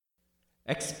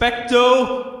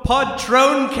Expecto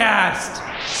Patroncast!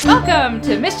 Welcome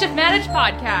to Mischief Managed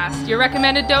Podcast, your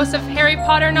recommended dose of Harry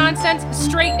Potter nonsense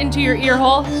straight into your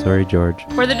earhole. Sorry, George.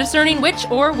 For the discerning witch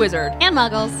or wizard. And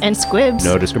muggles. And squibs.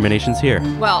 No discriminations here.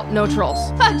 Well, no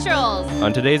trolls. Fuck trolls.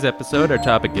 On today's episode, our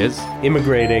topic is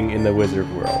immigrating in the wizard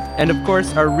world. And of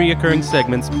course, our reoccurring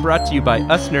segments brought to you by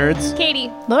us nerds, Katie.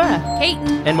 Laura. Kate.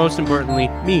 and most importantly,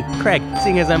 me, Craig,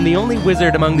 seeing as I'm the only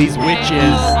wizard among these witches.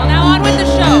 Well, now on with the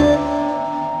show.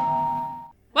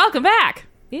 Welcome back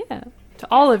Yeah. to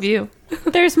all of you.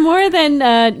 There's more than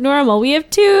normal. We have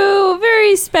two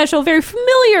very special, very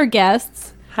familiar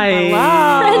guests. Hi.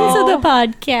 Friends of the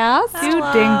podcast. Two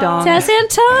ding-dongs. Tess and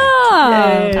Tom.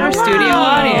 Yay. Our studio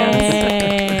audience.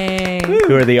 Yay.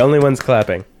 Who are the only ones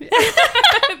clapping.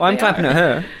 Well, I'm clapping at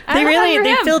her.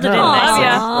 They filled it in nice.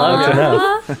 Yeah. Loud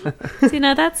enough. See,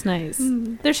 now that's nice.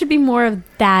 There should be more of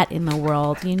that in the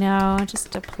world, you know?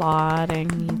 Just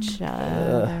applauding each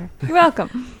other. You're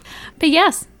welcome. But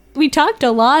yes, we talked a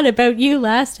lot about you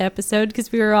last episode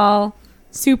because we were all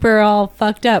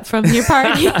fucked up from your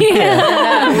party. We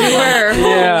were.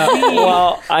 Yeah.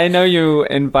 Well, I know you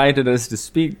invited us to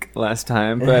speak last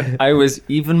time, but I was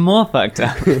even more fucked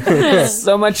up.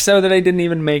 So much so that I didn't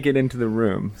even make it into the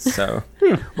room. So,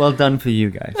 well done for you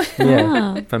guys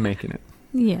for making it.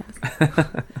 Yes.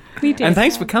 We did. And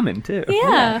thanks for coming, too.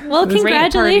 Yeah. Well, It was a great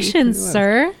congratulations, party.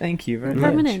 sir. Thank you very much.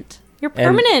 Permanent. You're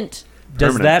permanent.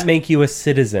 Does Permanent. that make you a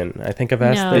citizen? I think I've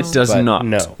asked No. this. It does but not.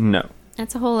 No. No.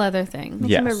 That's a whole other thing.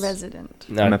 Yes. I'm a resident.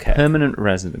 I'm a Okay. permanent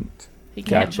resident. You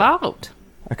can't vote.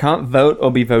 I can't vote or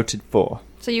be voted for.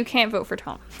 So you can't vote for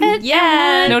Tom.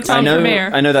 Yeah. No Tom for mayor.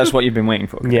 I know that's what you've been waiting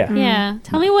for. Yeah. Yeah.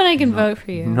 Tell me when I can vote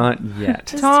for you. Not yet.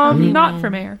 Just tell me Tom, not when. for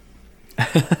mayor.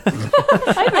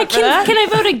 Can I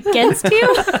vote against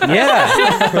you?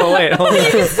 Yeah. Oh, wait, hold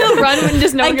on. Still run when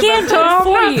just no I one can't vote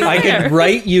for you. I could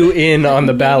write you in on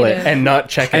the ballot and not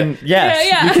check it. And yes,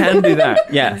 Yeah. you can do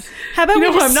that. Yes. How about You know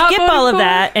we who just I'm not skip voting all of for?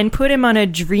 that and put him on a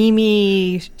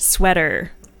dreamy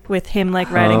sweater with him like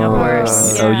riding a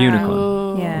horse? Oh,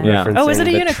 unicorn. Yeah. Yeah. Oh, is it a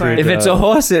Referencing the unicorn? If it's a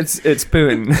horse, it's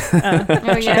Putin.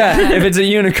 Oh, yeah. If it's a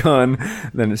unicorn,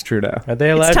 then it's Trudeau. Are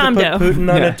they allowed It's to Tom put Doe.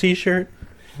 Putin on Yeah. a t-shirt?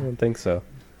 I don't think so.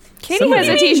 Katie has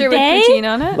a t-shirt with they? poutine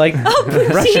on it. Like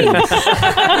Russians.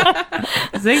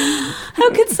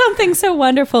 How could something so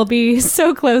wonderful be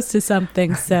so close to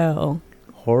something so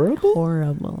Horrible?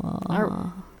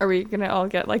 horrible? Are we gonna all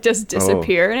get like just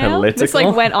disappear now? political? This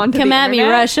like went on to Come the at me,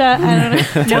 internet. Russia. I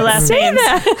don't know. No last names.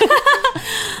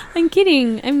 I'm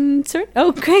kidding. I'm sorry.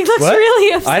 Oh, Craig looks What?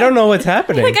 really upset. I don't know what's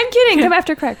happening. Like, I'm kidding. Come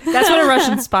after Craig. That's what a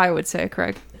Russian spy would say,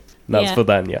 Craig. That's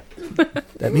Vodanya.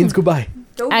 That means goodbye.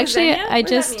 Actually, I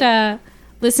just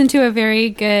listened to a very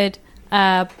good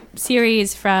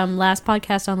series from last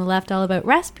podcast on the left all about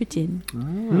Rasputin.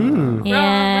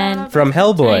 And From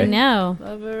Hellboy. I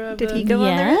know. Did he go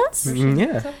on there? Yes?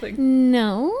 Yeah.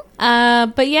 No.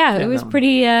 But yeah, it was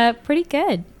pretty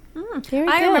good. Very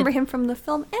I good. remember him from the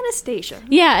film Anastasia.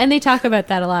 Yeah, and they talk about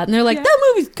that a lot. And they're like, that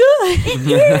movie's good.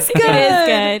 It is good. It is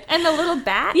good. And the little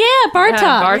bat. Yeah,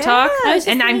 Bartok. Bartok. I was just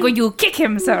And I'm going to kick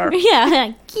him, sir.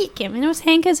 Yeah, kick him. And it was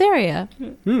Hank Azaria.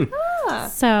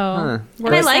 So,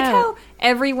 And I like how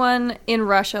everyone in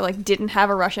Russia like didn't have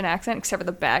a Russian accent except for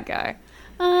the bad guy.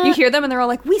 You hear them and they're all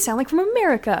like, "We sound like from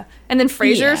America," and then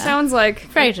Frasier Yeah. sounds like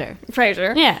Frasier.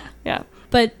 Frasier. Yeah. Yeah.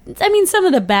 But, I mean, some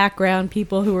of the background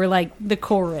people who were like the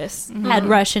chorus had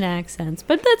Russian accents.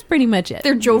 But that's pretty much it.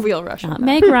 They're jovial Russian. Not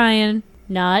Meg Ryan,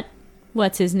 not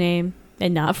what's his name,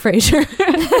 and not Frasier.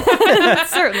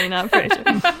 Certainly not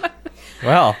Frasier.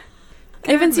 Well,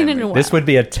 I haven't seen it in a while. this would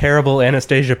be a terrible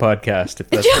Anastasia podcast if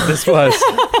that's what this was.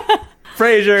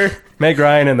 Frasier, Meg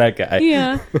Ryan, and that guy.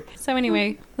 Yeah. So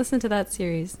anyway, listen to that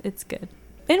series. It's good.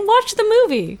 And watch the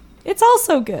movie. It's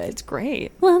also good. It's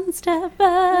great. One step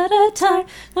at a time,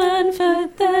 one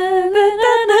foot then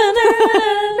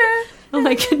Oh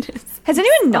my goodness. Has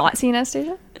anyone not seen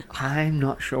Anastasia? I'm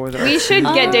not sure whether We should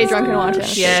get day drunk and watch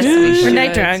it. Yes, we Or should.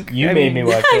 night drunk. You made me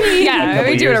watch it Yeah, a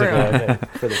couple we do years it ago, around. I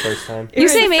think, for the first time. You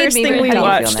say the made first me, thing but we how do you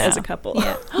feel watched now? as a couple. Whoa,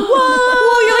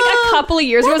 you're like a couple of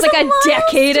years ago. It was like a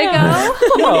decade ago.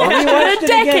 No, we watched it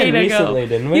decade again ago. recently,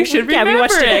 didn't we? You should Yeah, remember we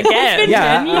watched it again.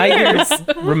 Yeah, I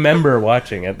can remember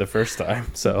watching it the first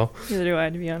time, so... Neither do I,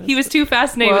 to be honest. He was too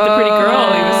fascinated with the pretty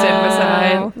girl he was sitting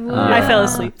beside. I fell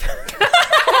asleep.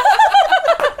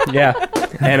 Yeah,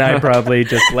 and I probably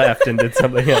just left and did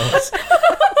something else.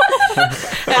 And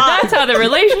that's how the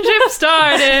relationship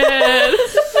started.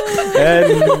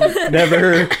 and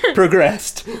never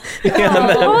progressed.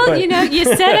 Well, you know, you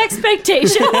set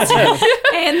expectations,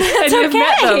 and that's you've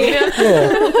met them. okay.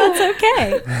 That's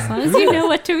okay. As long as you know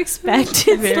what to expect.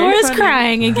 Laura's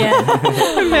crying again.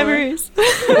 Remembers.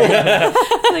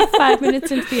 Like 5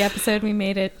 minutes into the episode, we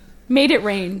made it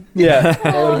rain. Yeah,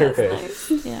 all in her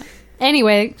face. Yeah.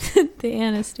 Anyway, the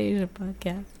Anastasia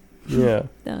podcast. Yeah.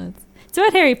 No, it's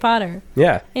about Harry Potter.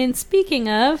 Yeah. And speaking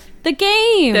of, the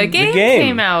game. The game game.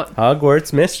 came out.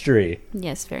 Hogwarts Mystery.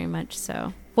 Yes, very much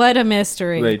so. What a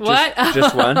mystery. Wait, What?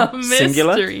 just one?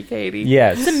 Singular? Mystery, Katie.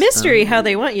 Yes. It's a mystery how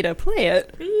they want you to play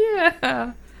it.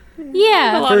 Yeah.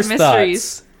 Yeah. A lot First of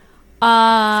mysteries. thoughts. A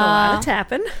lot of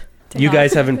tapping. You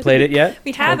guys haven't played it yet?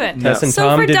 We haven't. Tess and So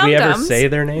Tom, for did we ever dum-dums, say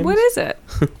their names? What is it?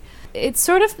 It's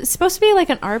sort of it's supposed to be like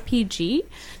an RPG.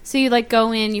 So you like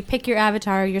go in, you pick your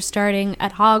avatar, you're starting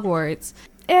at Hogwarts.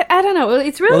 I don't know.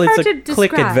 It's really Well, hard it's to a describe.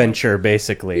 click adventure,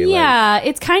 basically. Yeah,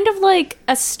 it's kind of like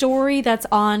a story that's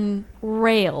on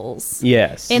rails.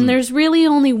 Yes. And there's really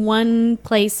only one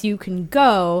place you can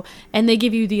go, and they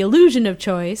give you the illusion of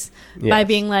choice by Yes.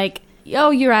 being like,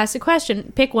 oh, you're asked a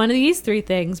question, pick one of these 3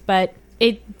 things, but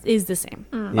it is the same.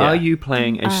 Yeah. Are you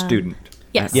playing a student?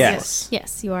 Yes. Yes.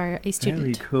 Yes, you are a student.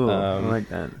 Very cool. I like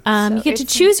that. You get to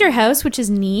choose your house, which is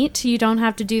neat. You don't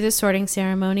have to do the sorting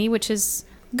ceremony, which is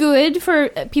good for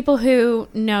people who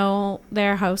know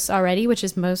their house already, which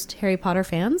is most Harry Potter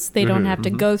fans. They don't have to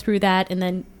go through that and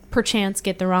then perchance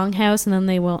get the wrong house, and then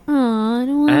they will, oh, I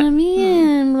don't want to be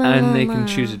in. Blah, And blah, they blah. can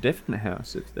choose a different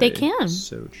house if They they, can.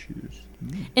 so choose.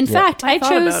 In fact, I thought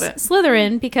chose about it.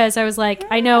 Slytherin because I was like,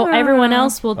 I know everyone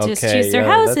else will just Okay, choose their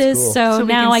yeah, that's houses, cool. so So we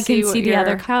now can I can see what see the other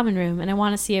your- common room, and I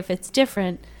want to see if it's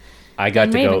different. I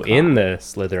got to and go Ravenclaw. in the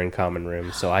Slytherin common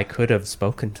room, so I could have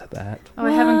spoken to that. Oh,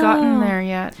 I haven't gotten there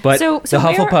yet. But So the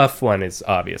where- Hufflepuff one is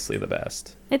obviously the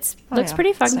best. It Oh, looks yeah.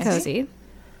 pretty fun It's and nice. cozy.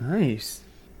 Nice.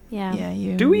 Yeah. Yeah,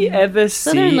 you. Do we ever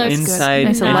see looks good. inside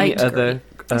Nice and any light. other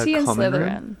Is he in common room?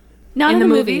 Slytherin? Not In in the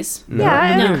the movies? movies.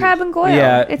 Yeah, No. and Crab and Goyle.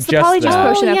 Yeah, it's the just Polyjuice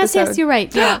that. Potion Oh, yes, episode. yes, you're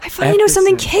right. Yeah. I finally know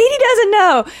something Episode. Katie doesn't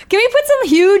know. Can we put some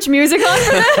huge music on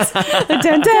for this? Dun,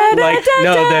 dun, dun, Like, dun,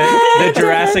 no, dun. the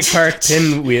Jurassic Park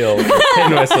pinwheel,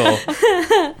 pin whistle.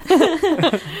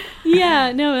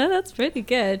 Yeah, no, that's pretty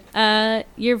good.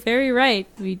 You're very right.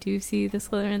 We do see the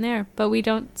Slytherin there, but we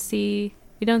don't see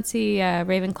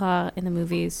Ravenclaw in the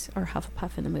movies or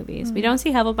Hufflepuff in the movies. We don't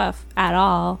see Hufflepuff at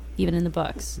all, even in the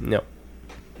books. No.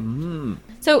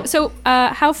 So,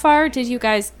 how far did you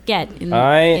guys get in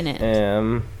I it?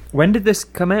 am When did this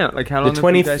come out? Like how long the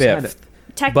have you guys had 25th. it?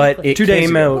 Technically, But it 2 days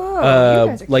came ago. out Whoa, you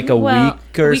guys are like a Well,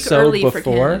 week or week so early for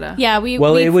before. Canada. yeah, we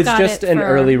Well, we've it was got just it an for-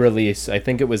 early release. I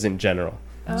think it was in general.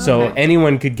 So okay.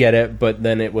 anyone could get it, but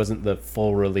then it wasn't the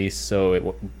full release, so it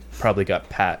probably got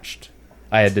patched.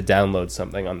 I had to download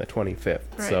something on the 25th,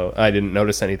 so I didn't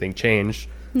notice anything changed.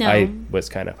 No. I was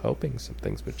kind of hoping some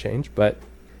things would change, but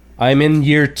I'm in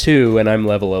year 2 and I'm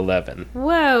level 11.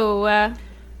 Whoa.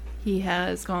 He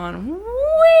has gone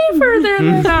way further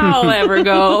than I'll ever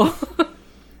go.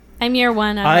 I'm year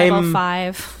 1. I'm I'm- level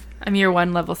 5. I'm year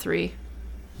 1, level 3.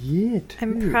 Yeah.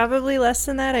 I'm probably less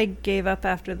than that. I gave up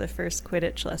after the first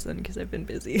Quidditch lesson because I've been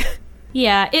busy.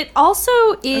 Yeah, it also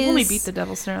is I've only beat the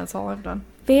Devil's Snare. That's all I've done.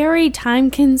 very time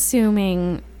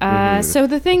consuming. So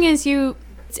the thing is,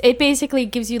 it basically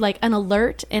gives you like an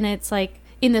alert, and it's like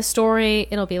in the story,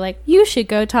 it'll be like, you should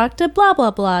go talk to blah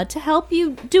blah blah to help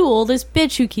you duel this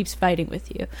bitch who keeps fighting with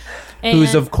you. And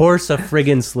Who's of course a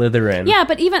friggin' Slytherin. yeah,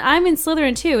 but even I'm in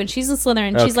Slytherin too, and she's in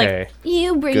Slytherin. She's Okay. like,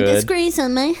 you bring Good. disgrace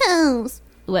on my house.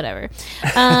 Whatever.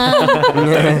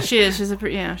 She is. She's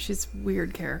a she's a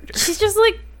weird character. She's just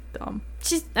like, Dumb.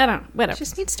 I don't know, whatever.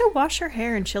 Just needs to wash her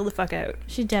hair and chill the fuck out.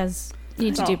 She does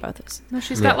need to do both those. No,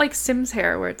 she's Yeah. got like Sims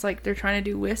hair where it's like they're trying to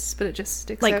do wisps, but it just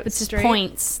sticks Like out it's just straight.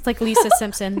 points. It's like Lisa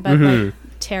Simpson, but like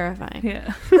terrifying.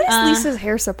 Yeah. What is Lisa's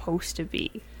hair supposed to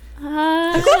be?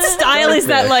 What Style is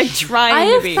that like I trying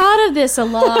to have be? thought of this a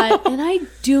lot, and I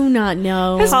do not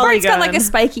know. His bird's got like Polygon. a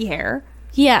spiky hair.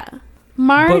 Yeah,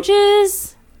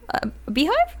 Marge's. A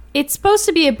beehive? It's supposed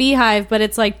to be a beehive, but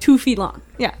it's like 2 feet long.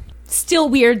 Yeah. Still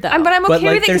weird though. But I'm okay But,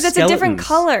 like, with it because they're it's a different skeletons.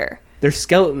 color. Their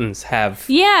skeletons have...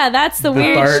 yeah, that's the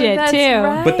weird Bart- shit That's too.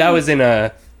 right. But that was in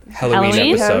a Halloween,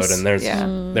 Halloween? episode, and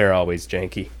Yeah. they're always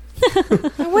janky.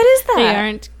 What is that? They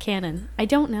aren't canon. I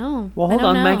don't know. Well, I hold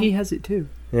don't on. know. Maggie has it too.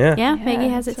 Yeah. Yeah, Maggie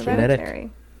has it it's too. Genetic.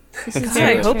 hereditary. This is Yeah, I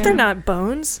very hope true. they're not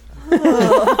bones.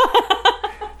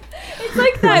 It's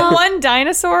like that one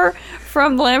dinosaur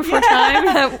from Land for Time.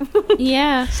 That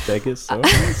Yeah,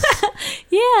 Stegosaurus.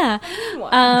 yeah.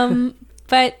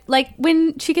 But like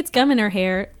when she gets gum in her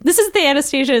hair, this is the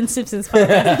Anastasia and Simpsons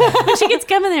podcast. When she gets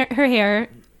gum in her hair,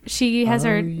 She has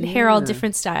her hair all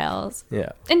different styles.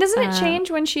 Yeah. And doesn't it change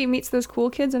when she meets those cool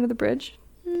kids under the bridge?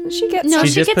 She gets No, She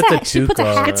she just gets puts a a she puts a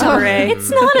toque hat on. It's a beret. It's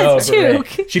not a beret.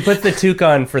 toque. She puts the toque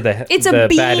on for the It's a the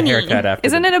beanie. bad haircut after.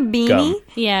 Isn't the it a beanie? gum.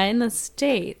 Yeah, in the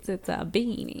States, it's a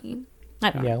beanie. I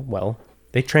don't know. Yeah, well,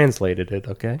 they translated it,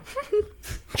 okay?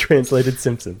 Translated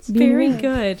Simpsons. Very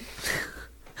good.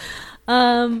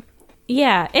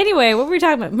 Yeah. Anyway, what were we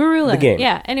talking about? Marula. The game.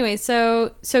 Yeah. Anyway,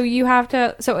 so you have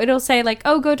to. So it'll say like,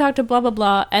 oh, go talk to blah blah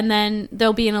blah, and then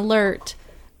there'll be an alert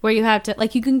where you have to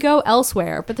like you can go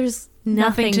elsewhere, but there's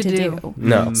nothing to do.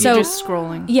 No. So You're just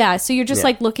scrolling. yeah, so you're just Yeah.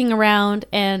 like looking around,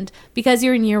 and because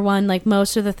you're in year one, like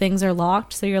most of the things are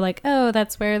locked. So you're like, oh,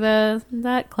 that's where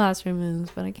that classroom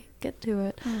is, but I can't get to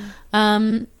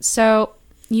it. So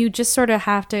you just sort of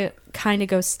have to kind of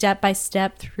go step by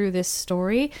step through this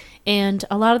story, and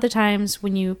a lot of the times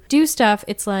when you do stuff,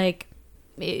 it's like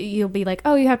you'll be like,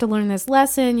 oh, you have to learn this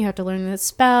lesson, you have to learn this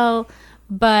spell,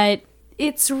 but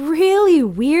it's really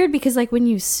weird because like when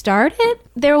you start it,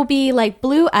 there will be like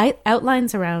blue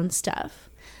outlines around stuff,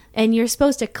 and you're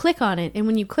supposed to click on it, and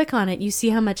when you click on it, you see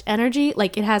how much energy,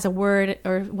 like it has a word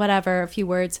or whatever, a few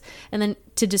words, and then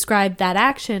to describe that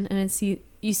action, and then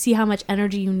you see how much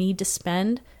energy you need to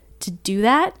spend to do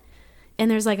that,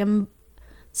 and there's like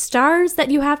stars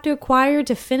that you have to acquire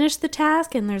to finish the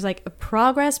task, and there's like a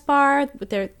progress bar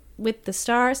with the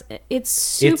stars. It's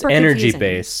super It's energy confusing.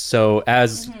 based, so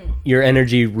as your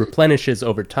energy replenishes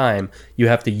over time, you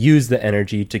have to use the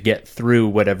energy to get through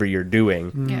whatever you're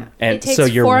doing. Yeah. And It takes so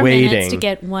you're 4 waiting minutes to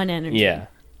get 1 energy. Yeah.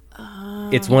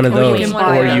 It's one of Or you those, can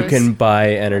buy or you those. can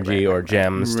buy energy or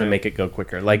gems to Right. make it go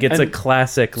quicker. Like it's a And-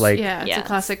 classic, like Yeah, it's Yeah. a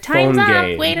classic. Phone Time's up.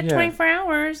 game. Wait at Yeah. 24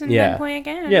 hours and Yeah. then play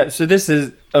again. Yeah, so this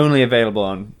is only available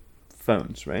on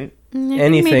phones, right?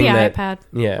 anything maybe that iPad.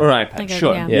 Yeah. Or iPad, Like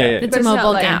sure. yeah. Yeah, yeah. It's But a it's not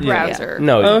mobile like game. a browser.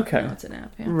 No. Okay. No, it's an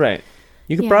app. Yeah. Right.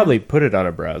 You could Yeah. probably put it on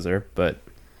a browser, but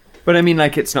But I mean,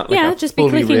 like, it's not like Yeah, a just be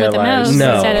fully clicking with the realized... mouse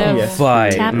No. instead of Yeah. By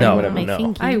tapping no, with my no.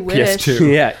 thingy. I wish.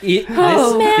 PS2. yeah,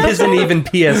 this isn't even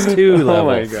PS2 level. Oh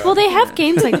my god. Well, they have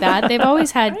games like that. They've always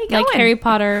had you like going? Harry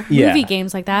Potter Yeah. movie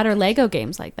games like that or Lego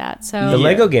games like that. So The Yeah.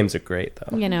 Lego games are great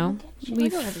though. you know,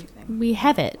 we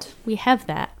have it. We have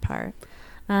that part.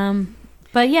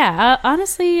 But yeah,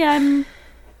 honestly, I'm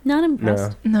not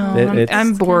impressed. No, It's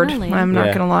I'm bored. kinda I'm not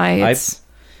Yeah. gonna lie. It's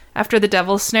after the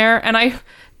Devil's Snare, and I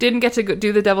didn't get to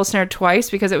do the Devil's Snare twice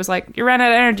because it was like you ran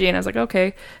out of energy, and I was like,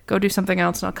 okay, go do something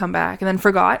else, and I'll come back, and then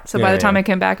forgot. So by Yeah, the time yeah. I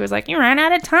came back, it was like you ran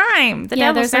out of time. The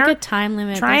Yeah, Devil's there's like Snare. a time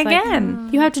limit. Try There's, like, again.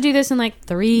 you have to do this in like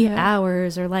 3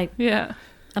 hours or like Yeah.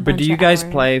 a But bunch do you of guys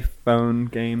hours. play phone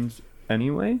games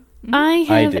anyway? I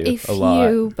have do, a a few,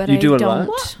 lot. but You I do a don't.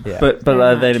 lot? Yeah. But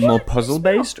are they more puzzle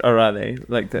based, or are they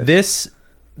like this?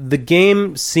 The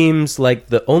game seems like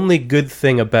the only good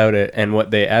thing about it and what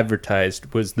they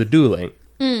advertised was the dueling,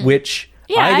 which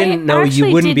Yeah, I didn't know you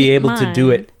actually wouldn't be didn't able to do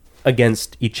mind. it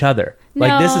against each other.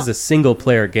 Like this No. is a single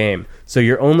player game, so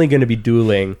you're only going to be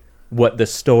dueling what the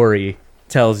story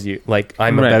tells you. Like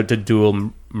I'm Right. about to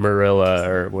duel Marilla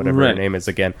or whatever her Right. name is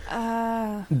again.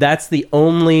 That's the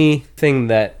only thing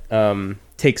that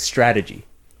takes strategy.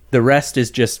 The rest is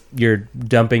just you're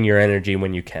dumping your energy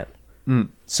when you can.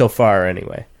 So far,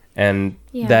 anyway. And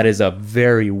Yeah. that is a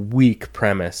very weak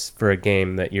premise for a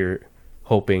game that you're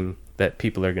hoping that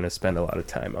people are going to spend a lot of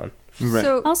time on. Right.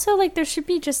 So Also, like, there should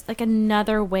be just like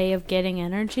another way of getting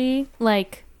energy,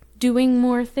 like doing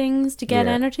more things to get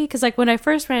Yeah. energy. Because like when I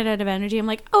first ran out of energy, I'm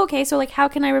like, oh, okay, so like how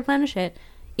can I replenish it?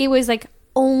 It was like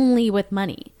only with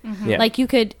money. Yeah. Like you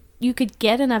could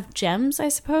get enough gems, I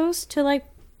suppose, to like.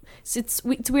 It's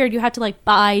weird. You have to like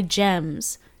buy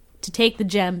gems to take the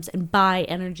gems and buy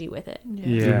energy with it.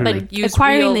 Yeah. But Like, use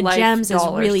acquiring the real-life gems is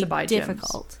dollars really to buy gems.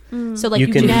 difficult. So like You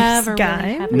you, can- never Guy?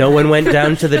 really have No one went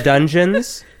down to the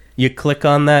dungeons. You click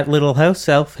on that little house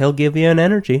elf, he'll give you an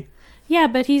energy. Yeah,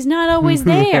 but he's not always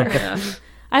there.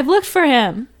 I've looked for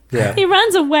him. Yeah. He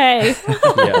runs away.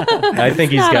 Yeah. I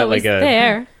think he's Not got always like a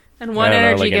there. And one I don't know,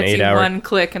 energy like an gets you 8-hour one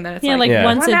click, and then it's Yeah, like Yeah.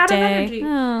 once Run a out of day. energy.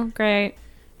 Oh, great.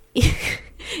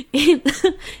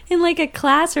 in like a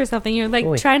class or something, you're like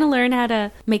Oy. trying to learn how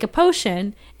to make a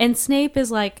potion, and Snape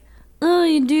is like, "Oh,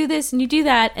 you do this and you do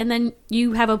that," and then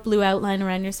you have a blue outline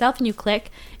around yourself, and you click,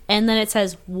 and then it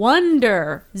says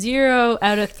wonder 0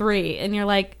 out of 3, and you're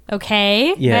like,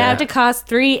 "Okay, I Yeah. have to cost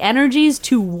 3 energies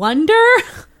to wonder."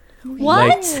 What?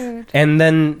 like, and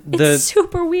then the It's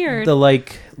super weird. the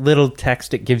like little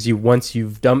text it gives you once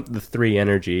you've dumped the 3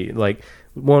 energy like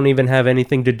won't even have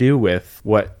anything to do with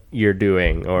what you're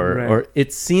doing or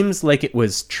it seems like it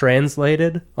was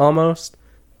translated almost,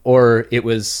 or it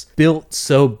was built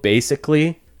so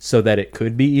basically so that it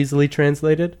could be easily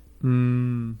translated.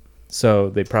 So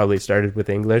they probably started with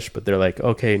English, but they're like,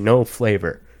 okay, no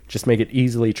flavor. Just make it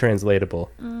easily translatable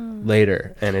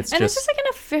later. And it's It's just like an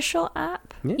official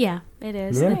app. Yeah, it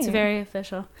is. Yeah. It's very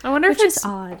official. I wonder Which if is it's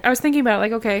odd. I was thinking about it,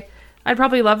 like, okay, I'd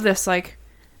probably love this like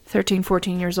 13,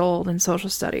 14 years old in social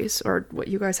studies, or what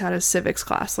you guys had as civics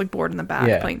class, like bored in the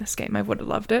back playing this game. I would have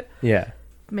loved it. Yeah.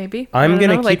 Maybe. I'm I don't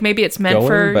gonna know. Like keep maybe it's meant going,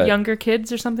 for but- younger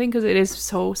kids or something, because it is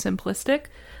so simplistic.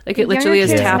 Like it literally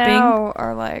is Younger kids tapping. now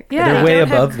are like, Yeah. They're They way don't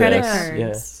have above credit this. cards.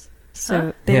 Yeah.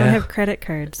 So they Yeah. don't have credit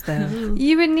cards, though.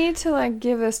 you would need to like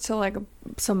give this to like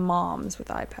some moms with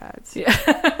iPads. Yeah.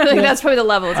 I think that's probably the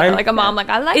level. It's I'm- like a mom, like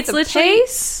I like It's the literally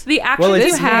pace. the action Well, you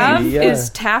it's have handy, yeah. is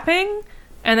tapping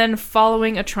and then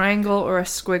following a triangle or a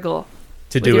squiggle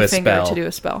To with do your a finger spell. to do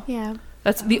a spell. Yeah.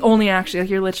 That's the only action. Like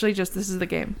you're literally just, this is the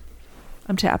game.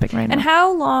 I'm tapping right now. And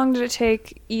how long did it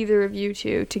take either of you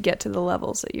two to get to the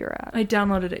levels that you're at? I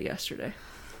downloaded it yesterday.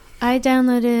 I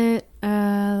downloaded it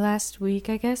last week,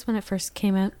 I guess, when it first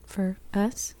came out for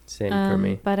us. Same for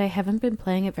me. But I haven't been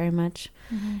playing it very much.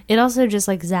 It also just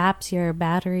like zaps your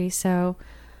battery, so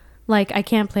like I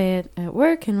can't play it at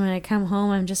work, and when I come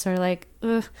home I'm just sort of like,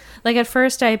 ugh. Like at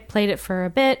first I played it for a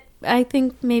bit. I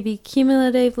think maybe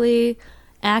cumulatively,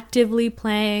 actively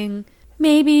playing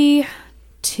maybe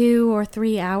 2 or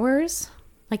 3 hours,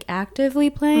 like actively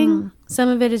playing. Some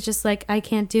of it is just like I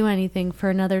can't do anything for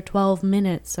another 12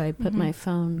 minutes, so I put my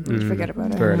phone. Forget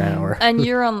about it. For an hour. And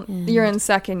you're in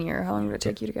second year. How long did it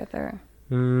take you to get there?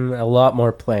 A lot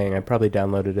more playing. I probably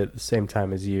downloaded it at the same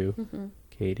time as you,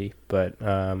 Katie. But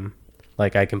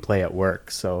like I can play at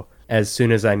work, so as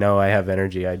soon as I know I have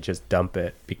energy, I just dump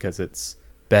it, because it's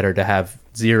better to have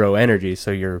 0 energy,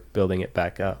 so you're building it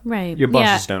back up. Right. Your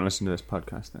bosses Yeah. don't listen to this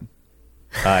podcast then.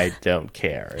 I don't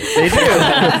care if they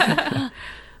do.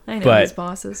 I know But- these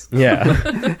bosses.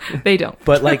 Yeah. They don't.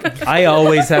 But like I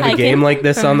always have a game like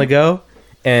this on the go,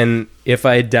 and if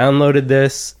I had downloaded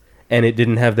this and it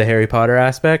didn't have the Harry Potter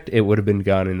aspect, it would have been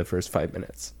gone in the first 5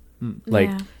 minutes. Like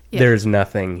Yeah. there's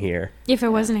nothing here. If it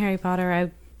wasn't Harry Potter,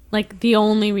 I like the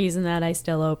only reason that I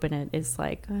still open it is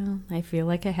like, well, I feel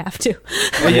like I have to.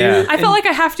 Yeah. I felt like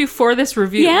I have to for this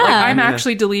review. Yeah. Like, I'm Yeah.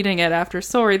 actually deleting it after.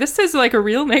 Sorry, this is like a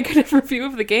real negative review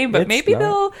of the game, but It's maybe not.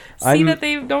 they'll see I'm- that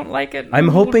they don't like it. I'm and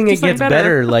hoping do it gets something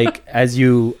better, like as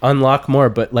you unlock more,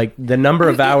 but like the number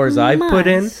of hours I've put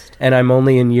in, must. and I'm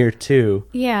only in year 2,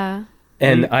 Yeah.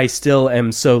 and I still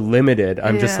am so limited.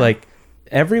 I'm just Yeah. like,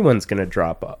 everyone's gonna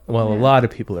drop off. Well, a lot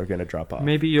of people are gonna drop off.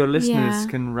 Maybe your listeners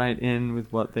Yeah. can write in with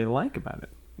what they like about it.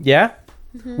 Yeah.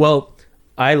 Well,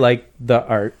 I like the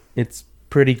art. It's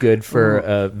pretty good for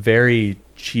a very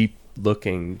cheap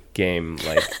looking game.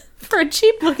 Like, For a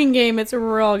cheap looking game, it's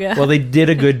real good. well, they did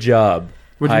a good job.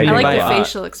 What do you I mean like by the art?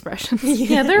 facial expressions.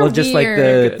 yeah, they're Well, just like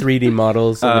weird. the 3D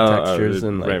models and the textures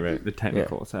and like, right, the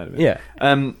technical side of it. yeah,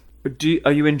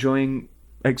 Are you enjoying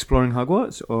exploring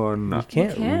Hogwarts or you not?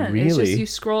 can't It's really. just you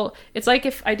scroll. It's like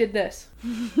if I did this.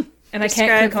 And I Describe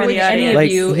can't for click on the any audience. of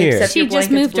Like you here. except She your just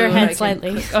blanket's moved her blue and head I can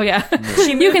slightly. click- Oh yeah.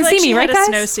 She You can moved see like me, she right, had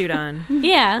a guys? snowsuit on.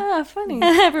 Yeah. Ah, funny.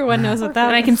 Everyone knows what that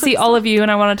And I can see all of you, and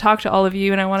I want to talk to all of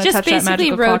you, and I want to just touch that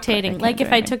basically magical clock, but I rotating. can't Like do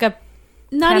if I anything. took a,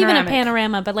 not even a Panoramic.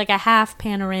 panorama, but like a half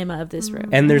panorama of this room.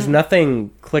 And there's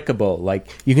nothing clickable. Like,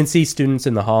 you can see students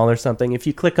in the hall or something. If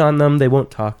you click on them, they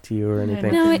won't talk to you or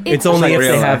anything. No, It's only like if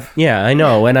real they life. have. Yeah, I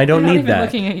know, and I don't I'm not need even that.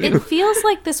 looking at you. It feels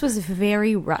like this was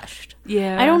very rushed.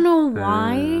 Yeah. I don't know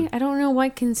why. I don't know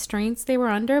what constraints they were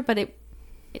under, but it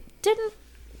didn't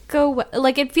go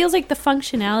like it feels like the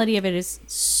functionality of it is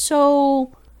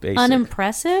so Basic.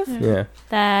 unimpressive Yeah.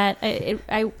 that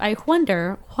I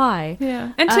wonder why.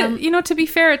 Yeah. And to be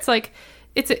fair, it's like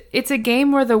it's a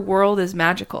game where the world is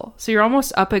magical. So you're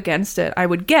almost up against it, I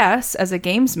would guess, as a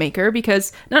games maker,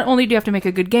 because not only do you have to make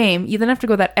a good game, you then have to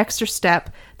go that extra step.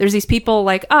 There's these people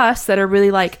like us that are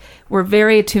really like, we're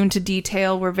very attuned to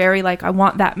detail. We're very like, I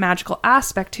want that magical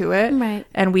aspect to it. Right.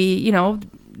 And we,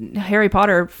 Harry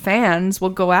Potter fans will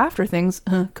go after things,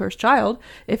 cursed child,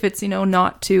 if it's,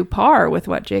 not to par with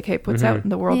what JK puts out in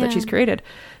the world that Yeah. she's created.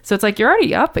 So it's like, you're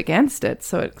already up against it.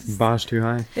 So it's, Bar's too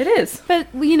high. it is. But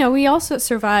we also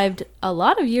survived a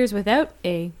lot of years without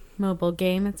a mobile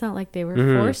game. It's not like they were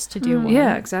forced to do one.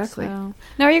 Yeah, exactly. So,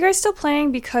 Now, are you guys still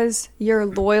playing because you're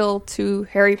loyal to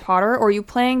Harry Potter, or are you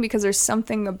playing because there's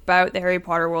something about the Harry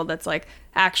Potter world that's like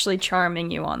actually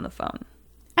charming you on the phone?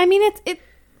 I mean, it.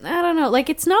 I don't know. Like,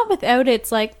 it's not without it.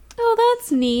 It's like, oh,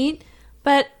 that's neat.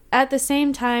 But at the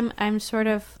same time, I'm sort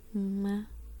of.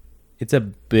 it's a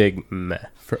big meh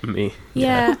from me.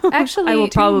 Yeah, actually, I will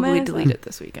probably mess. delete it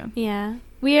this weekend. Yeah.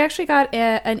 We actually got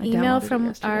an email downloaded it from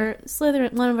yesterday. our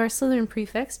Slytherin, one of our Slytherin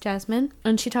prefects, Jasmine,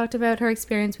 and she talked about her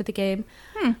experience with the game.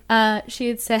 She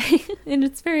would say, and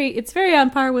it's very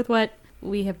on par with what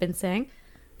we have been saying.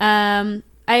 I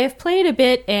have played a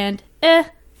bit and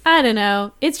I don't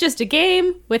know. It's just a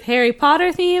game with Harry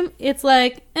Potter theme. It's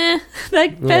like,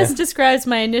 that best describes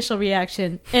my initial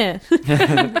reaction.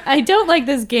 I don't like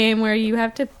this game where you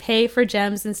have to pay for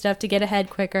gems and stuff to get ahead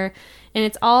quicker. And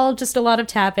it's all just a lot of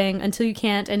tapping until you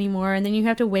can't anymore. And then you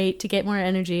have to wait to get more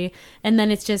energy. And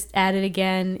then it's just added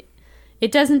again.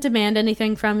 It doesn't demand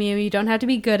anything from you. You don't have to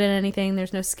be good at anything.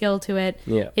 There's no skill to it.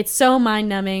 Yeah. It's so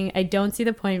mind-numbing. I don't see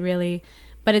the point, really.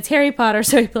 But it's Harry Potter,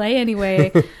 so I play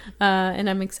anyway. And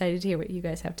I'm excited to hear what you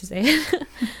guys have to say.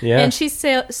 Yeah. And she's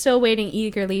still waiting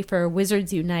eagerly for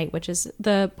Wizards Unite, which is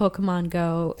the Pokemon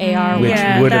Go AR Which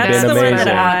one. would have that's been the one amazing.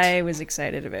 that I was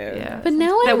excited about. Yeah. But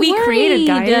now that I'm we created,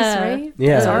 worried. guys, right?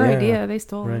 Yeah, It's our yeah. idea. They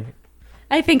stole Right. it.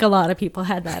 I think a lot of people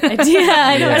had that idea.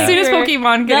 I don't Yeah. As soon as think we're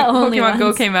Pokemon the only Go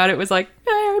ones. came out, it was like,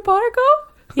 Harry Potter Go?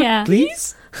 Yeah.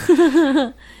 Please?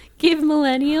 Give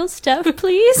millennials stuff,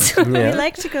 please. We Yeah.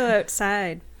 like to go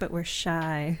outside, but we're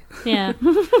shy. Yeah.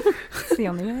 It's the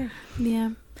only way.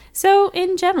 Yeah. So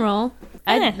in general,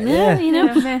 Yeah.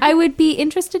 I would be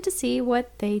interested to see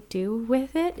what they do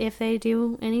with it, if they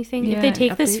do anything, if Yeah, they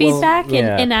take this updates. feedback Well,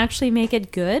 yeah. and actually make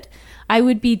it good. I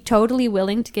would be totally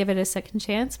willing to give it a second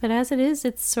chance, but as it is,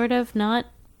 it's sort of not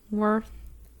worth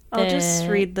I'll just it.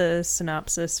 read the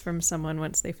synopsis from someone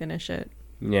once they finish it.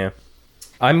 Yeah.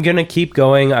 I'm going to keep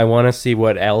going. I want to see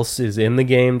what else is in the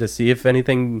game to see if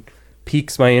anything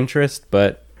piques my interest,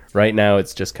 but right now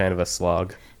it's just kind of a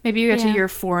slog. Maybe you get to Yeah. year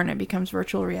 4 and it becomes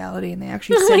virtual reality and they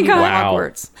actually Oh send my you to God. Wow.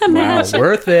 Hogwarts. Wow,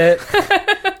 worth it.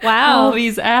 Wow. All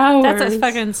these hours. That's a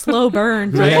fucking slow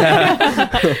burn. Yeah.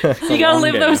 You gotta long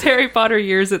live game. those Harry Potter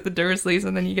years at the Dursleys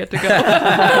and then you get to go.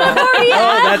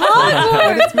 Oh, that's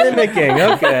what it's mimicking.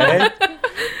 Okay.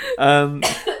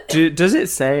 Does it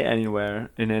say anywhere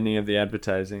in any of the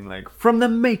advertising, like, from the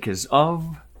makers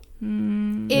of...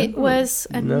 It was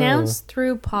announced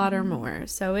through Pottermore,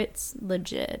 so it's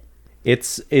legit.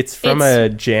 It's from It's- a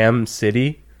Jam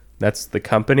City. That's the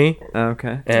company.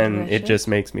 Okay. And it Delicious. just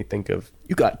makes me think of,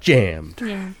 you got jammed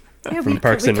Yeah. from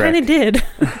Parks We and kind Rec. of did.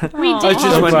 We I was just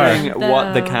So far. wondering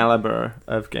what the though. caliber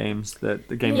of games that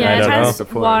the game I Yeah, it don't has know.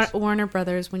 before. Warner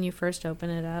Brothers when you first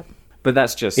open it up. But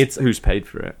that's just It's- who's paid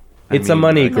for it. It's a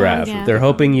money like, grab. yeah. They're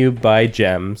hoping you buy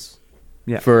gems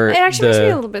Yeah. for It actually makes me a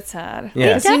the... little bit sad. Yeah.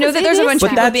 Because you know that there's a bunch But of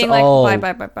people that's being all- like,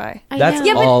 buy. That's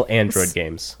know. all Android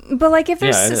games. But like if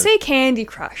there's Yeah, it is. say Candy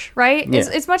Crush, right? Yeah.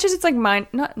 As much as it's like not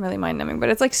really mind numbing, but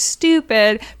it's like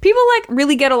stupid. People like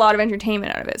really get a lot of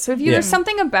entertainment out of it. So if you, Yeah. there's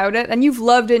something about it and you've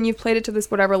loved it and you've played it to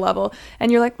this whatever level,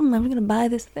 and you're like, I'm gonna buy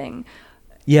this thing.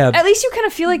 Yeah. At least you kind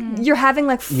of feel like you're having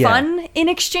like Yeah. fun in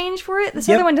exchange for it. This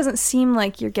Yep. other one doesn't seem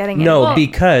like you're getting it. No, Well,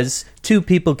 because two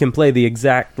people can play the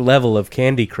exact level of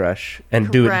Candy Crush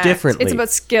and do it correct. differently. It's about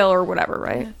skill or whatever,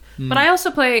 right? But I also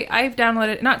I've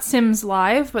downloaded, not Sims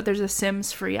Live, but there's a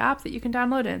Sims free app that you can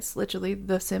download, and it's literally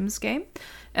the Sims game.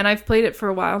 And I've played it for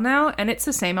a while now, and it's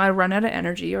the same. I run out of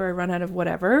energy or I run out of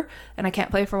whatever, and I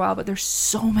can't play for a while, but there's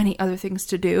so many other things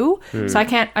to do. So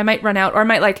I might run out, or I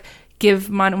might like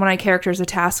give one of my characters a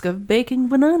task of baking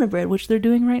banana bread, which they're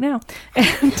doing right now.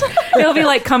 And they'll be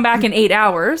like, come back in 8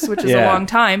 hours, which is a Yeah. long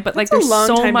time, but like It's a there's long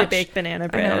so time much. to bake banana I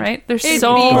bread. know, right? There's It'd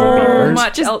so be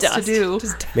much just else to dust. do.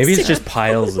 Maybe it's just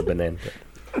piles of banana bread.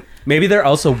 Maybe they're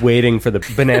also waiting for the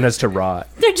bananas to rot.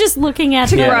 They're just looking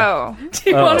at Yeah. Bro. Do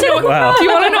you want to know? wow. Do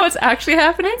you want to know what's actually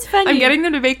happening? It's funny. I'm getting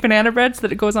them to bake banana bread so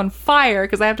that it goes on fire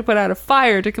because I have to put out a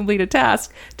fire to complete a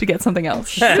task to get something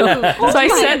else. So I An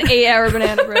set 8-hour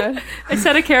banana bread. I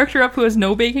set a character up who has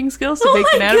no baking skills to bake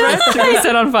my banana bread to be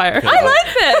set on fire. I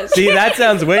like this. See, that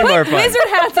sounds way more fun. Wizard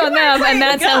hats on them, and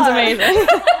that sounds amazing.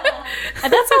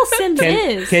 That's all Sims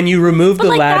is. Can you remove But the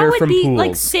like that ladder would from be pools?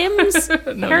 like Sims,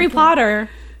 No, Harry you can't. Potter.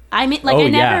 I mean, like Oh, I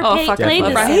never yeah. Oh, played fuck, I The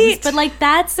love that. Sims, but like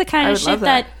that's the kind I of would shit love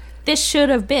that. that. This should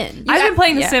have been. I've been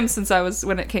playing The yeah. Sims since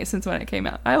when it came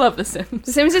out. I love The Sims.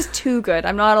 The Sims is too good.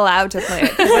 I'm not allowed to play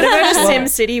it. What about a Sim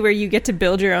City where you get to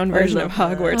build your own version of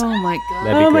Hogwarts? Oh my god.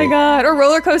 That'd be Oh my great. god. Or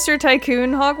Roller Coaster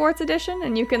Tycoon Hogwarts Edition,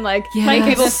 and you can like make Yes.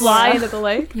 people fly into the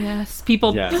lake. Yes,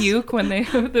 people Yes. puke when they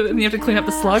when you have to clean up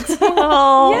the slugs.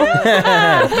 Oh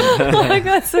my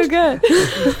god, so good.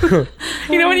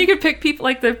 You know when you could pick people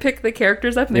like they pick the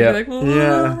characters up and they'd Yeah. be like, "Whoa,"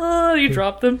 Yeah. you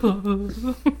drop them.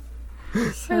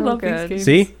 I love good. these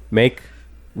games. See? Make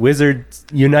Wizard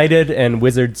United and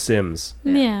Wizard Sims.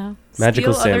 Yeah.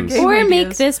 Magical Steal other Sims. game Or ideas.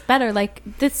 make this better. Like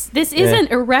this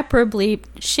isn't irreparably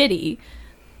shitty.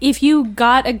 If you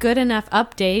got a good enough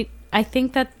update, I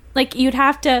think that like you'd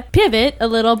have to pivot a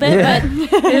little bit,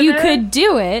 but you could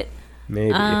do it.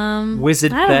 Maybe.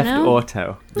 Wizard I don't Theft know.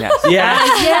 Auto. Yes. yeah.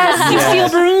 Yes, you steal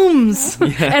brooms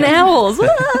and owls.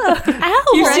 Ow!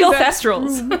 You steal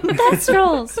thestrals. That's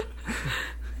rolls.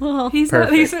 Well, He's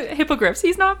hippogriffs.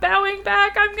 He's not bowing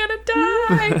back. I'm gonna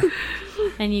die.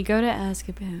 and you go to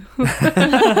Azkaban.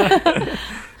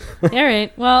 All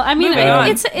right. Well, I mean, Moving on.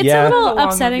 it's Yeah. a little That was a long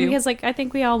upsetting review. because like I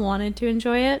think we all wanted to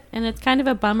enjoy it, and it's kind of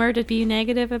a bummer to be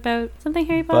negative about something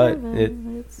Harry Potter. But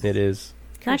it is.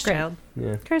 not Cursed great. child.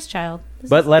 Yeah. Cursed child. This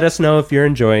But is let us know if you're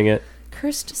enjoying it.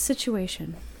 cursed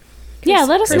situation. Yeah,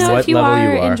 let us And know what if you level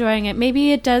are, you are. enjoying it.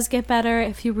 Maybe it does get better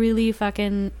if you really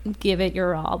fucking give it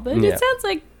your all. But Yeah. it sounds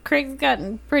like Craig's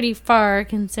gotten pretty far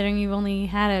considering you've only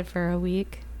had it for a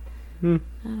week. Hmm.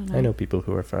 I don't know. I know people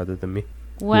who are farther than me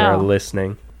who are Wow.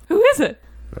 listening. Who is it?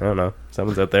 I don't know.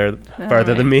 Someone's out there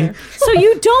farther than me. So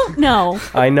you don't know.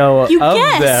 I know You of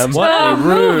guessed. them. What a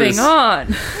Moving ruse.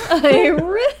 on. A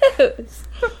ruse.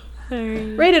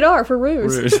 Rated R for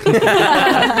ruse.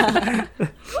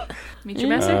 Meet your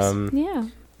messers. Yeah.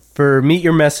 For Meet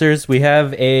Your Messers, we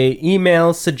have a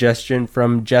email suggestion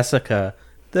from Jessica,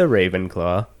 the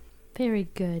Ravenclaw. Very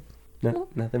good.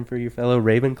 Nothing for your fellow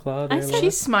Ravenclaw there, I said Laura?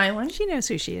 She's smiling. She knows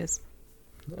who she is.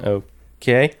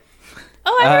 Okay.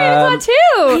 Oh, I'm Ravenclaw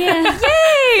too! Yeah.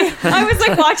 Yay! I was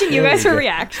like watching you guys for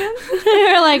reaction.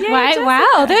 They're like,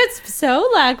 wow, that's so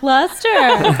lackluster.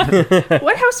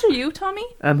 What house are you, Tommy?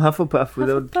 I'm Hufflepuff with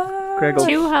a Craggle,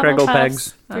 Two Craggle Hufflepuffs.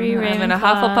 pegs. 3 I'm in a Ravenclaw.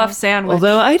 Hufflepuff sandwich.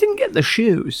 Although I didn't get the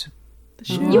shoes.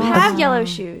 You have yellow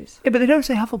shoes. Yeah, but they don't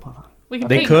say Hufflepuff. We can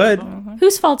They pick. could.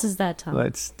 Whose fault is that, Tom?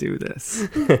 Let's do this.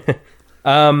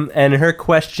 And her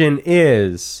question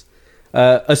is,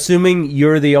 assuming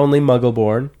you're the only Muggle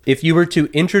born, if you were to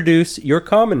introduce your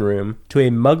common room to a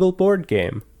Muggle board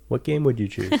game, what game would you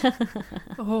choose?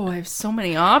 Oh, I have so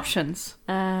many options.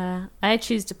 I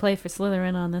choose to play for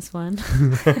Slytherin on this one.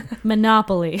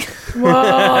 Monopoly.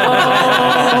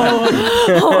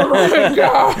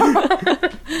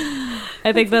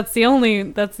 I think that's the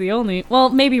only. Well,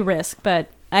 maybe Risk, but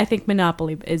I think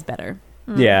Monopoly is better.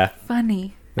 Yeah,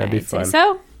 Funny. that'd be I'd say fun.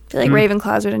 so. I feel like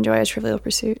Ravenclaws would enjoy a Trivial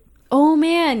Pursuit. Oh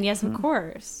man, yes, of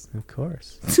course. Of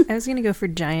course. I was gonna go for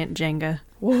giant Jenga,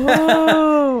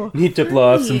 Need to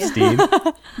blow off some steam.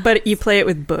 but you play it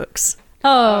with books,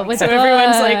 Oh, with so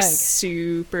everyone's like books.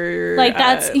 super Like,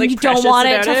 that's- you don't precious want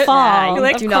it about to fall. Yeah, you're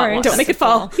like, Of do not course. don't make it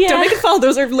fall. Yeah. Don't make it fall.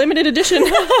 Those are limited edition,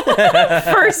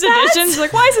 first editions.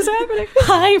 Like, why is this happening?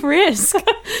 High risk,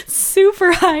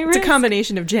 super high risk. It's a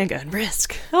combination of Jenga and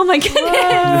Risk. Oh my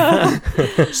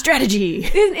goodness! Strategy.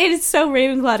 It is so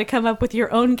Ravenclaw to come up with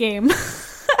your own game.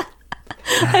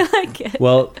 I like it.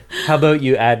 Well, how about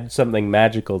you add something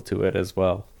magical to it as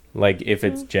well? Like if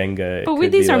it's Jenga. it But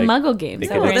could these be are like- Muggle games. they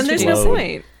that could we're Well, then there's no explode.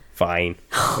 point. Fine.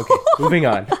 Okay, moving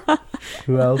on.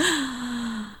 Who else?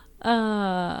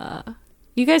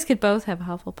 You guys could both have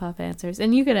Hufflepuff answers,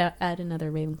 and you could add another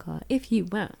Ravenclaw if you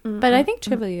want. But I think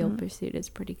Trivial Pursuit is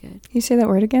pretty good. You say that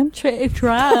word again? Trivial.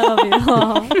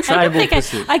 Tribal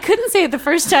Pursuit. I couldn't say it the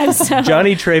first time, so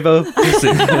Johnny Trevo.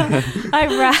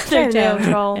 I'd rather do.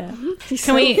 troll. Yeah.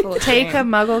 Can we take a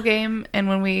Muggle game and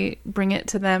when we bring it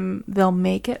to them, they'll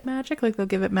make it magic? Like they'll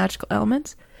give it magical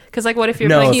elements? Because like, what if you're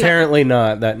No, playing? apparently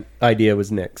not. That idea was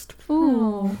nixed.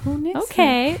 Ooh. Who needs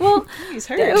Okay. Well, He's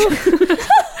hurt.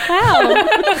 wow.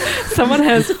 Someone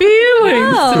has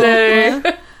feelings Oh. today.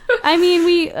 I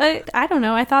mean, I don't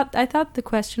know. I thought the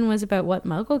question was about what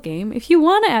Muggle game. If you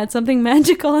want to add something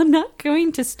magical, I'm not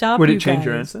going to stop Would you it change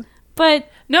your guys. answer? But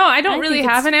No, I don't I really think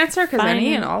have it's an answer because fine any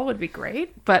and- and all would be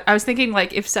great. But I was thinking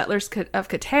like if Settlers of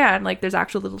Catan, like there's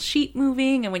actual little sheet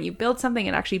moving, and when you build something,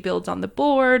 it actually builds on the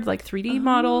board, like 3D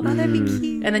model. That'd be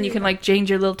cute. And then you can like change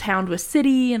your little town to a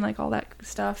city and like all that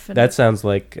stuff. And That sounds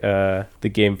like the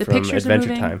game the from pictures are Adventure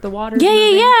moving, Time. the water.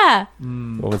 yeah.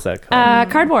 What was that called?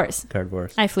 Card Wars. Card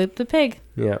Wars. I flipped the pig.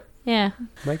 Yeah. Yeah.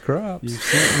 My crops. You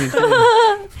certainly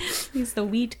did. He's the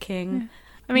wheat king.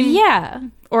 I mean, Yeah.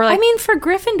 or like I mean, for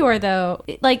Gryffindor though,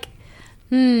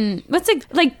 what's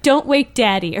like "Don't Wake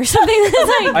Daddy" or something that's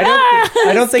like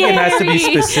I don't think it has to be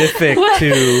scary. specific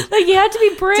to. like you have to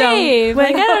be brave.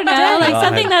 Like I don't know, like God.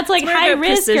 something that's like It's more high about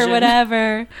risk or precision.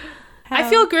 whatever. I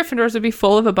feel Gryffindors would be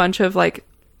full of a bunch of like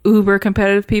uber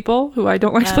competitive people who I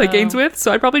don't like to play Oh. games with.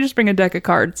 So I'd probably just bring a deck of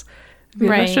cards. Be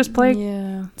like, Let's Right. just play.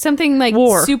 Yeah. Something like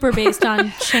War. super based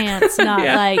on chance, not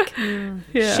Yeah. like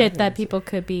Yeah. shit that people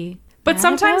could be. But mad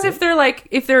sometimes about.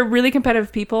 if they're really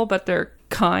competitive people, but they're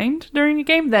kind during a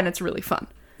game, then it's really fun.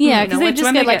 Yeah, You because know, they it's just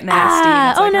when get they like, get nasty and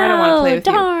it's oh like, no, I don't wanna play with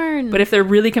you. darn. But if they're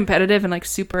really competitive and like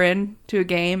super into a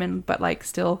game but like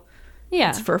still, yeah,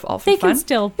 it's all for they fun. can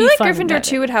still I be feel like fun Gryffindor about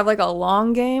 2 it. would have like a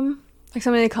long game, like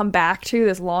something to come back to,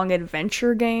 this long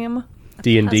adventure game.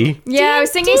 D&D. Yeah, I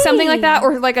was thinking D&D. something like that,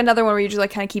 or like another one where you just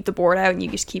like kind of keep the board out and you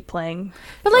just keep playing.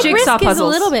 But like Jigsaw Risk is a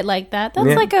puzzles. little bit like that. That's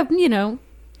Yeah. like a,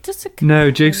 just a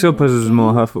No, Jigsaw puzzles is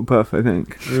more Hufflepuff, I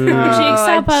think.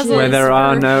 jigsaw puzzle. Where there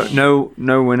are no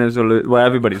winners or well,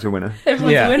 everybody's a winner.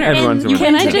 Everyone's Yeah. a winner. Everyone's a winner.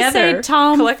 Can I just Together, say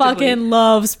Tom collectively. fucking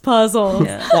loves puzzles.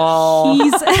 He's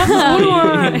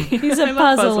he's a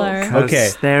puzzler. Okay.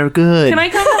 They're good. Can I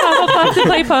come to Hufflepuff to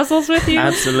play puzzles with you?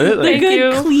 Absolutely. Thank Good,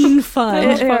 you. clean fun.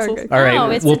 Puzzles. All right, No,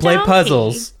 it's we'll a play donkey.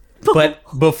 puzzles. But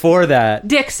before that,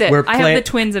 Dixit. We're I have play- the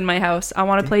twins in my house. I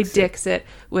want to play Dixit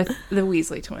with the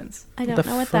Weasley twins. I don't the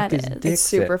know what fuck that is is. Dixit? It's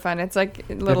super fun. It's like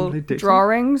little Definitely Dixie.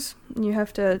 drawings. You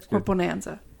have to. Or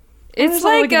Bonanza. It's There's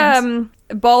all the like games.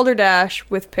 Balderdash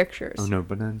with pictures. Oh no,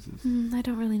 bonanzas. I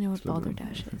don't really know what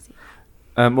Balderdash is.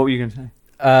 What were you gonna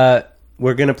say?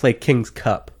 we're going to play King's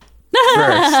Cup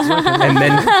first, and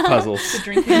then puzzles.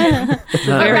 Very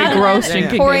Rather gross than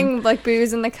drinking pouring like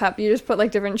booze in the cup, you just put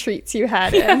like different treats you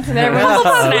had in, and everyone's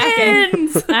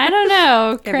snacking. I don't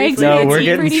know. Craig's No, gonna we're be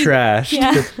getting pretty, trashed.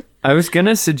 Yeah. I was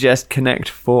gonna suggest Connect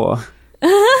 4.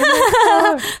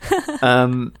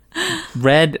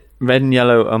 Red and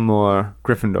yellow are more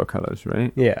Gryffindor colors,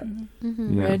 right? Yeah.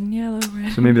 Yeah. Red and yellow,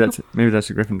 red. So maybe that's a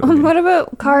Gryffindor. game. What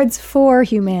about cards for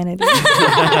humanity? Everything,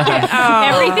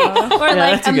 or like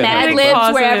that's a a good Mad one. Libs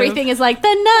Positive. where everything is like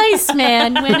the nice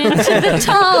man went into the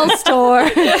tall store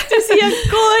to see a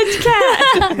good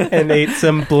cat. And ate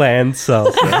some bland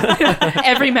salsa.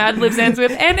 Every Mad Libs ends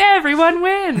with, and everyone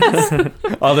wins.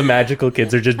 All the magical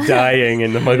kids are just dying,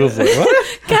 and the muggles like,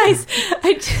 what? Guys,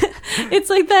 it's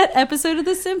like that episode of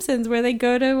The Simpsons where they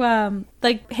go to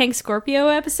like Hank Scorpio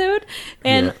episode,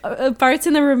 and Bart's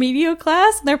in the remedial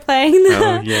class. And they're playing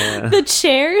Oh, yeah. the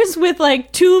chairs with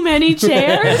like too many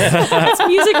chairs. It's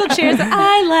musical chairs.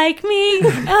 I like me.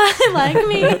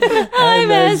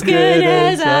 I'm as good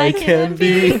as I can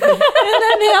be. And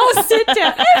then they all sit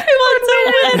down. Everyone's a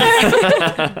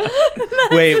winner.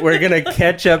 Wait, we're going to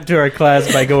catch up to our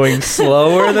class by going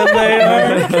slower than they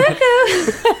are?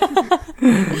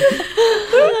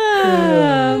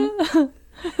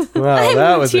 Wow,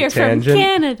 that was here a from tangent.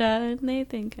 Canada, and they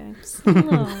think I'm slow.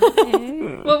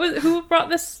 eh? Who brought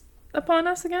this upon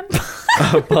us again?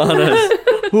 Upon us.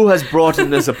 Who has brought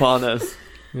in this upon us?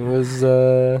 It was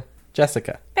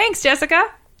Jessica. Thanks, Jessica.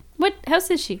 What house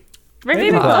is she?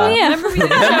 Ravenclaw. Ravenclaw. Oh yeah, Remember we did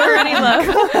show Ready Love?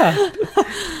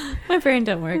 my brain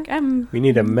don't work. We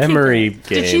need a memory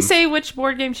game. Did she say which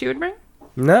board game she would bring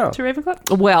No. to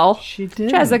Ravenclaw? Well, She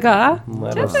did. Jessica.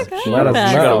 Let us She know.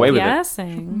 got away with it.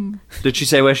 Guessing. Did she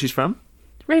say where she's from?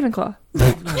 Ravenclaw.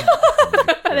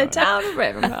 The town of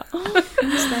Ravenclaw.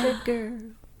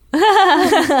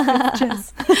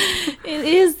 It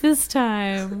is this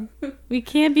time. We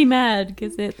can't be mad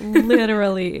because it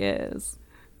literally is.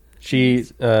 She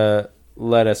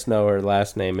let us know her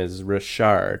last name is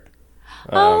Richard.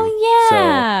 Oh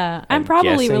yeah, so I'm I'm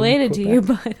probably guessing related to you,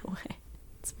 Quebec. by the way.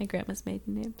 It's my grandma's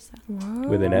maiden name. So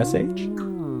With an SH?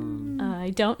 I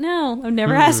don't know. I've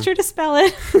never asked her to spell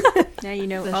it. Now you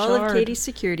know The all shard. of Katie's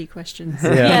security questions.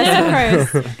 Yes,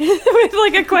 of course. With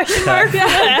like a question mark.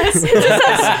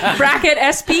 Bracket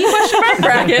SP question mark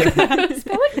bracket.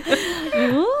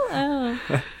 Ooh, oh.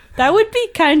 That would be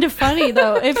kind of funny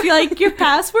though if like your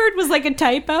password was like a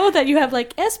typo that you have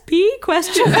like SP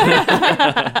question mark.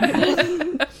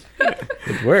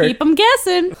 Good work. Keep them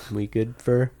guessing. We good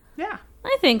for... Yeah.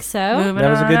 I think so. Moving That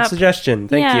was a on good up. suggestion.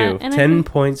 Thank Yeah, you. and I 10 think-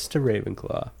 points to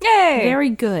Ravenclaw. Yay! Very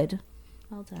good.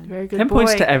 Well done. Very good 10 boy.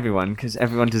 points to everyone, because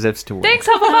everyone deserves to win. Thanks,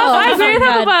 Hufflepuff. I agree with for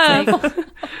God's Hufflepuff. sake.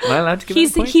 Am I allowed to give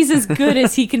it a point? He's as good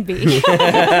as he can be.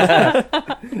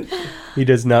 He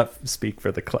does not speak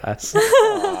for the class.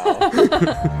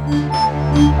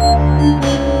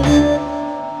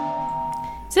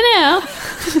 So now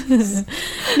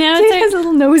Kate it's has a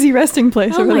little nosy resting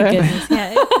place oh over my there. goodness,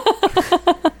 yeah.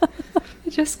 It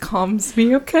just calms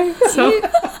me, okay? So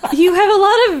You have a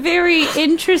lot of very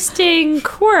interesting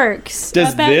quirks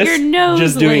Does about this, your nose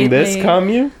just doing lately. this, calm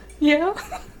you? yeah.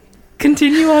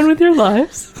 Continue on with your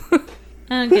lives.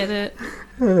 I don't get it.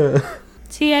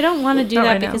 See, I don't want to do Not that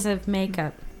right now. because of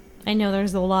makeup. I know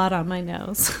there's a lot on my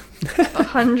nose.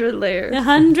 100 layers.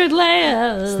 100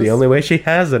 layers. It's the only way she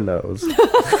has a nose. Touch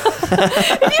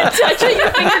it, your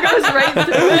finger goes right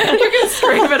through it. You're gonna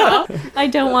scrape it off. I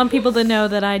don't want people to know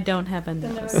that I don't have a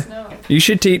nose. You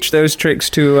should teach those tricks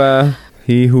to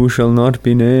he who shall not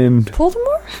be named.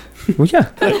 Voldemort? Well, yeah.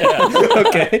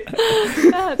 Okay.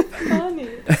 That's funny.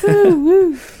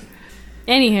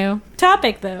 Anywho,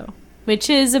 topic though, which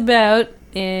is about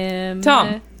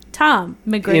Tom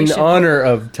immigration. In honor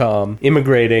of Tom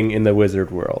immigrating in the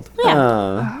wizard world.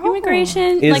 Yeah,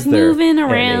 immigration, Is like there moving any?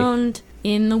 around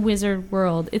in the wizard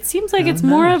world. It seems like it's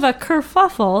more of a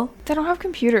kerfuffle. They don't have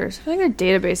computers. I think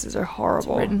their databases are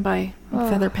horrible. Written by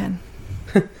Featherpen.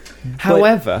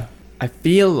 However, I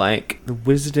feel like the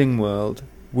wizarding world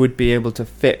would be able to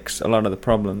fix a lot of the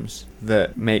problems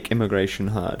that make immigration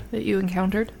hard. That you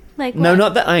encountered? Like No, what?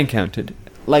 not that I encountered.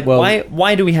 Like, Well-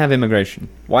 why do we have immigration?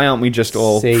 Why aren't we just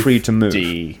all free to move?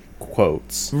 Safety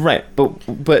quotes. Right,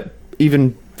 but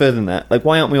even further than that, like,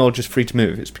 why aren't we all just free to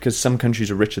move? It's because some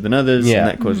countries are richer than others, Yeah. and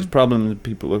that causes problems.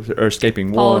 People are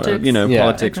escaping war, Politics. Yeah.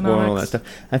 politics, war, all that Economics. stuff.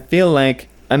 I feel like,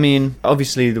 I mean,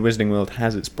 obviously the wizarding world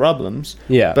has its problems,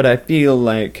 Yeah. but I feel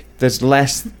like there's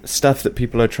less stuff that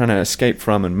people are trying to escape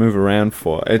from and move around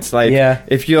for. It's like, Yeah.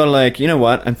 if you're like, you know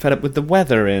what, I'm fed up with the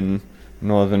weather in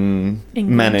northern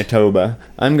England. Manitoba,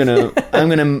 I'm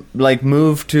gonna like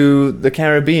move to the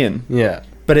Caribbean. Yeah.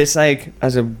 But it's like,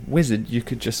 as a wizard, you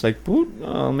could just like, "Ooh,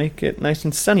 I'll make it nice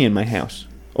and sunny in my house,"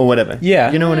 or whatever.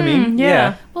 Yeah. You know what I mean?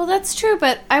 Yeah. Well, that's true,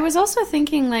 but I was also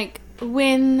thinking, like,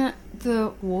 when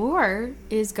the war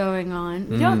is going on,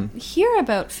 you don't hear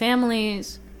about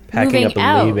families Packing moving up and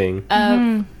out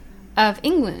leaving. of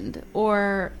England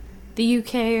or the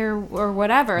UK or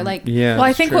whatever. Like, Yeah. Well, I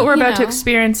that's think true. what we're You about to know.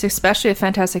 experience, especially at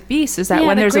Fantastic Beasts, is that Yeah,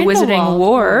 when the there's a wizarding Grindelwald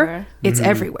war, war. it's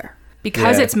everywhere.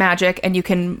 Because Yeah. it's magic and you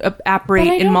can But operate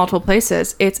I in don't- multiple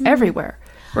places, it's everywhere.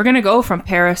 We're going to go from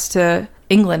Paris to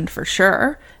England for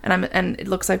sure. And it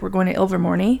looks like we're going to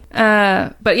Ilvermorny.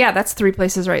 But yeah, that's 3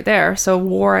 places right there. So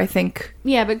war, I think.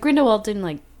 yeah, but Grindelwald didn't,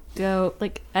 like, go,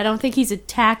 like, I don't think he's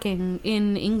attacking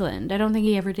in England. I don't think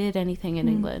he ever did anything in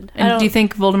England. And do you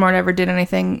think Voldemort ever did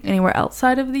anything anywhere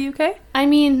outside of the UK? I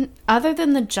mean, other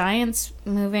than the giants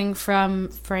moving from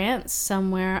France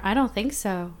somewhere, I don't think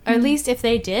so. Or at least if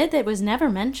they did, it was never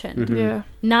mentioned. Yeah.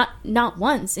 Not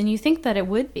once. And you think that it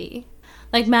would be.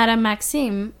 Like, Madame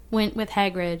Maxime went with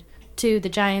Hagrid to the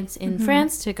giants in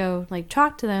France to go, like,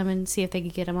 talk to them and see if they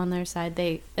could get him on their side.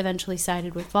 They eventually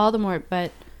sided with Voldemort,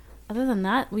 but other than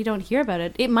that, we don't hear about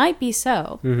it. It might be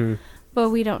so, but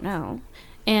we don't know.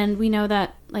 And we know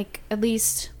that, like, at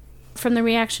least from the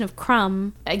reaction of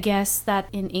Crumb, I guess that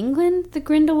in England, the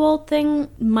Grindelwald thing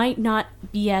might not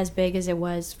be as big as it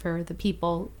was for the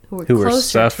people who were closer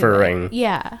suffering. to it.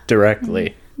 Yeah.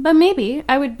 Directly. But maybe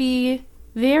I would be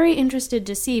very interested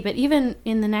to see. But even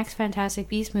in the next Fantastic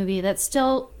Beasts movie, that's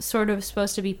still sort of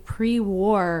supposed to be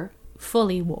pre-war,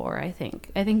 fully war, I think.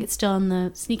 I think it's still in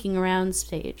the sneaking around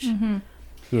stage.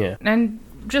 Yeah. And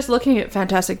just looking at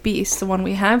Fantastic Beasts, the one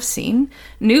we have seen,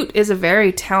 Newt is a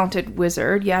very talented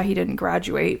wizard. Yeah, he didn't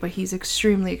graduate, but he's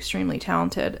extremely, extremely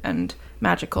talented and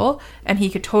magical. And he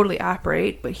could totally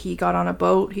operate, but he got on a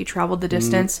boat, he traveled the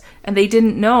distance, and they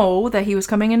didn't know that he was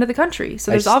coming into the country.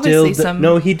 So there's obviously some...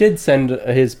 No, he did send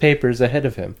his papers ahead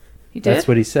of him. He did? That's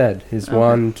what he said. His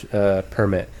wand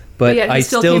permit. But Yeah, he I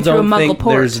still still came through a don't Muggle think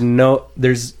port.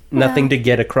 there's nothing to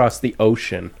get across the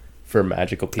ocean for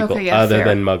magical people Okay, yeah, other fair.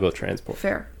 than Muggle transport.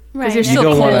 Fair. Right. Because you're You You still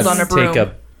don't cold want on a to broom. take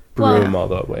a broom Well, all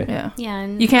the way. Yeah. Yeah,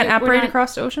 and You can't we're operate not-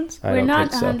 across oceans? I We're don't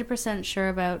not think so. 100% sure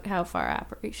about how far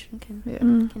operation can. Yeah.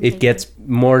 can It take gets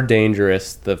more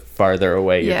dangerous the farther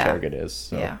away your Yeah. target is.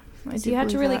 So. Yeah. I So do you have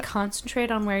to believe really that. concentrate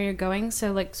on where you're going.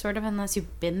 So, like, sort of unless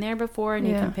you've been there before and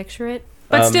you Yeah. can picture it.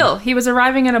 But still, he was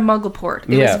arriving at a Muggle port.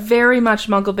 It Yeah. was very much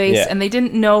Muggle based, Yeah. and they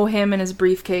didn't know him and his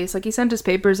briefcase. Like, he sent his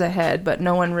papers ahead, but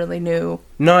no one really knew.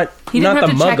 Not He didn't not the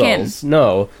have to check in. Muggles.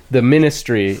 No, the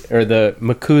Ministry or the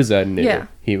Makusa knew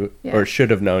Yeah. or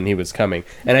should have known he was coming.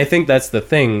 And I think that's the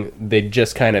thing. They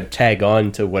just kind of tag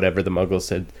on to whatever the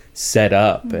Muggles had set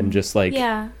up and just like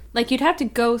Yeah. Like, you'd have to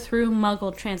go through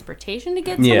Muggle transportation to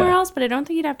get Yeah. somewhere else, but I don't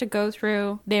think you'd have to go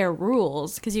through their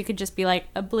rules because you could just be like,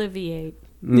 obliviate,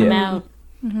 Yeah. I'm out.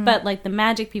 But, like, the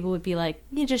magic people would be like,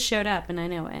 you just showed up and I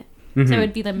know it. So it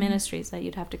would be the ministries that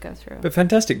you'd have to go through. But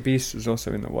Fantastic Beasts was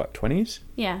also in the, what, 20s?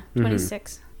 Yeah,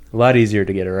 26. a lot easier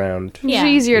to get around. Yeah. It's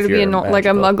easier If to be you're like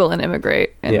a magical. muggle and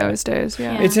immigrate in Yeah. those days.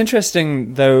 Yeah. Yeah. It's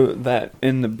interesting, though, that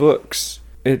in the books,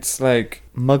 it's like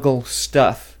Muggle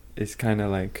stuff is kind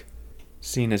of like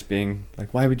seen as being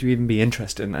like, why would you even be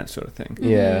interested in that sort of thing?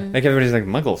 Yeah. Like, everybody's like,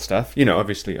 Muggle stuff. You know,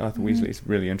 obviously, Arthur Weasley's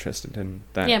really interested in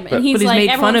that. Yeah, but he's But he's like, made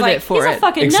fun everyone's of like, it for he's it. a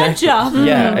fucking Exactly. nut job.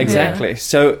 Yeah, exactly.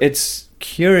 So it's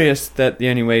curious that the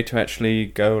only way to actually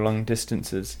go long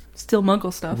distances Still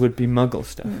Muggle stuff. would be Muggle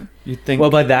stuff. You'd think. Well,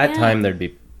 by that Yeah. time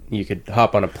you could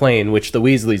hop on a plane, which the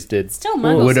Weasleys did. Still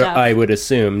Muggle stuff. I would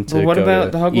assume to well, what go about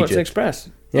to the Hogwarts Egypt. Express?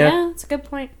 Yeah. Yeah, that's a good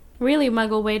point. really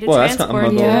muggle way to Well, that's not a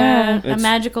transport muggle. to a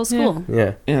magical school.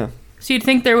 Yeah. Yeah. So you'd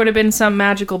think there would have been some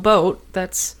magical boat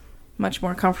that's much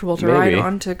more comfortable to ride Maybe.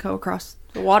 on to go across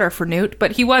the water for Newt,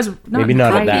 but he was not Maybe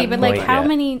not at tiny. that But like, point, how yeah.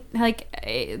 many? Like,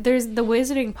 there's the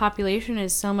wizarding population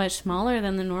is so much smaller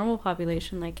than the normal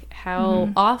population. Like, how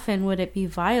often would it be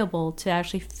viable to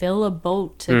actually fill a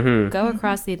boat to go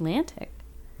across the Atlantic?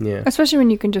 Yeah. Especially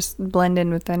when you can just blend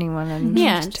in with anyone and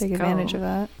Yeah, just take just advantage go. of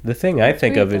that. The thing I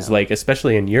think of Great, is though. like,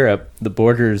 especially in Europe, the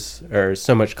borders are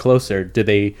so much closer. Do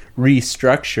they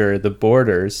restructure the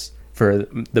borders for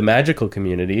the magical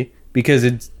community? Because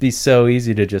it'd be so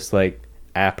easy to just like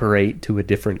apparate to a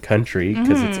different country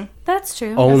because it's That's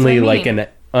true. only what I like mean.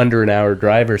 under an hour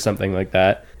drive or something like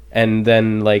that. And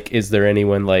then like, is there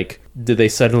anyone like, do they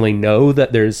suddenly know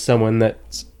that there's someone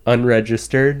that's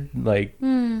unregistered, like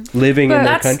living But in their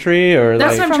that's- country, or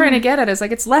That's like what I'm trying to get at. Is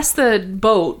like it's less the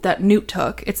boat that Newt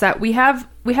took. It's that we had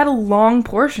a long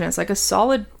portion. It's like a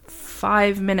solid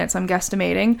 5 minutes, I'm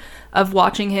guesstimating, of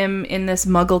watching him in this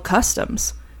Muggle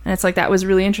customs. And it's like that was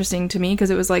really interesting to me because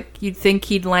it was like you'd think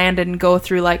he'd land and go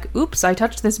through like, oops, I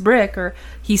touched this brick, or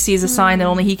he sees a sign that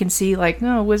only he can see, like,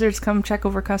 no, wizards come check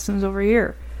over customs over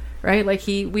here, right? Like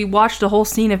we watched a whole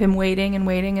scene of him waiting, and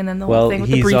then the whole well, thing with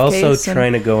the he's briefcase. also and-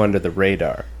 trying to go under the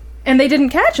radar. and they didn't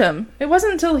catch him. It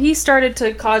wasn't until he started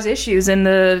to cause issues in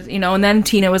the, and then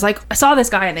Tina was like, I saw this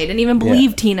guy, and they didn't even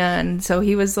believe Tina, and so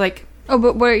he was like, Oh,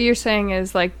 but what you're saying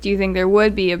is, like, do you think there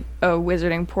would be a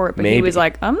wizarding port? But he Maybe. was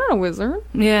like, I'm not a wizard.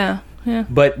 yeah.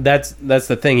 But that's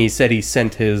the thing. He said he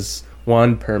sent his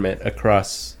wand permit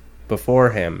across before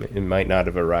him. It might not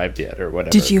have arrived yet or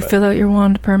whatever. Did you but- fill out your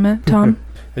wand permit, Tom?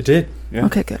 I did. Yeah.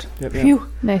 Okay, good. Yep, yep. Phew.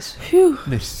 Nice. Phew.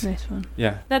 Nice. Nice one.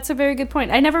 Yeah. That's a very good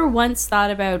point. I never once thought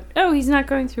about, oh, he's not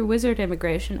going through wizard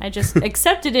immigration. I just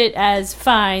accepted it as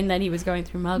fine that he was going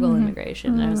through muggle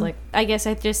immigration. And I was like, I guess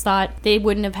I just thought they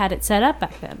wouldn't have had it set up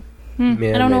back then.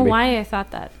 Yeah, I don't know maybe. why I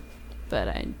thought that, but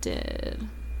I did.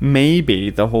 Maybe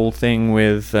the whole thing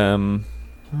with oh.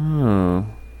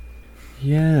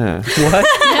 Yeah. What?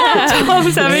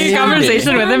 Tom's having a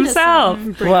conversation with himself.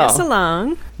 Bring us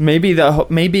along. Maybe the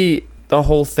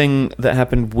whole thing that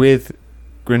happened with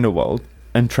Grindelwald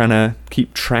and trying to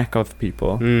keep track of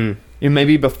people. Mm.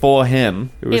 Maybe before him,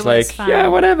 it was like, fine. yeah,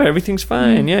 whatever, everything's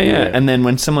fine, yeah. Yeah. And then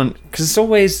when someone, because it's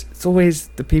always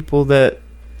the people that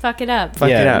Fuck it up.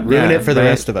 fuck it up, ruin yeah, it for the right?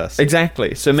 rest of us.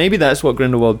 Exactly. So maybe that's what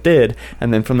Grindelwald did,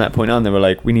 and then from that point on, they were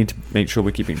like, we need to make sure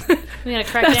we're keeping We gotta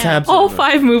crack down. All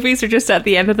 5 movies are just at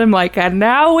the end of them like, and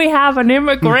now we have an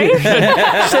immigration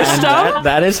system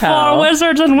that is for how.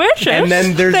 wizards and witches. And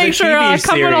then there's Thanks a for, TV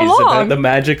coming series along. about the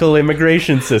magical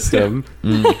immigration system.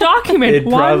 Document It'd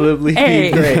 1A. probably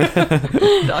be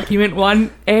great. Document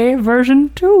 1A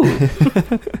version 2.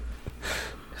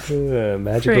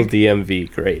 Magical Frig.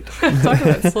 DMV, great. Talk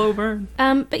about slow burn.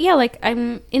 But yeah, like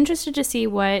I'm interested to see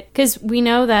because we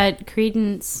know that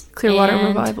Credence Clearwater and-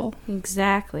 Revival.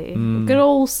 Exactly. Good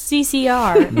old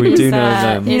CCR. We do know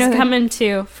them. Is You know coming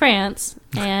to France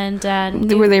and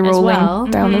Were they as rolling well.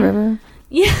 down the river?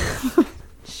 Yeah.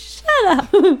 Shut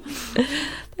up.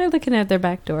 They're looking at their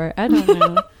back door. I don't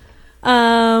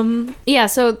know. Yeah,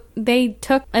 so they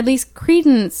took at least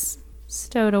Credence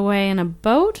stowed away in a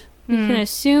boat. You can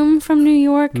assume from New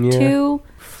York Yeah. to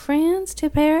France to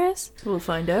Paris. We'll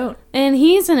find out. And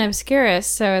he's an obscurus,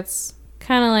 so it's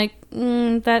kind of like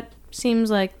that seems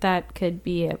like that could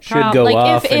be a Should problem. go Like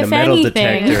off in a metal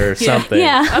detector or something.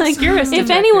 Yeah, like Obscurus if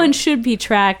detector. anyone should be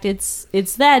tracked, it's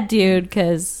that dude.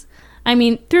 Because I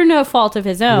mean, through no fault of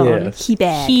his own, Yes. He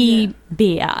bad. he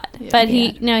bad. Yeah, But bad.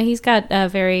 he's got a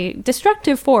very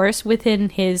destructive force within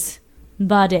his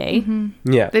body.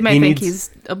 Yeah. They might he think needs- he's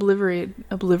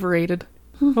obliterated.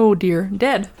 Oh dear,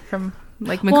 dead from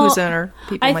like Well, Makusa, or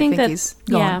people I might think think that he's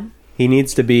gone. He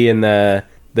needs to be in the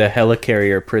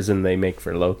helicarrier prison they make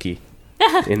for Loki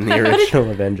in the original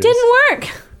Avengers. Didn't work.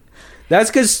 That's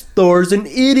because Thor's an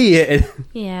idiot.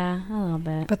 Yeah, a little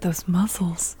bit. But those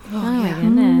muscles. Oh my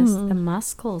goodness, the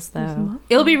muscles though.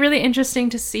 It'll be really interesting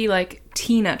to see like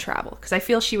Tina travel because I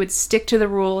feel she would stick to the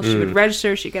rules. She would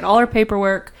register. She'd get all her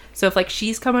paperwork. So if like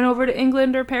she's coming over to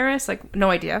England or Paris, like no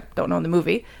idea, don't know in the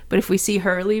movie. But if we see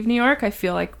her leave New York, I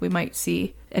feel like we might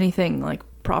see anything like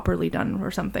properly done or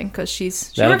something because she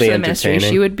That'll works be for the ministry.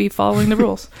 entertaining. She would be following the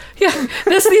rules. Yeah,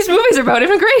 these movies are about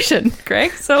immigration,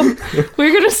 Greg. So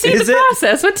we're gonna see Is the it?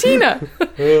 process with Tina.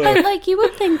 But like you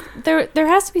would think there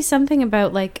has to be something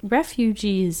about like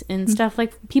refugees and stuff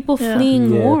like people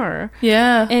fleeing Yeah. war.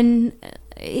 Yeah. And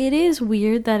it is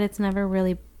weird that it's never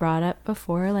really brought up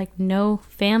before. Like no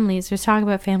families. There's talk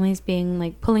about families being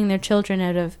like pulling their children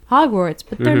out of Hogwarts,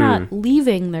 but they're not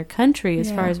leaving their country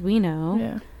as far as we know.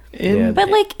 Yeah. Yeah. But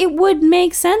like, it would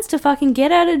make sense to fucking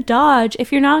get out of Dodge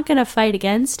if you're not gonna fight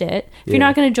against it. If you're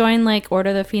not gonna join like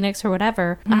Order of the Phoenix or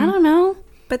whatever. I don't know.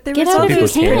 But there Get was out all if you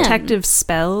those can. protective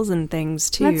spells and things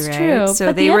too, That's right? true, So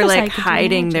but they the were other like side could do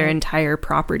hiding their magic. entire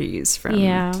properties from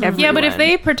everyone. Yeah, but if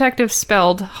they protective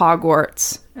spelled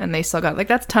Hogwarts and they still got like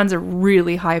that's tons of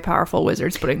really high powerful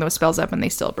wizards putting those spells up and they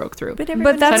still broke through. But So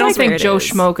that's I don't like think Joe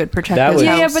Schmo could protect That his was-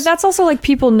 house. Yeah, but that's also like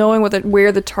people knowing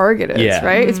where the target is, Yeah.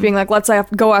 right? It's being like, let's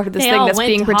like, go after this They thing all that's went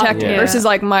being to protected Hogwarts. versus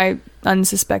like my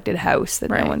unsuspected house that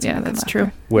right. no one's Yeah, gonna that's come true.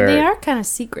 after. Where They are kind of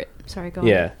secret. Sorry, go on.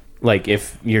 Yeah. Like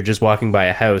if you're just walking by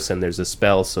a house and there's a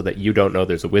spell so that you don't know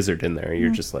there's a wizard in there, you're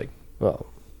just like, well,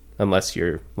 unless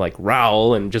you're like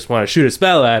Raoul and just want to shoot a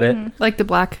spell at it. Like the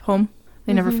Black Home.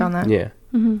 They never found that. Yeah.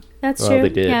 That's Well, true. they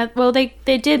did. Yeah, well, they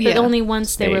did, but Yeah. only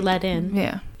once they were Snape. let in.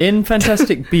 Yeah. In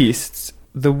Fantastic Beasts,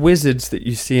 the wizards that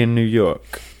you see in New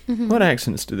York, what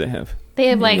accents do they have? They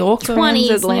have like New York, 20s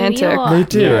Atlantic. New York. They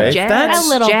do, right? Jazz. That's A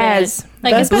little Jazz. bit.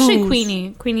 Like, That's especially booze.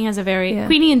 Queenie. Queenie has a very... Yeah.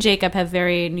 Queenie and Jacob have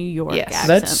very New York Yes. accents.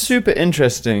 that's super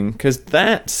interesting because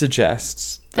that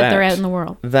suggests that they're out in the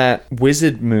world. that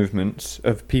wizard movements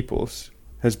of peoples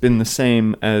has been the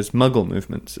same as Muggle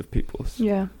movements of peoples.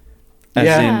 Yeah. As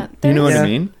Yeah. in, you know what I Yeah.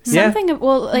 mean? Something of,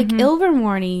 well, like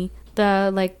Ilvermorny,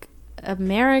 the like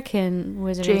American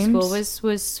wizarding James? school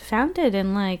was founded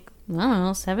in like, I don't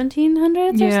know,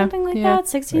 1700s or Yeah, something like yeah.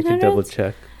 that, I could double 1600s.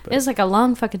 check. It was like a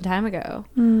long fucking time ago.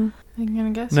 I'm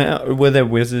gonna guess. Now, were there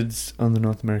wizards on the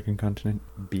North American continent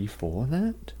before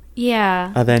that?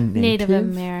 Yeah. Are there Native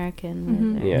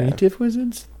American wizards. Yeah. native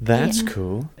wizards? That's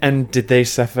cool. And did they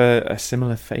suffer a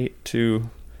similar fate to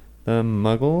the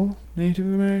Muggle Native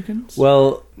Americans?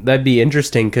 Well, that'd be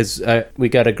interesting because we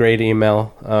got a great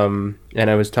email, and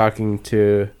I was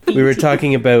we were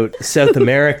talking about South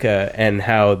America and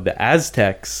how the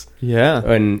Aztecs yeah.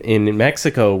 in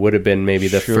Mexico would have been maybe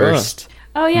the Sure. first.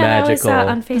 Oh, yeah, Magical. that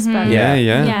was on Facebook. Yeah,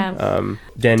 yeah. Yeah.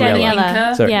 Daniela.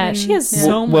 Daniela. Sorry. Yeah, she has Yeah.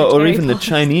 so much. Well, or Harry even the Potter.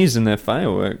 Chinese and their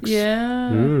fireworks. Yeah.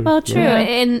 Mm. Well, true. Yeah.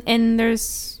 And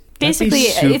there's That'd be basically,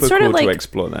 super it's sort cool of like to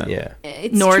explore that. Yeah.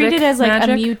 it's Nordic treated as like a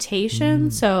magic?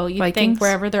 mutation. So you Vikings? think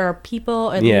wherever there are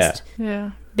people, at Yeah. least Yeah.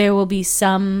 there will be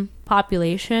some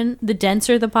population. The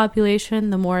denser the population,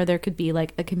 the more there could be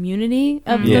like a community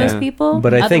of Yeah. those people.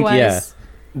 But I think, Otherwise,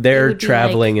 They're would be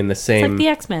traveling like- in the it's same like the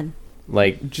X-Men.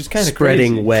 Which is kind of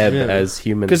spreading crazy, web really. as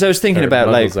humans. Because I was thinking or about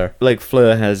Muggles like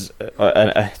Fleur has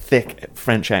a thick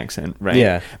French accent, right?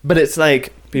 Yeah. But it's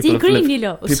like people have lived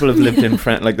in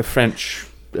like the French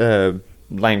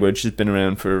language has been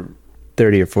around for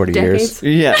 30 or 40 years. Decades.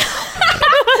 yeah.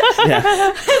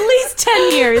 yeah. At least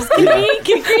 10 years. Can we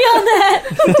agree on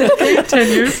that? 10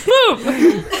 years.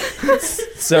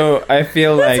 So I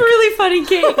feel That's like really funny,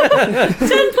 Kate. 10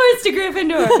 points to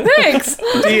Gryffindor. Thanks.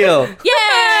 Deal.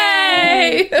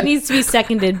 Yay! It needs to be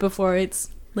seconded before it's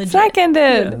legit.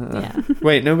 Seconded. Yeah.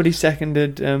 wait, nobody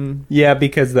seconded Yeah,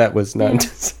 because that was not.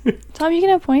 Tom, you can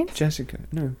have points. Jessica.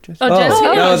 No, Jessica. Oh, Jessica.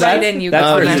 no, No, that's- then you that's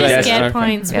got for You Yes, just yes, get okay.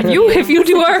 points. If you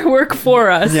do our work for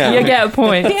us, Yeah. you get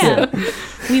points. Yeah.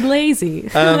 We lazy.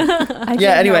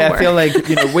 Yeah, anyway, I feel like,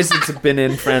 wizards have been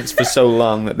in France for so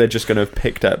long that they're just going to have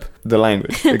picked up the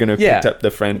language. They're going to have Yeah. picked up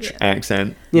the French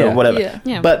accent, Yeah. whatever. Yeah.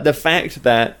 Yeah. But the fact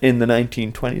that in the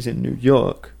 1920s in New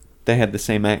York, they had the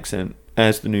same accent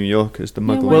as the New Yorkers, the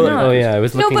Muggle. why Well, not? oh yeah, I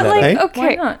was No, looking but that like, up. Why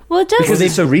okay. not? Well, it does. Because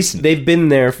it's so recent. They've been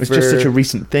there for It's just such a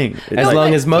recent thing. It's as like,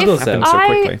 long as Muggles happened have. so I-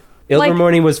 quickly. like-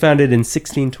 Ilvermorny was founded in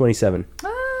 1627.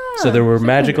 So there were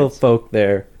magical 600s. folk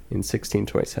there in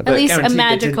 1627. At But least a guaranteed they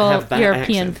didn't magical have that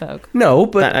European accent. folk. No,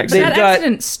 but That accent. they've That got. accent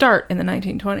didn't start in the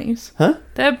 1920s. Huh?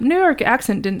 The New York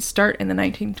accent didn't start in the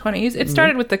 1920s. It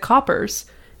started with the Coppers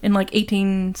in like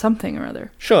 18 something or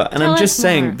other. Sure, and Tell I'm us just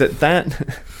saying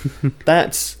more.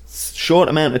 that's short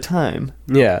amount of time.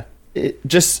 Yeah. It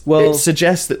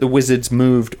suggests that the wizards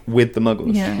moved with the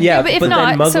Muggles. Yeah, but if but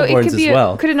not, then so it Muggleborns could be as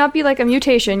well. could it not be like a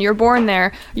mutation? You're born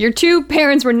there. Your two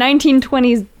parents were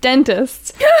 1920s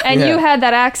dentists, and Yeah. you had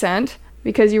that accent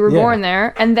because you were Yeah. born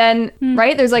there. And then,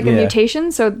 right, there's like a Yeah. mutation,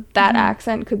 so that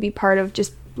accent could be part of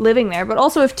just living there. But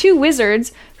also, if two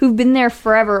wizards who've been there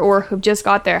forever or have just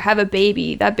got there have a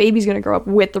baby, that baby's going to grow up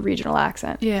with the regional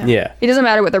accent. Yeah. Yeah. It doesn't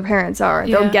matter what their parents are;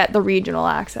 Yeah. they'll get the regional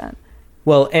accent.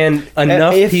 Well, and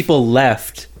enough if- people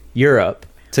left Europe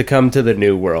to come to the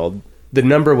New World. The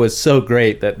number was so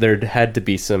great that there had to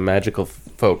be some magical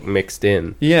folk mixed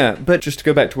in. Yeah, but just to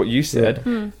go back to what you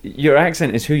said, your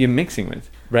accent is who you're mixing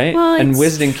with, right? Well, and it's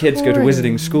wizarding kids go to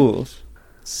wizarding schools.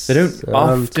 They don't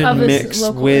often Of this mix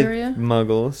local with area?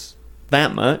 Muggles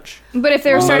that much. But if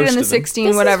they were Well, started in the most of them. 16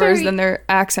 This is whatevers, very- then their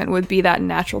accent would be that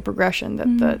natural progression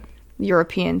that the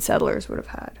European settlers would have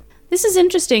had. This is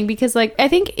interesting because, like, I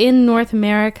think in North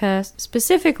America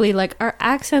specifically, like, our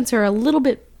accents are a little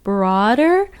bit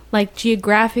broader, like,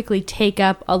 geographically take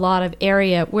up a lot of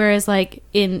area. Whereas, like,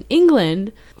 in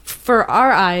England, for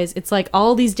our eyes, it's like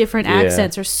all these different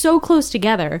accents are so close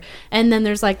together. And then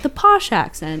there's, like, the posh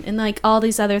accent and, like, all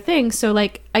these other things. So,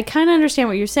 like, I kind of understand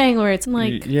what you're saying, where it's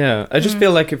like... Yeah, I just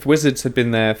feel like if wizards had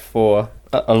been there for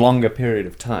a longer period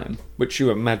of time, which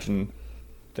you imagine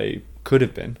they could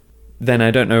have been, then I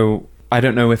don't know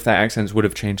if their accents would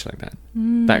have changed like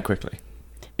that quickly.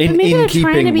 But maybe they're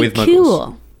trying to be with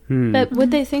cool. But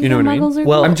would they think You know that what I mean? muggles are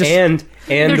Well, cool? and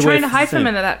They're trying to with- hide them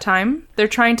in at that time. They're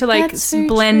trying to like That's very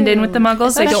blend in true. with the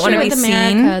muggles. They don't want to be Especially with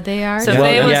seen. America, they are. So Well,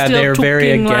 they were yeah, still they're very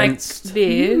talking against- like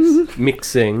this.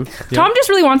 mixing. Tom just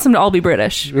really wants them to all be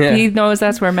British. Yeah. He knows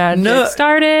that's where magic No.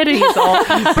 started. He's all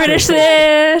British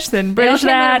this, then British came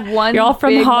out that. of one You're all from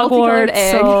big multicolored Hogwarts.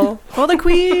 egg. So Oh, the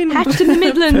queen. Hatched in the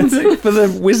Midlands. for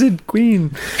the wizard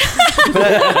queen.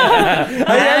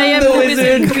 I am the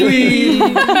wizard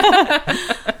queen.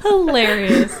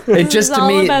 Hilarious. It just It's to all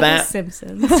me about that The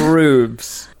Simpsons.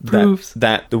 proves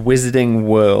that the wizarding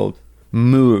world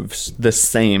moves the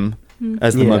same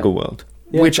as the Yeah. muggle world,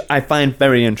 Yeah. which I find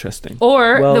very interesting.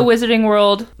 or Well- the wizarding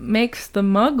world makes the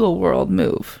muggle world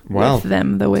move Wow. with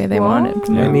them the way they want it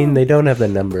to. I mean, they don't have the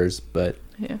numbers, but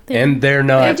Yeah. and they're I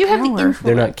not. do have the influence.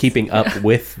 They're not keeping up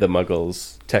with the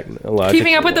muggles technologically.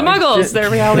 Keeping up with the muggles, their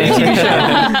reality TV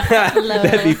show.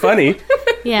 That'd be funny.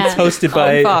 Yeah. It's hosted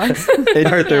by Fox.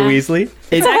 Arthur Weasley.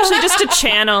 It's actually just a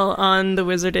channel on the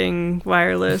Wizarding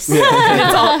Wireless.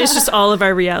 And it's just all of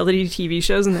our reality TV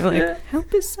shows, and they're like, how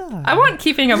bizarre. I want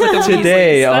Keeping Up with the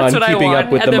Today Weasleys. That's on what I Keeping want.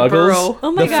 Up with And the Muggles, Burrow.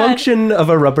 Oh my the God. function of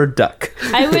a rubber duck.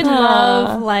 I would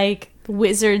love, like,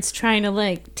 wizards trying to,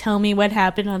 like, tell me what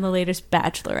happened on the latest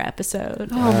Bachelor episode.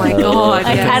 Oh my god!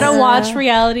 I yes. kind of watch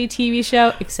reality TV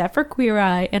show, except for Queer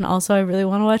Eye, and also I really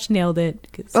want to watch Nailed It.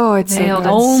 'Cause Oh, it's Nailed so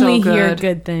It. good. only so hear good.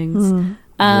 good things.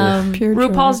 Pure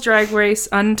RuPaul's joy. Drag Race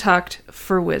Untucked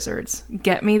for wizards.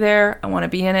 Get me there. I want to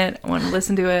be in it. I want to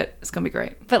listen to it. It's gonna be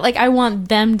great. But, like, I want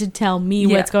them to tell me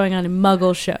Yeah. what's going on in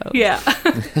Muggle shows. Yeah. I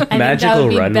think that Magical would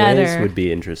be Runways better. would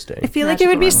be interesting. I feel like it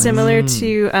would be Magical similar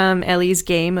to Ellie's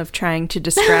game of trying to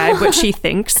describe what she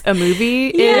thinks a movie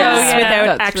is Yeah. without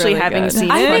That's actually really having good. seen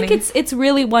I it. think it's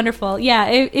really wonderful. Yeah,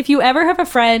 if you ever have a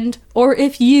friend, or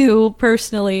if you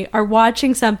personally are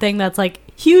watching something that's like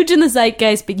huge in the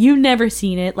zeitgeist, but you've never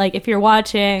seen it, like if you're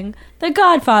watching The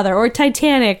Godfather or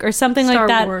Titanic or something Star like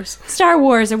that, Wars. Star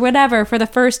Wars or whatever for the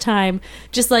first time,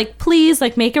 just like please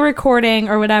like make a recording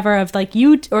or whatever of like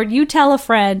you tell a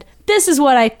friend, this is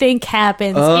what I think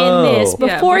happens in this Oh.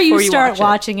 Yeah, before you before you start watch it.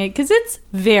 watching it, because it's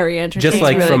very interesting. Just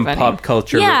like really from funny. pop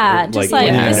culture. yeah, just like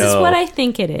when you this is know. what I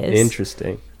think it is.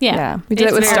 Interesting. Yeah, we did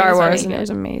It's it with very Star funny. Wars, and it was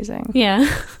amazing. Yeah.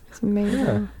 It's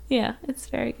amazing. Yeah, it's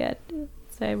very good.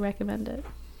 So I recommend it.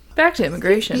 Back to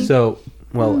immigration. So,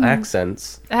 well,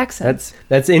 accents. Accents.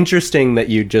 That's interesting that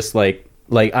you just like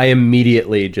I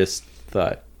immediately just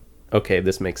thought, okay,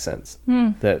 this makes sense.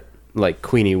 That like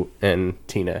Queenie and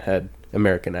Tina had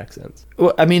American accents.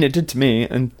 Well, I mean, it did to me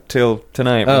until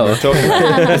tonight when Oh. we were talking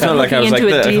about it. It's not like I was like,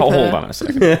 Into it hold deeper. on a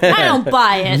second. I don't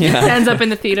buy it. Stands up in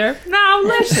the theater. Now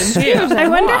listen here. I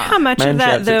wonder how much Man of that,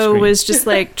 shouts at though, screen. was just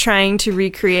like trying to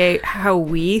recreate how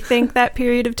we think that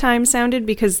period of time sounded,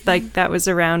 because like that was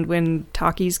around when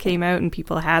talkies came out and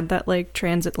people had that like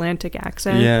transatlantic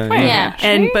accent. Yeah.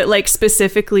 And but like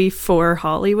specifically for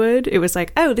Hollywood, it was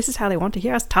like, oh, this is how they want to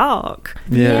hear us talk.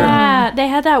 Yeah, they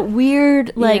had that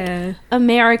weird, like, Yeah.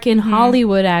 American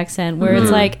Hollywood accent where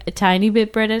it's like a tiny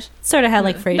bit British. Sort of had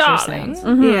like Frasier Darling.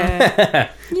 sounds. Yeah.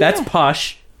 That's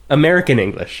posh American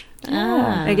English.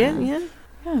 Ah. I get, yeah.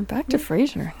 Yeah, back to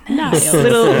Frasier. Nice.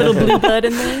 Little blue blood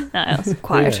in there. Nice.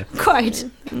 Quiet. Quite.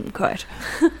 Quiet.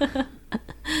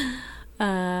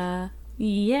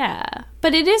 Yeah.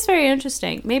 But it is very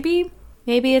interesting. Maybe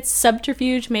it's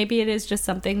subterfuge. Maybe it is just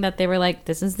something that they were like,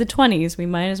 this is the 20s. We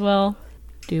might as well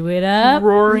do it up.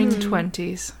 Roaring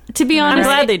 20s. To be I'm honest,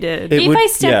 glad they did. It if would- I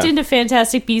stepped yeah. into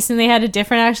Fantastic Beasts and they had a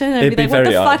different accent, I'd It'd be be like, what the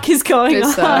very odd. fuck is going It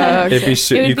on? sucks. It'd be It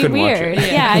you would be couldn't weird. watch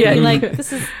it. Yeah, I'd be like,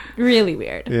 this is really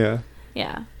weird. Yeah.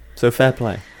 Yeah. So fair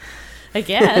play. I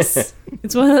guess.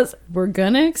 It's one of those, we're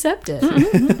gonna accept it.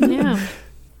 Yeah.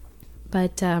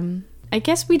 But I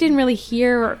guess we didn't really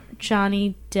hear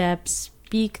Johnny Depp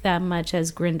speak that much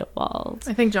as Grindelwald.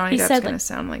 I think Johnny He Depp's said, going to like-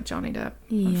 sound like Johnny Depp,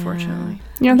 Yeah. unfortunately.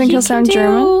 You don't think he'll sound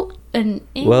German?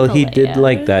 Well, he did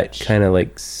like that kind of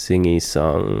like singy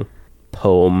song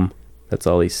poem. That's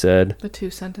all he said. The two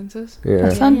sentences. Yeah.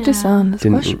 Son to son,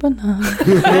 Didn't- squash banana.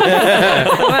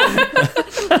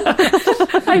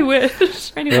 I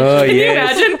wish. Anyway, Oh, Can you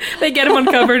yes. imagine? They get him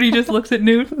uncovered and he just looks at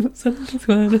Newt.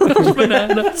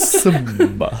 Banana.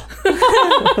 Simba.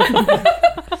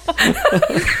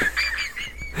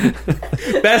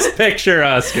 Best picture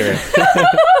Oscar.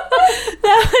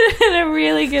 that would have been a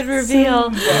really good reveal.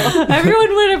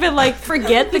 Everyone would have been like,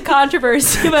 forget the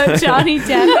controversy about Johnny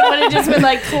Depp. It would have just been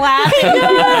like clapping in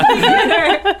the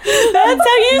theater. That's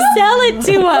how you sell it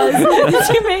to us.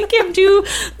 You make him do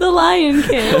the Lion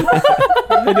King.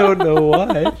 I don't know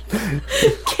why.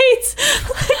 Kate's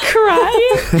like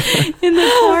crying in the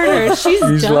corner.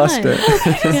 She's done. lost it.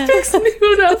 Yeah. Picks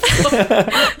Newt up.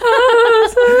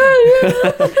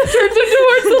 Turns him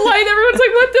towards the light. Everyone's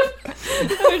like, what the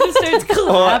Or just starts Oh,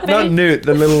 clapping. not Newt,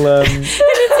 the little And it's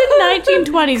in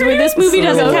 1920s, where this movie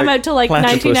doesn't come out till like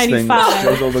platypus thing.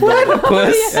 1995. Those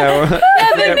Platypus? Yeah, well,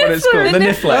 I forget what it's called. The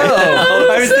Niffler. Oh,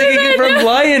 I was thinking it from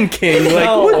Lion King. Like,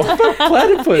 what the fuck,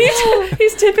 platypus?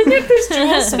 He's tipping it. There's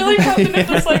jewels spilling out. The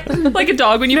Niffler's like a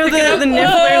dog when you pick it up. The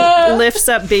Niffler lifts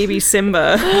up baby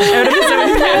Simba out of his own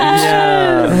pouch.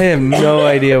 Yeah. I have no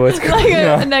idea what's going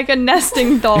on. Like a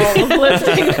nesting doll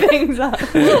lifting things up.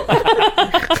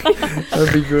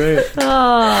 That'd be great.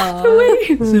 Oh,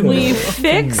 we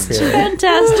fixed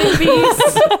Fantastic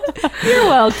Beasts. You're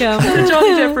welcome. The Johnny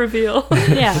Depp reveal.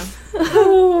 Yeah.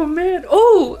 Oh man.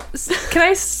 Oh, can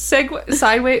I segue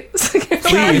sideways?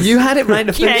 Please. You had it right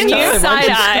the first Can you time. side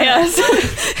eye us?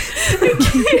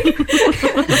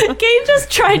 Kate just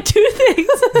tried two things,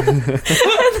 and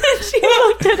then she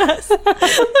looked at us,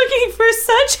 looking for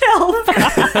such help.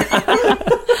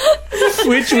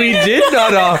 Which we did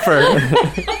not offer.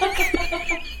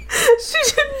 She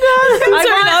did not.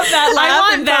 Turn up that laugh. I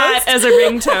want that as a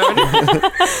ringtone.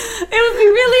 It would be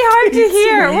really hard to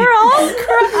hear. We're all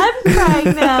I'm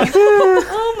crying now.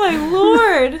 Oh my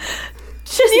lord.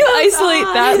 Just You isolate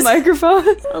that microphone.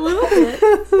 a little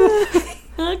bit.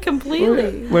 Not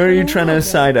completely. Where are you trying to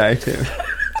side eye to?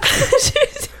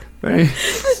 She's Where are you,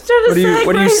 just trying to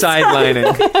what are you sidelining?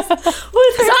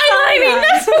 With her sidelining.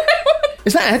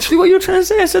 Is that actually what you were trying to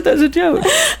say? I said that as a joke.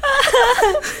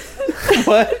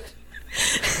 What?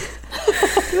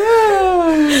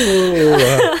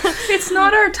 It's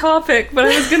not our topic, but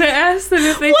I was gonna ask them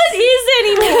if they. What is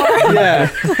anymore? Yeah.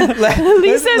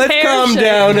 Let's hair calm shit.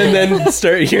 down and then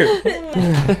start here.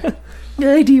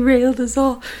 I derailed us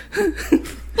all.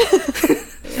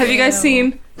 Have you guys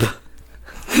seen?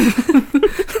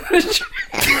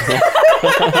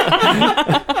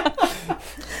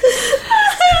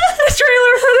 The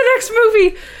trailer for the next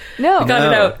movie. No. Got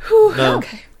it No. out. Whew. No.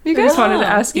 Okay. I just wanted to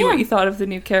ask you what you thought of the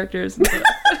new characters. And stuff.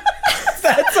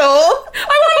 That's all?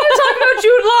 I wanted to talk about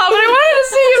Jude Law, but I wanted to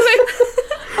see you like.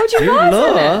 Jude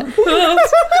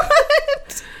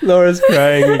Law? Laura's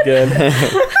crying again.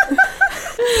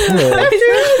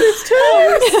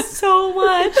 So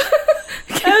much.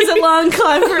 That was a long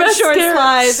climb for a short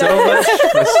slide. So much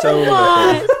for so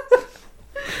little.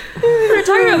 We were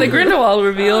talking about the Grindelwald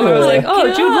reveal, and I was like,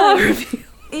 oh, Jude Law reveal.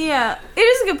 Yeah, it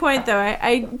is a good point though.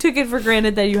 I took it for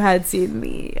granted that you had seen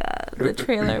the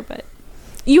trailer, but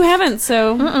you haven't.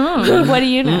 So what do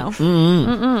you know?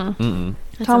 Tom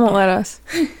won't let us.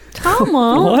 Tom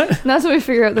won't. What? And that's when we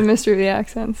figure out the mystery of the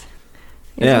accents.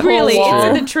 Yeah. Really, Whole it's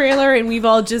wall. in the trailer, and we've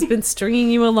all just been stringing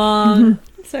you along.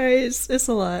 Sorry, it's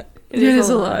a lot. It is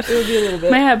a lot. It'll be a little bit.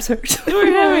 My abs hurt.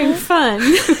 We're having fun,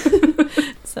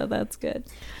 so that's good.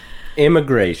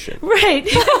 Immigration. Right.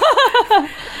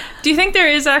 Do you think there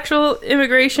is actual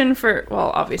immigration for?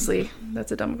 Well, obviously,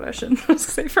 that's a dumb question. I was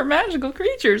gonna say for magical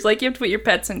creatures, like you have to put your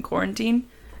pets in quarantine,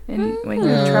 and when you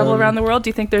travel around the world, do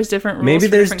you think there's different rules? Maybe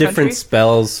for there's different countries?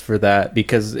 spells for that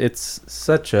because it's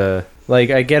such a I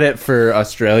get it for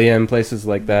Australia and places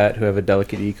like that who have a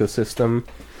delicate ecosystem.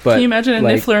 But Can you imagine a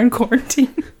like, Niffler in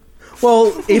quarantine?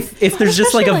 Well, if there's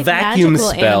just like a Especially, like, vacuum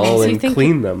magical spell animals, you and think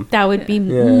clean them. That would be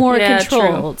Yeah. more Yeah,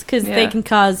 controlled because true. they Yeah. can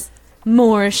cause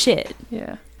more shit.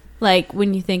 Yeah. Like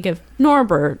when you think of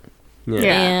Norbert, Yeah.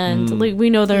 and like we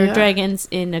know there are dragons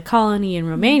in a colony in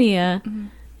Romania,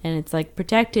 and it's like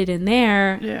protected in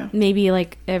there. Yeah. Maybe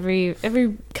like every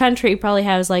country probably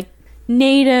has like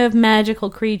native magical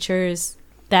creatures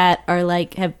that are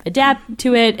like have adapted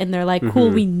to it, and they're like, cool,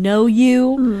 we know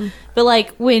you. But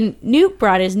like when Newt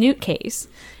brought his Newt case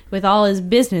with all his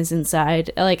business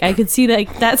inside, like I could see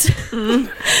like that's New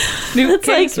That's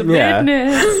case like- of Yeah.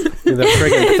 madness. The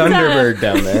friggin' Thunderbird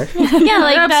down there. yeah,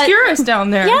 like that. Obscurus down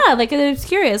there. Yeah, like it's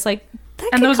curious, like that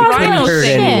And could those cause rhino heard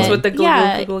things anyone. with the gluggle,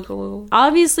 Yeah. gluggle, gluggle.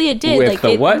 obviously it did. With like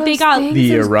the what? they got Things, The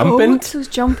those rumpant? goats, those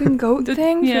jumping goat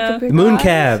things yeah. with the big Moon eyes.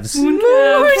 calves.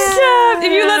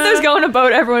 If you let those go in a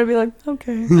boat, everyone would be like,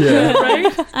 okay. Yeah.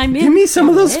 Right? I'm in Give me some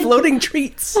of those it. floating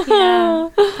treats. Yeah,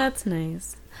 that's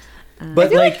nice.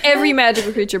 But like, Every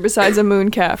magical creature besides a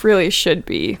moon calf really should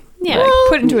be Yeah.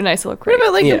 put into a nice little What crate.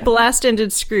 about like Yeah. a blast-ended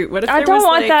scroot? What if I there don't was,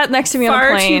 want like, that next to me on a far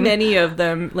plane. too many of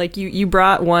them? Like you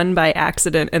brought one by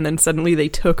accident, and then suddenly they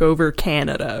took over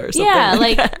Canada or something. Yeah,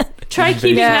 like try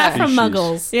keeping that Invasive from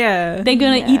species. muggles. yeah, They're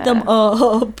gonna eat them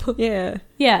up. yeah.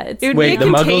 Yeah, it's It would Wait, be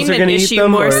the a muggles are containment gonna eat issue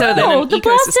them, more or- so than No, an the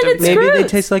blasted ecosystem. maybe they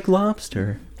Screws. taste like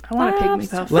lobster. I want a pygmy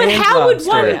puff. But Land how would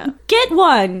lobster. one get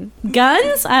one?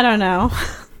 Guns? I don't know.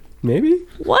 Maybe.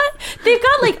 What? They've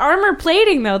got like armor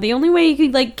plating though. The only way you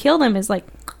could like kill them is like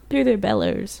through their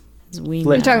bellers. You're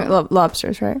You're talking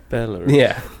lobsters, right?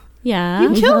 Yeah. Yeah.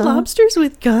 You kill lobsters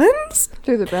with guns?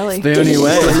 Through the belly. The only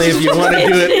way. Only if you want to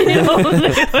do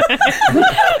it.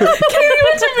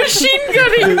 Machine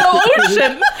gunning the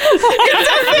ocean.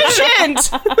 It's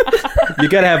efficient! You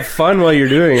gotta have fun while you're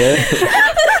doing it.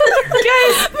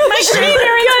 My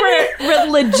grandparents were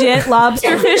legit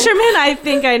lobster fishermen. I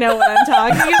think I know what I'm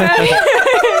talking about.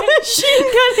 Machine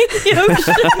gunning the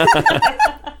ocean.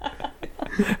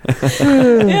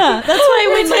 Yeah, that's why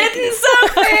when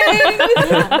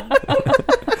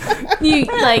you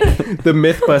like The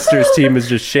Mythbusters team is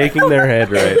just shaking their head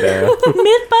right now.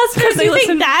 Mythbusters, you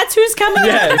think that's who's coming?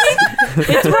 Yes,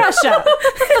 It's Russia.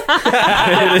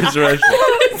 it is Russia.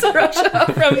 It's Russia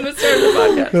from the start of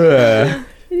the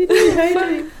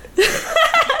podcast.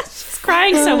 She's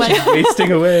crying so much.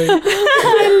 Wasting away.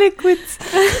 My liquids.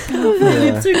 My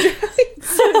lips are dry.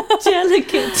 So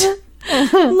delicate.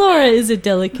 Laura is a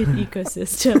delicate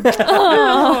ecosystem.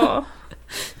 Oh.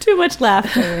 Too much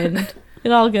laughter and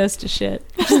it all goes to shit.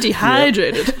 Just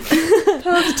dehydrated.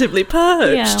 Positively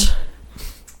purged. Yeah.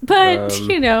 But,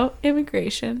 you know,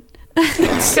 immigration.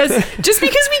 Because just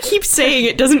because we keep saying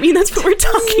it doesn't mean that's what we're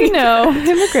talking about.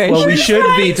 Immigration. Well, we should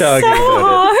be talking So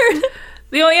about hard.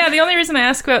 The only reason I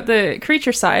ask about the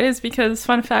creature side is because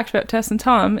fun fact about Tess and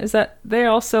Tom is that they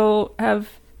also have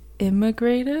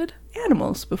immigrated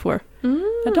animals before.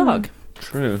 A dog.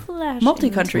 True.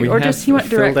 Multi-country. We Or have just he went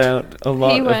filled direct. out a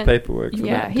lot He of went- paperwork. For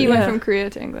Yeah, that, he too. went Yeah. from Korea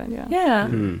to England, yeah. Yeah.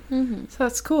 it. So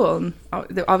that's cool. And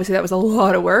obviously that was a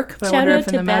lot of work. But I Shout wonder out if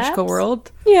in to the magical Babs.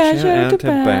 world. Yeah, Shout out to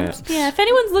Babs. Yeah, if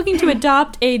anyone's looking to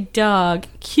adopt a dog,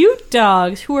 cute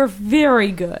dogs who are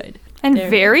very good. And They're-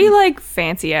 very, like,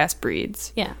 fancy-ass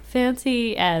breeds. Yeah,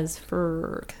 fancy as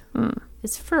fur.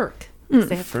 It's fur.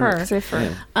 They have fur. Say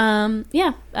for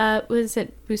Yeah. Was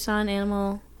it Busan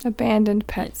Animal? abandoned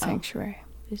pet sanctuary.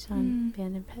 Busan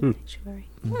Abandoned Pet Sanctuary.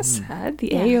 That's sad. The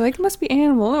Yeah. A, you're like, it must be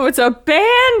animal. No, it's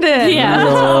abandoned. Yeah.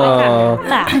 Oh.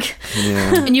 Lack.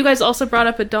 Yeah. And you guys also brought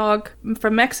up a dog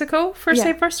from Mexico for Yeah.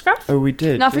 Save Our Scruff? Oh, we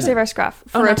did. Not for yeah. Save Our Scruff,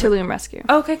 for not a for- Tulum rescue.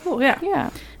 Okay, cool. Yeah. Yeah.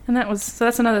 And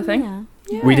that's another thing.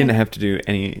 Yeah. We didn't have to do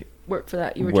any Work for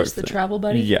that. You were work just the for that. travel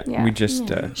buddy. Yeah, Yeah. we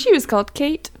just. She was called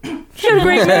Kate. She had a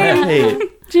great name. Hey,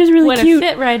 She was really Would have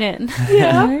fit right in.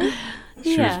 Yeah.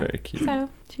 she Yeah. was very cute. So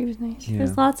She was nice. Yeah.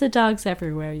 there's lots of dogs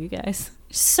everywhere, you guys.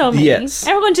 So many. Yes.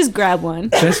 Everyone just grab one.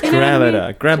 Just You know grab what I it mean?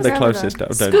 up. Grab Just the grab it closest up.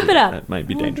 dog. Don't Scoop do it that. up. That might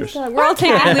be dangerous. We're all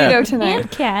taking Lido tonight. And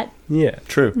cat. Yeah,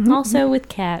 true. Also with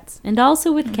cats. And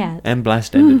also with cats. And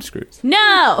blast-ended screws.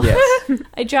 No! Yes.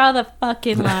 I draw the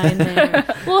fucking line there.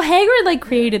 Well, Hagrid like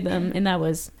created them, and that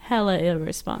was hella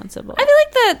irresponsible. I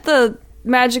feel like the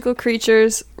magical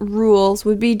creatures rules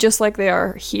would be just like they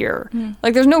are here.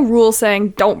 Like, there's no rule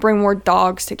saying don't bring more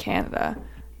dogs to Canada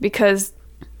because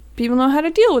people know how to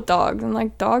deal with dogs, and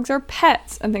like dogs are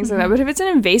pets and things like that. But if it's an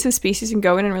invasive species, you can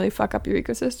go in and really fuck up your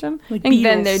ecosystem. Like and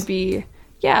then beetles. there'd be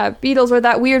beetles or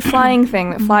that weird flying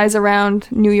thing that flies around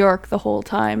New York the whole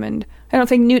time, and I don't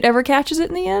think Newt ever catches it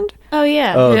in the end. Oh,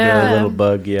 yeah. Oh, Yeah. the little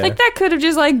bug, yeah. Like, that could have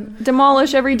just like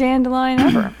demolished every dandelion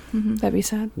ever. That'd be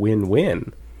sad.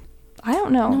 Win-win. I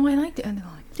don't know. No, I like the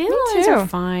dandelion. Dandelions too. are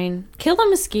fine. Kill the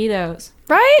mosquitoes.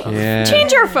 Right? Yeah.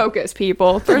 Change your focus,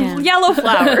 people. They're Yeah. yellow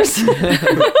flowers.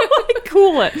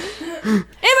 Cool it.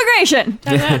 Immigration.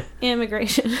 Talk about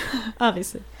immigration,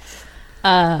 obviously.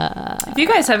 If you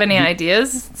guys have any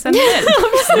ideas, send them in.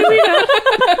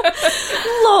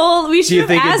 Lol, we should you have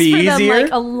think it'd asked be for them easier?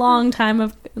 like a long time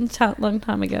ago. Long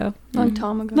time ago.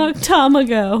 Long time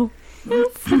ago. I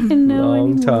don't fucking know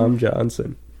Long anymore. Tom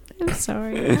Johnson. I'm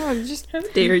sorry. Oh, just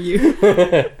Dare you?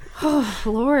 Oh,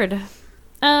 Lord.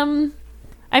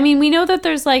 I mean, we know that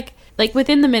there's like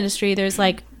within the ministry, there's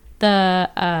like the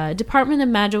Department of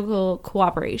Magical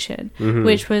Cooperation,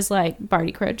 which was like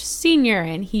Barty Crouch Sr.,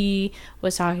 and he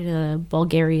was talking to the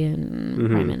Bulgarian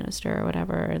prime minister or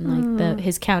whatever, and like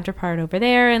his counterpart over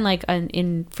there, and like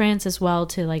in France as well,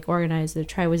 to like organize the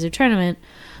Triwizard Tournament.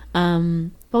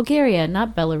 Bulgaria,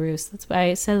 not Belarus. That's why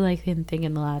I said like I didn't think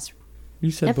in the last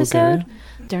You said episode. Bulgaria?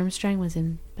 Durmstrang was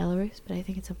in Belarus, but I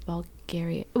think it's a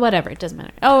Bulgaria. Whatever, it doesn't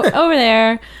matter. Oh, over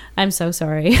there. I'm so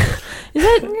sorry. Is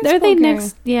that are they Bulgaria.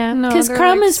 next? Yeah, No, because they're,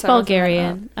 Crumb like, is south of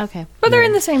Bulgarian. Okay. But they're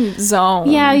in the same zone.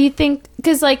 Yeah, you think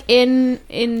because like in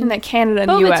that Canada and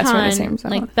the US are in the same Beauxbatons,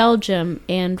 zone. like Belgium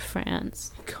and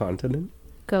France Continent?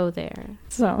 go there.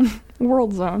 Zone.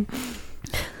 World zone.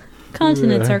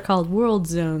 Continents Yeah. are called world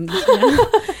zones.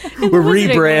 We're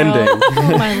rebranding.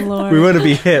 Oh my lord. We want to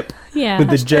be hip Yeah. with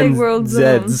the Gen World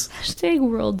Zs. Hashtag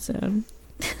world zone.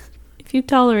 If you've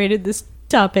tolerated this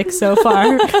topic so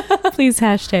far, please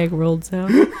hashtag world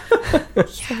zone.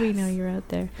 So we know you're out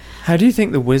there. How do you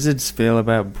think the wizards feel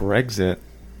about Brexit?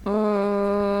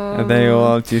 Are they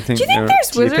all? Do you think? Do you think they're- there's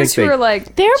do you wizards think who they- are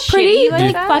like They're pretty shitty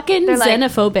like that? fucking They're like,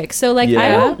 xenophobic. So like I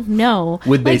Yeah. don't know.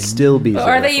 Would they still be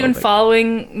Are they even xenophobic?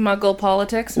 following Muggle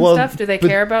politics and Well, stuff? Do they but-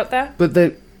 care about that? But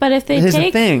they, But if they here's the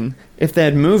take thing: if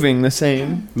they're moving the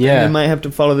same, Yeah. they might have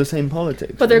to follow the same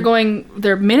politics. But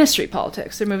they're ministry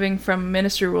politics. They're moving from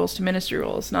ministry rules to ministry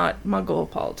rules, not Muggle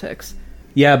politics.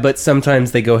 Yeah, but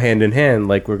sometimes they go hand in hand,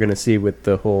 like we're going to see with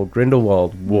the whole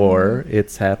Grindelwald War.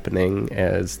 It's happening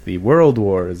as the World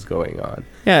War is going on.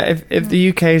 Yeah, if the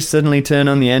UK suddenly turn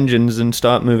on the engines and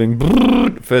start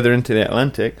moving further into the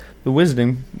Atlantic, the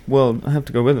wizarding world, I have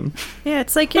to go with them. Yeah,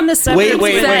 it's like in the Wait, 70s.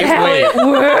 wait, wait, wait.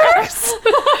 Works.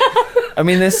 I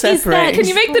mean, they're separate. Can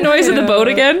you make the noise of the boat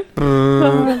again?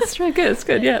 That's really good. It's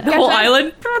good. Yeah, the whole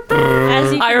island.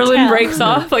 as you can Ireland tell, breaks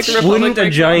off like the Republic. Wouldn't a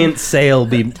breaks giant sail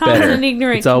be Tom's better? an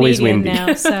ignorant It's always Canadian windy.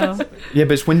 now, so Yeah,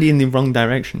 but it's windy in the wrong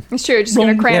direction. It's true, just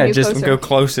gonna cram Yeah, you just closer. Go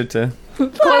closer to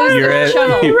Close You're the at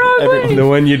channel. the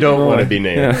one you don't want to be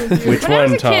named. Yeah. Which When I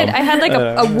was one, a kid, Tom? I had like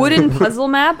a wooden puzzle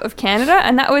map of Canada,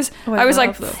 and that was Oh, I was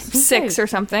like love those. 6 or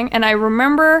something, and I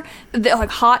remember the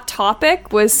like hot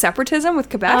topic was separatism with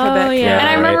Quebec. Oh, yeah. And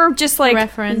I right. remember just like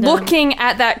Referendum. looking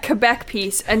at that Quebec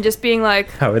piece and just being like,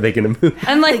 How are they going to move?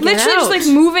 and like Get literally just out. like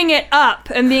moving it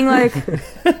up and being like,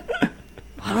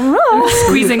 I don't know.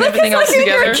 Squeezing Like, everything it's else like when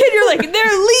you're together. a kid, you're like,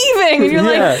 they're leaving, and you're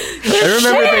Yeah. like, I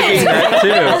remember thinking that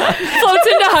too. Floats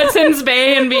into Hudson's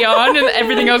Bay and beyond, and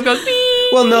everything else goes.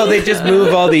 beep. Well, no, they just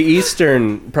move all the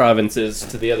eastern provinces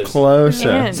to the other side. closer.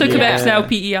 Yeah. So Quebec's now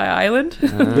PEI Island.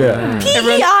 Yeah.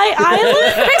 PEI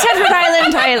Island. Prince Edward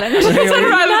Island, Thailand.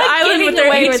 They're on an island with their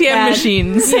away with ATM that.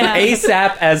 machines. Yeah.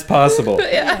 ASAP as possible.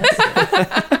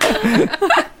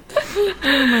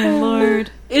 Oh my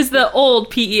lord. Is the old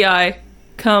PEI,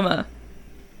 comma,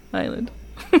 island.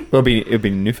 Well, it'll be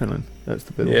Newfoundland. That's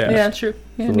the bit. Yeah. Yeah, true.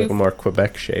 Yeah, It's a little more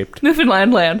Quebec shaped.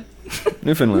 Newfoundland land.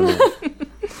 Newfoundland.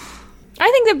 I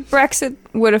think that Brexit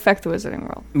would affect the Wizarding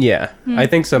World. Yeah, I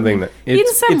think something that In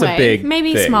it's, some it's way, a big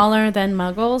maybe thing. smaller than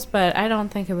Muggles, but I don't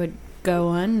think it would go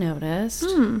unnoticed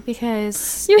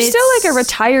because You're it's- still like a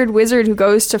retired wizard who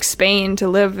goes to Spain to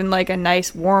live in like a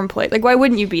nice warm place. Like, why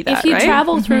wouldn't you be that? If you right?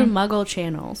 travel through Muggle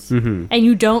channels Mhm. and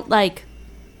you don't like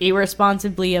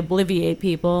irresponsibly obliviate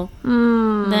people,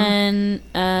 then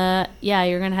yeah,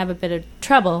 you're gonna have a bit of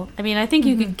trouble. I mean, I think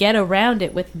you could get around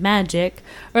it with magic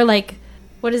or like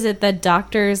what is it? The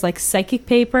doctor's like psychic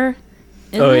paper.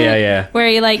 Isn't Oh, it? yeah, yeah. Where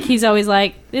he's always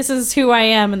like, "This is who I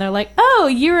am," and they're like, "Oh,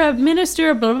 you're a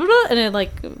minister," blah blah blah, and it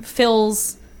like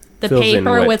fills the Fills in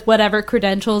paper what- with whatever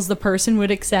credentials the person would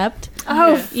accept.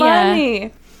 Oh, Yeah.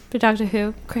 funny. For Doctor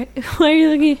Who, Why are you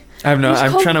looking? I have no.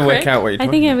 I'm called trying to work Craig? out what you're I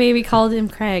talking think I maybe called him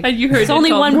Craig. You heard There's it only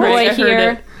called one Craig. boy I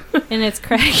heard here, and it's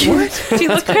Craig. She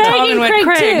looked at Craig Tom and and went,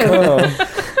 Craig, Craig. too.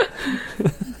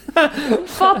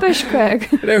 Foppish Craig.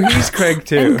 No, he's Craig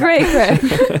too. And great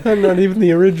Craig. I'm not even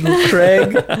the original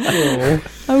Craig.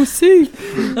 OC.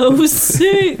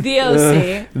 OC. The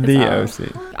OC. The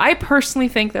OC. I personally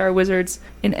think there are wizards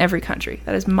in every country.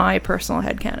 That is my personal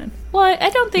headcanon. Well, I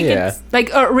don't think Yeah. it's. Like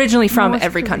originally from North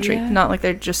every country, Korea. not like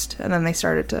they're just and then they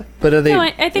started to. But are they? No,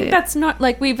 I think Yeah. that's not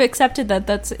like we've accepted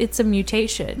that it's a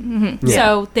mutation. Yeah.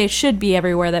 So they should be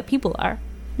everywhere that people are.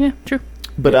 Yeah, true.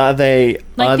 But are they?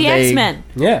 Like are the they X-Men.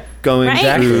 Yeah. going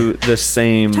Right? through the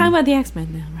same Talking about the X-Men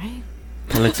now, right?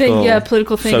 political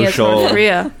Political thing is social North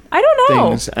Korea. I don't know.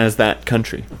 things as that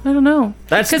country? I don't know.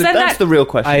 That's 'Cause the, then that's that- the real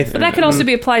question. I here. But that could also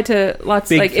be applied to lots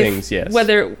Big like things, if,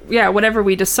 yes. whatever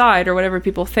we decide or whatever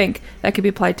people think, that could be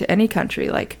applied to any country,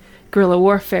 like guerrilla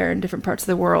warfare in different parts of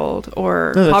the world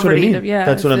or No, that's poverty. what I mean. Yeah,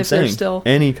 that's what if I'm they're saying. Still,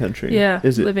 Any country.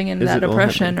 living in is that it all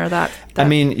oppression happening? or that. I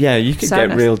mean, yeah, you could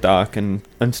sadness. get real dark and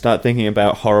start thinking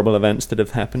about horrible events that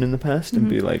have happened in the past and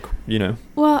be like,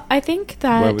 Well, I think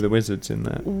where that were the wizards in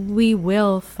that? we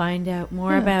will find out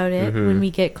more about it when we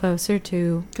get closer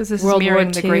to because this World is War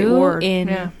mirroring the Great II War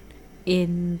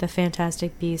in the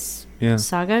Fantastic Beasts Yeah.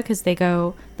 saga because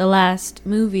the last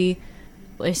movie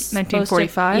was supposed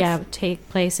 1945? to take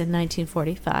place in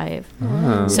 1945.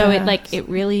 Oh. So Yes. it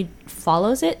really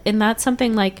follows it, and that's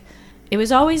something like it was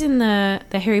always in the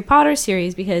Harry Potter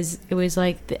series because it was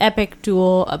like the epic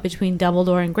duel between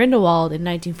Dumbledore and Grindelwald in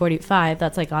 1945.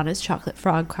 That's like on his chocolate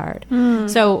frog card.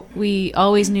 So we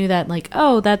always knew that like,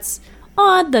 oh, that's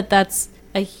odd that's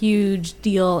a huge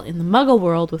deal in the Muggle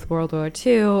world with World War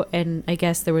II, and I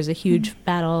guess there was a huge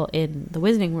battle in the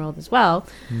Wizarding world as well.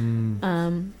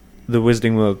 The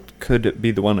Wizarding world could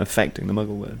be the one affecting the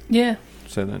Muggle world. Yeah,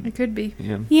 So then, it could be.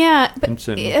 yeah. Yeah, In but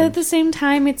certain at the things. same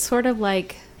time, it's sort of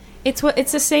like it's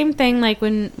the same thing. Like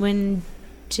when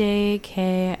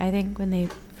J.K. I think when they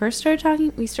first started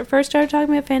talking, first started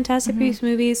talking about Fantastic Beasts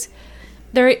movies.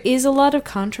 There is a lot of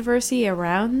controversy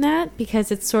around that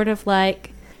because it's sort of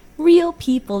like real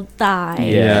people die.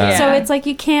 Yeah. So it's like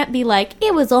you can't be like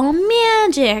it was all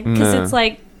magic because No. it's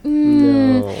like.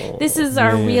 No. This is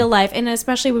our Yeah. real life, and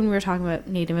especially when we were talking about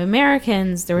Native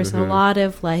Americans, there was a lot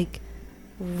of like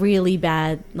really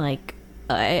bad like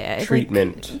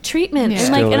Treatment. treatment, Yeah.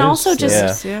 and like Still and is, also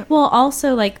just yeah. Yeah. well,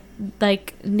 also like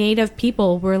Native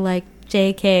people were like,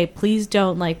 JK, please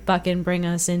don't like fucking bring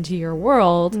us into your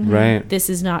world. Right. This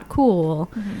is not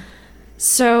cool.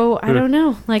 So I don't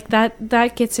know, like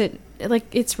that gets it. Like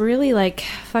it's really like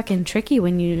fucking tricky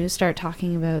when you start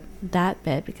talking about that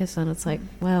bit because then it's like,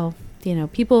 well, you know,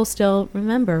 people still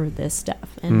remember this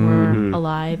stuff and we're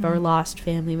alive or lost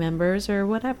family members or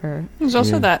whatever. There's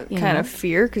also that You kind know? of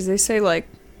fear because they say like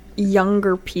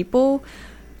younger people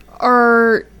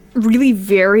are really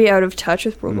very out of touch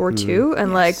with World War II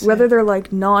and like whether they're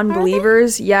like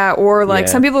non-believers, or like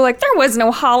Yeah. some people are like there was no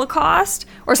Holocaust,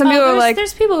 or some people are like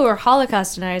there's people who are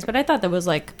Holocaust deniers, but I thought that was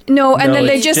like no, and No, then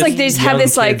they it's just like they just have young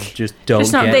this like kids just don't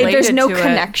Just not get they, it. there's no related to it.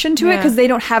 connection to it Yeah. because they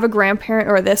don't have a grandparent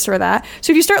or this or that.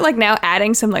 So if you start like now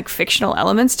adding some like fictional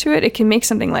elements to it, it can make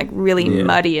something like really Yeah.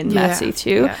 muddy and Yeah. messy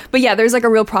too. Yeah. But yeah, there's like a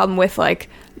real problem with like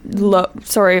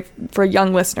sorry for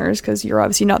young listeners because you're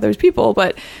obviously not those people,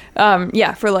 but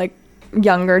for like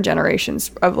younger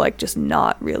generations of like just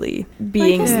not really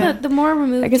being I guess the more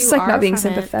removed I guess you it's like are not being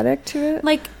from it, sympathetic to it.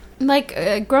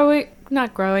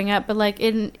 not growing up, but like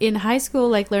in high school,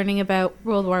 like learning about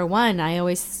World War I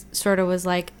always sort of was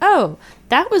like, oh,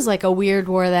 that was like a weird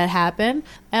war that happened.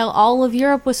 All of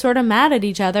Europe was sort of mad at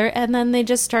each other, and then they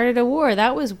just started a war.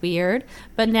 That was weird.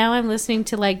 But now I'm listening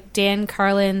to like Dan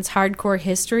Carlin's hardcore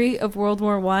history of World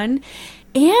War I, and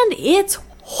it's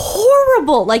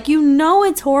horrible. Like, you know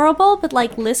it's horrible, but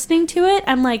like listening to it,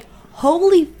 I'm like,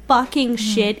 holy fucking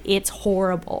shit, it's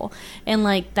horrible. And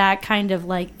like that kind of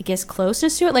like, I guess,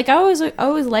 closeness to it. Like I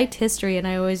always liked history and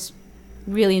I always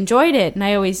really enjoyed it, and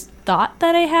I always thought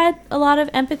that I had a lot of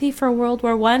empathy for World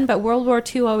War I, but World War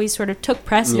II always sort of took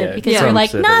precedent Yeah, because yeah. you're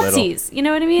like trumps it a little. Nazis, you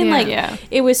know what I mean? Yeah. Like Yeah.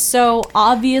 it was so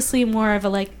obviously more of a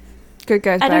like, Good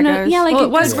guys, I bad don't know, guys. yeah, like Well, a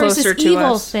it was good versus closer to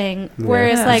evil us. thing.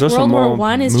 Whereas Yeah. like There's also World War more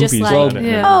I is just movies like, about it.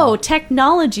 Yeah. oh,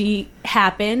 technology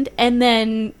happened and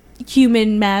then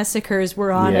human massacres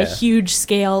were on a Yeah. huge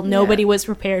scale. Nobody was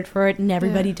prepared for it and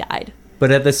everybody died.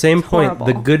 But at the same point, the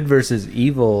horrible. good versus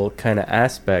evil kind of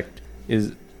aspect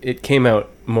is it came out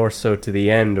more so to the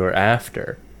end or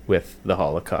after with the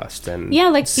Holocaust and Yeah,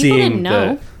 like, people seeing didn't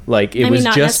know. like it I mean, was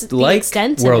not just the like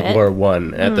extent of World it. War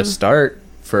One at the start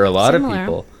for a lot of Similar.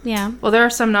 people. Yeah. Well, there are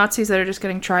some Nazis that are just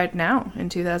getting tried now in Really?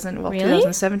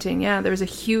 2017. Yeah, there was a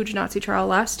huge Nazi trial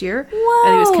last year. Whoa.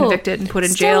 And he was convicted and put in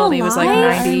Still jail, and he was like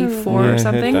alive? 94 Yeah, I or heard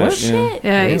something. that, Oh, shit.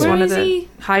 Yeah, he's Where one of is the he?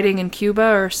 hiding in Cuba,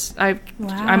 or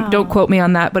Wow. don't quote me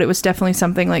on that, but it was definitely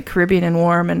something like Caribbean and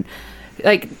warm, and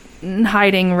like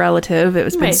hiding relative. It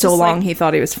was been Right, so just long like- he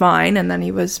thought he was fine, and then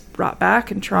he was brought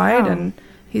back and tried, Wow. and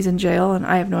he's in jail, and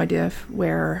I have no idea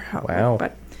where or how. Wow.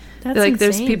 But That's like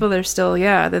there's insane. people that are still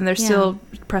then they're still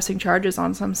pressing charges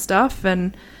on some stuff,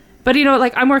 but you know,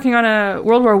 like I'm working on a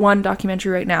World War I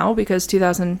documentary right now because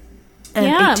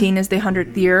 2018 is the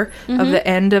 100th year of the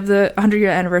end of the 100-year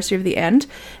anniversary of the end,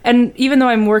 and even though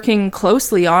I'm working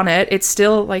closely on it, it's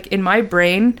still like in my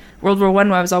brain World War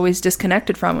I was always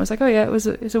disconnected from. I was like, oh yeah,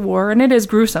 it's a war, and it is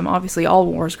gruesome. Obviously, all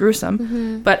war is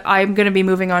gruesome, but I'm going to be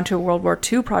moving on to a World War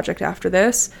II project after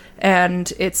this,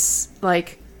 and it's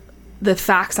like the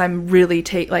facts I'm really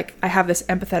I have this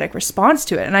empathetic response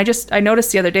to it. And I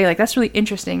noticed the other day, like, that's really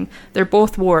interesting. They're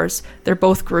both wars. They're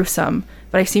both gruesome,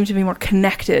 but I seem to be more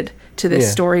connected to this Yeah.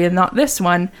 story and not this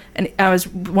one. And I was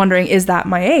wondering, is that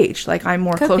my age? Like, I'm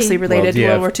more Could closely be. related Well, do to you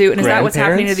World War have II. And is that what's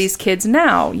happening to grandparents? these kids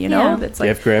now? You know, Yeah. that's Do you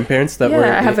like, have grandparents that yeah, were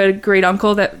I have a great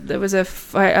uncle that was a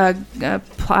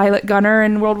pilot gunner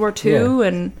in World War II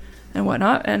and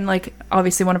whatnot. And like,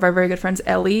 obviously one of our very good friends,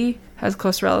 Ellie, has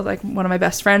close relatives, like one of my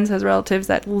best friends has relatives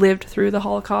that lived through the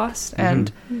Holocaust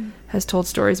and has told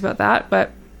stories about that.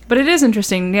 But it is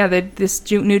interesting. Yeah, this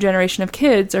new generation of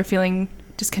kids are feeling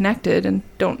disconnected and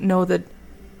don't know the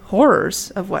horrors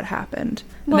of what happened.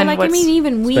 And Well, like, I mean,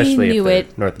 even we especially if knew they're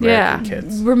it North American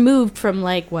kids. removed from,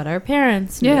 like, what our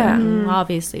parents knew. Yeah. And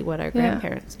obviously what our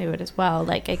grandparents knew it as well.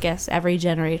 Like, I guess every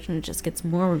generation just gets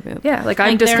more removed. Yeah, like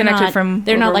I'm disconnected from.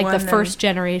 They're not World like War the I first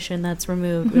generation that's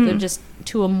removed. They're just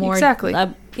to a more... Exactly.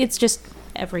 It's just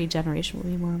every generation will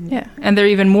be more removed. Yeah, and they're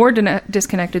even more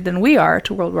disconnected than we are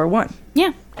to World War One.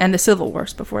 Yeah. And the Civil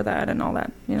Wars before that and all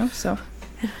that, so.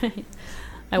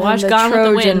 I watched the Gone with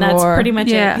the Trojan Wind. That's War. pretty much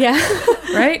Yeah. it. Yeah.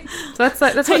 Right? So that's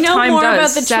what I know time more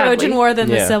does, about the sadly. Trojan War than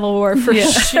the Yeah. Civil War for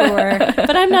sure.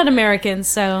 But I'm not American,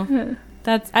 so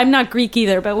I'm not Greek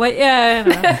either. But what? Yeah, I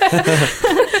don't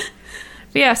know.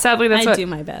 But yeah, sadly, that's I what do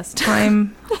my best.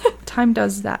 time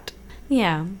does that.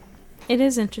 Yeah, it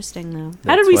is interesting though.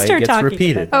 How That's did we why it start gets talking?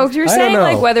 repeated. Oh, you're I don't saying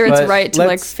like know, whether it's but right to like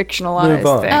let's fictionalize move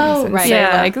on. things. Oh, and right. say,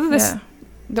 Yeah. like this. Yeah.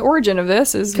 The origin of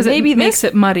this is Because maybe it makes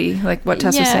it muddy, like what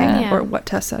Tess was Yeah, saying, yeah. or what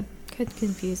Tess said. Could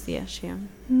confuse the issue.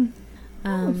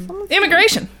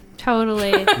 Immigration. Totally.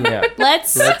 Yeah.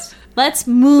 Let's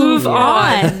move Move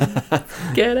on.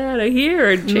 Get out of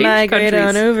here and change Migrate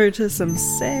countries. on over to some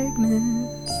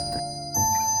segments.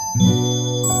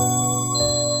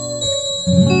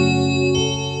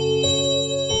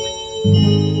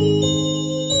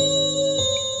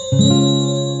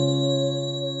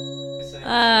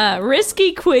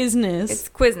 Risky quizness. It's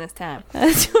quizness time.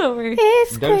 That's what we're.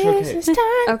 Don't choke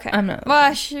it. Okay. I'm not.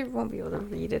 Well, she won't be able to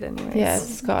read it anyway. Yeah,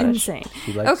 it's Scottish. Insane.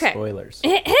 She likes Okay. spoilers.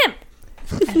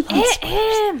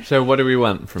 So what do we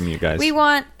want from you guys? We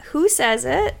want who says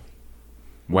it,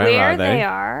 Where are they they?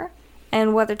 are,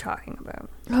 and what they're talking about.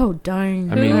 Oh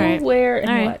darn! I mean- Who, All right. where, and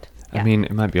All right. what. I mean,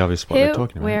 it might be obvious what Who, they're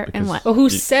talking about. where, and because what. Well, who you-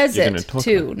 says you're it gonna talk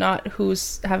too, about not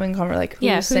who's having conversation. Like who's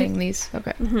Yeah, who- saying these.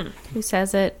 Okay. Who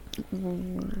says it?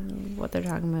 What they're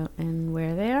talking about and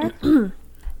where they are?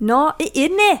 No,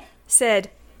 Idne said,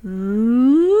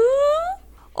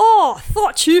 Oh,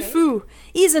 thought you foo.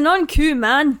 He's an unco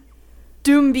man.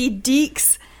 Doomby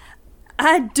deeks.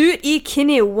 I doot he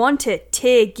kinna want it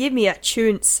to give me a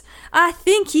chance. I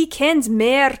think he kens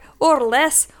mair or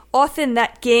less often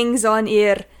that gangs on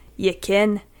air. Ye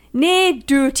ken. Nae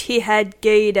doot he had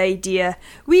good idea.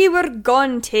 We were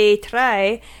gone to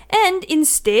try, and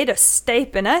instead of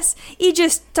stiping us, he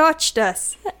just touched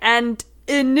us. And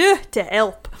enough to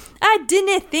help. I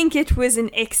dinna think it was an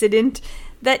accident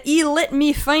that he let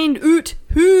me find out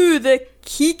who the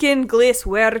keekin glass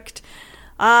worked.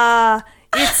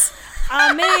 It's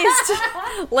amazed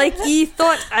like he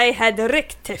thought I had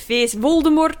rigged to face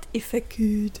Voldemort if I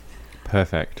could.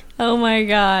 Perfect. Oh my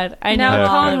god! I know. Now Perfect.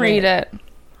 Colin read it.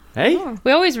 Hey?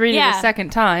 We always read it Yeah. a second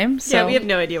time. So Yeah, we have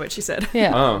no idea what she said.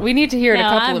 Yeah, Oh. we need to hear it a No,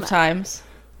 couple I'm- of times.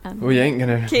 We ain't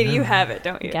gonna. Katie, you have it,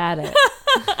 don't you? Got it.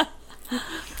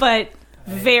 But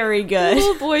very good.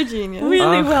 Oh boy, genius.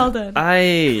 Really well done.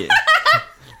 I.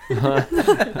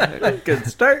 Good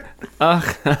start.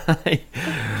 I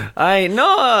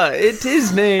know it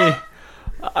is me.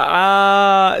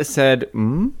 Said,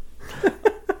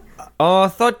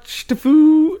 thought the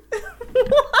foo.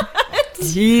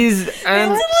 He's an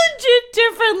Legit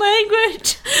different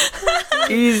language.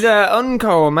 he's a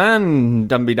unco man,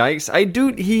 Dumby Dykes. I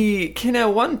do he kinda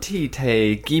want he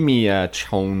to give me a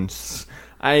chance.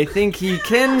 I think he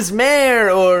kens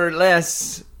mair or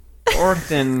less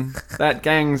orthin that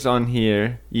gangs on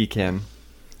here, ye ken.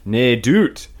 Nay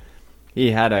doot.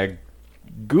 He had a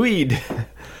good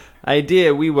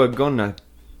idea we were gonna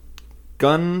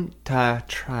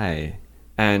try.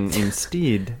 And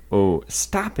instead of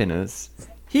stopping us,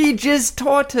 he just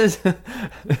taught us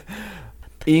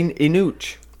in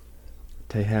Inuch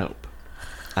to help.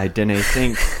 I dinna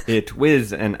think it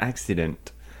was an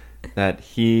accident that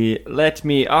he let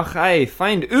me I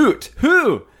find out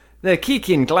who the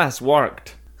keeking glass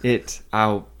worked. It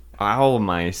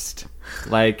almost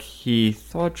like he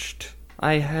thought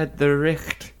I had the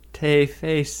richt to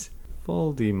face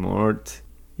Voldemort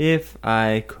if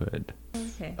I could.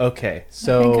 Okay, I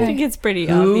so think it's pretty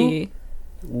Who? obvious.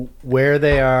 where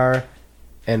they are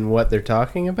and what they're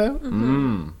talking about?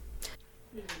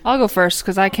 I'll go first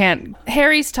because I can't.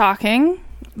 Harry's talking.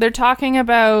 They're talking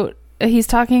about. He's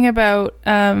talking about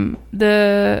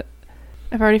the.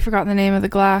 I've already forgotten the name of the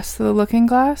glass. The looking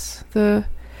glass. The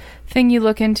thing you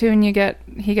look into and you get.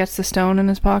 He gets the stone in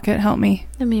his pocket. Help me.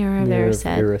 The mirror there Mirror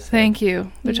said. Erised. Thank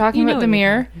you. They're talking You know about the what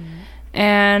you're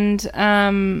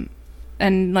mirror,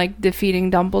 and like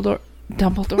defeating Dumbledore.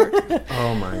 Dumbledore.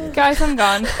 Oh my god. Guys, I'm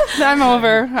gone. I'm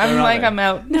over. I'm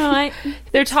out. No,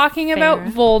 They're talking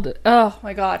about Fair. Oh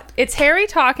my god. It's Harry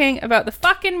talking about the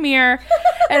fucking mirror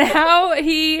and how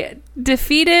he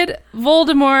defeated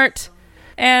Voldemort,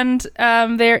 and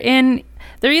they're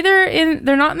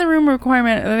not in the room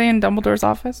requirement. Are they in Dumbledore's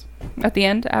office at the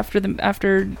end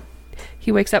after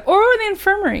he wakes up, or in the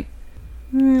infirmary?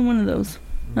 One of those.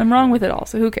 I'm wrong with it all,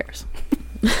 so who cares?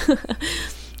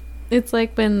 it's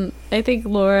like when I think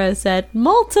Laura said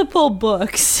multiple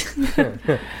books.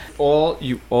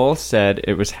 You all said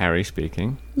it was Harry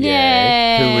speaking.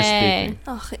 Yay! Who was speaking?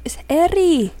 Oh, it's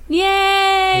Harry.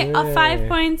 Yay! 5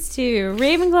 points to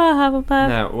Ravenclaw, Hufflepuff,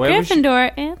 Now, where was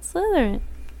Gryffindor, and Slytherin.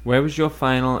 Where was your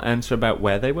final answer about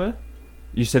where they were?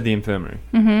 You said the infirmary.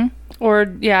 Mm-hmm.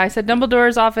 Or, yeah, I said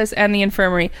Dumbledore's office and the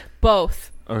infirmary.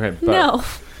 Both. Okay, but No.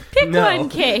 Pick one,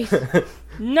 Kate.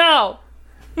 No!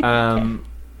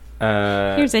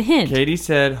 Here's a hint. Katie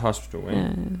said hospital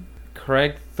wing.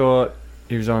 Craig thought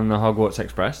he was on the Hogwarts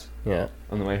Express Yeah.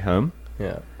 on the way home.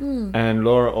 Yeah. And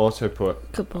Laura also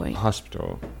put Good boy.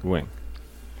 hospital wing.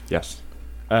 Yes.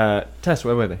 Tess,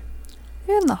 where were they?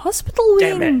 You're in the hospital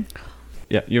wing. Damn it.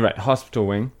 Yeah, you're right. Hospital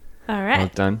wing. All Well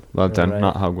right. done. Well done. right.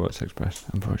 Not Hogwarts Express,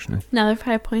 unfortunately. Another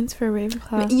 5 points for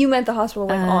Ravenclaw. You meant the hospital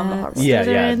wing on the Hogwarts. Yeah,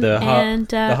 Slytherin the and,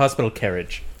 the hospital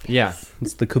carriage. Yeah.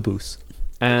 It's the caboose.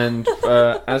 And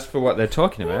as for what they're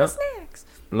talking about, Snacks.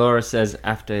 Laura says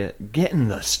after getting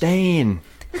the stain.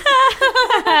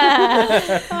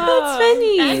 That's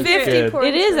funny. 50 points.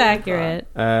 It is for accurate.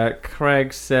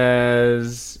 Craig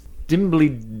says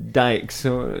Dimbly Dykes.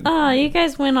 Oh, you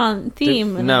guys went on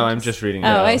theme. No, I'm just reading.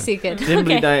 Oh, I see. Good. Dimbly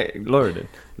Okay. Dyke. Laura did.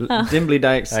 Dimbly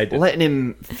Dykes I did. letting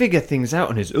him figure things out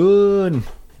on his own.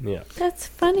 Yeah. That's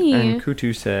funny. And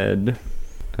Kutu said,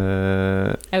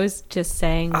 I was just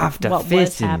saying after what was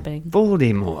facing happening.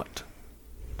 Voldemort,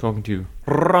 talking to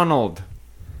Ronald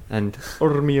and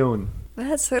Hermione.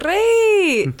 That's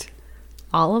right.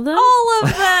 All of them? All of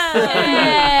them.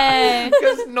 Yay!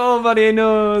 Because nobody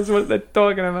knows what they're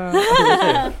talking about.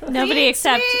 Nobody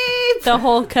except the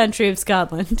whole country of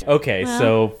Scotland. Okay,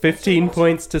 so 15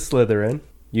 points to Slytherin.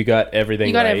 You got everything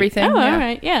You got right. everything. Oh, yeah. all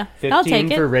right. Yeah. 15 I'll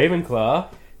take it. for Ravenclaw.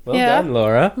 Well Yeah. done,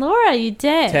 Laura. Laura, you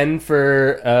did. 10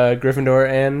 for Gryffindor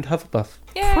and Hufflepuff.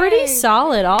 Pretty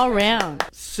solid all round.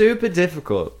 Super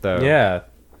difficult, though. Yeah.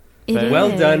 It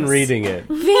Well is. done reading it.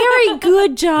 Very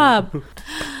good job.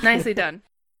 Nicely done.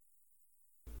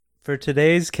 For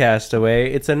today's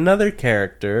Castaway, it's another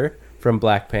character from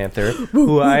Black Panther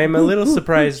who I'm a little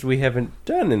surprised we haven't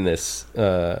done in this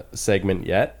segment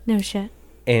yet. No shit.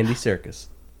 Andy Serkis.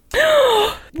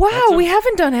 Wow, we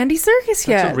haven't done Andy Serkis That's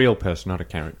yet. a real person, not a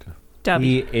character. Dubby.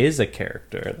 He is a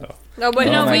character, though. No, but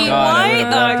Oh no, my we God, I why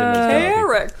would've loved the him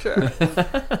as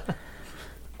character?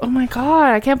 Oh my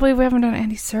god, I can't believe we haven't done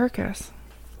Andy Serkis.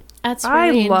 That's I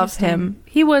really love interesting. him.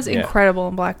 He was Yeah. incredible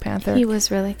in Black Panther. He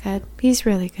was really good. He's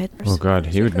really good. Oh god,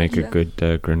 he would make a good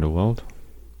Grindelwald.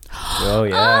 Oh,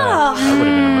 yeah. That would have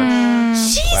been a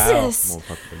much Jesus! more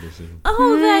popular decision.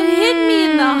 Oh, that hit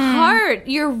me in the heart.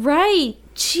 You're right.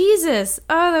 Jesus.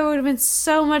 Oh, that would have been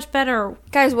so much better.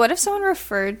 Guys, what if someone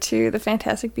referred to the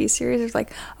Fantastic Beasts series as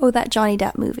like, oh, that Johnny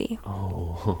Depp movie?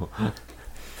 Oh.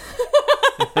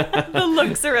 The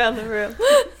looks around the room.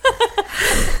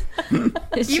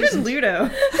 Even Ludo.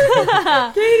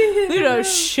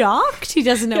 Ludo's shocked. He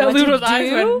doesn't know what Ludo's to eyes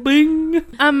do. went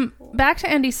bing. Back to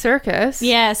Andy Serkis.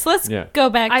 Yes, let's Yeah. go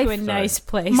back to I- a nice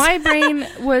place. My brain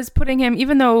was putting him,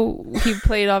 even though he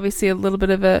played obviously a little bit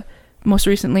of a, most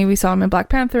recently we saw him in Black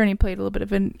Panther and he played a little bit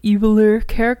of an eviler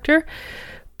character.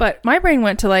 But my brain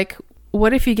went to like,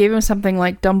 what if you gave him something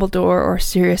like Dumbledore or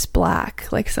Sirius Black?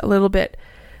 Like a little bit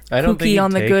I don't think kooky he'd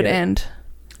on the take good it. end.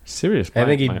 Serious I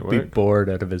think might he'd be work. bored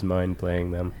out of his mind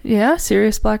playing them. Yeah,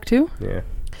 Sirius Black too. Yeah.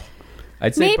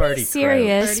 I'd say Maybe Barty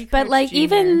serious, Barty but Crouch like Jr.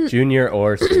 even Crouch. Junior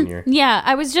or senior. yeah,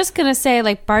 I was just gonna say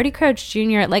like Barty Crouch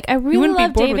Jr. Like I really wouldn't be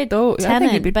love bored with David those. I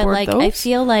think he'd be Tennant, but bored like with I those.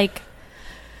 feel like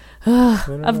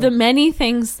of the many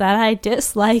things that I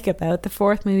dislike about the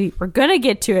fourth movie, we're gonna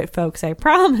get to it, folks. I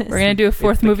promise. We're going to do a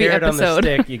fourth It's the movie carrot on the episode.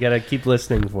 stick. You gotta keep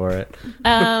listening for it.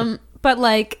 But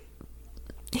like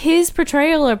his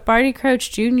portrayal of Barty Crouch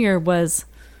Jr. was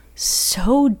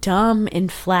so dumb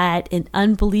and flat and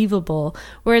unbelievable,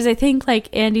 whereas I think like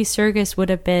Andy Serkis would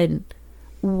have been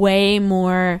way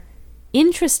more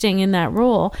interesting in that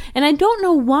role, and I don't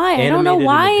know why. I don't know Animated in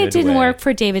why a it good didn't way. work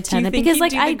for David Do you Tennant think because he'd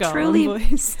like do the I Gollum truly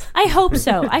voice? I hope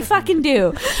so. I fucking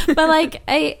do. But like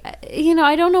I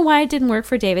don't know why it didn't work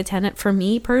for David Tennant. For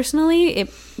me personally,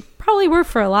 it probably worked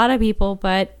for a lot of people,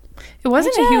 but It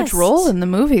wasn't a huge role in the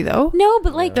movie, though. No,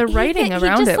 but like The writing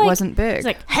around it wasn't big. It's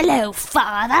like, hello,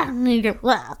 father. And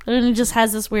it just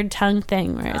has this weird tongue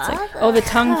thing where it's like, Oh, the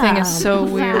tongue thing is so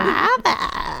weird.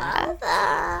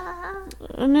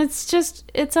 and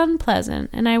it's unpleasant.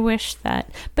 And I wish that.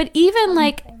 But even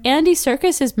like Andy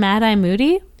Serkis's Mad Eye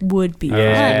Moody would be fun.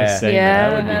 Yeah, Yeah,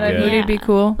 that would that be good. would be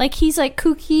cool. Like he's like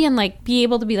kooky and like be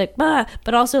able to be like, bah,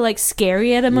 but also like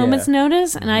scary at a moment's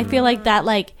notice. And I feel like that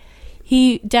like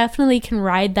he definitely can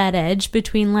ride that edge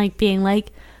between like being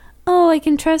like, oh, I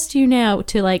can trust you now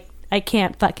to like, I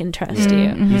can't fucking trust you.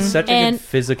 He's such a good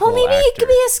physical oh, maybe actor. he could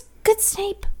be a good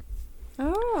Snape.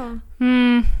 Oh.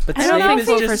 But I don't Snape know is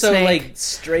for just so Snape. like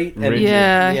straight and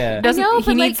Yeah. Doesn't, I know, he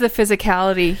but, needs the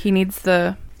physicality. He needs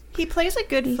the... He plays a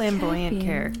good flamboyant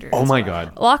character. Oh my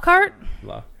god. Lockhart?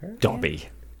 Lockhart. Dobby.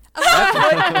 That's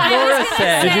what Laura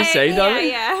said. Did you say Dobby?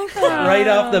 Yeah. Right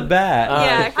off the bat.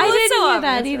 Yeah. I didn't hear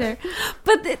that either.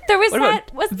 But there was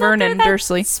about was Vernon that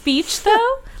Dursley? speech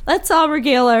though. Let's all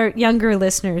regale our younger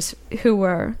listeners who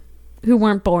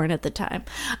weren't born at the time.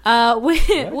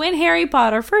 When Harry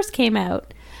Potter first came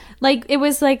out, like it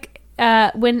was like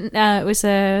when it was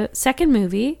a second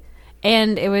movie.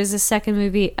 And it was the second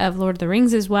movie of Lord of the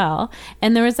Rings as well.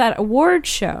 And there was that award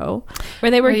show where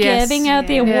they were giving out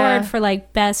the award for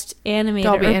like best animated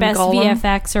Dobby or and best Gollum.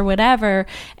 VFX or whatever.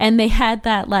 And they had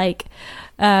that like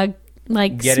Getting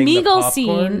the Smeagol popcorn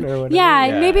scene. or whatever? Yeah,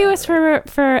 Yeah. maybe it was for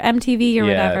MTV or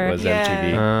whatever. It was Yeah,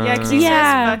 MTV. yeah, because he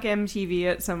Yeah. says fuck MTV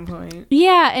at some point.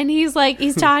 Yeah, and he's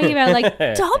talking about like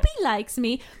Dobby likes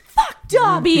me. Fuck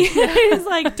Dobby. He's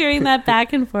like doing that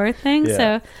back and forth thing. Yeah.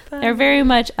 So they're very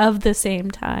much of the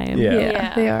same time. Yeah.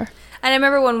 Yeah. They are. And I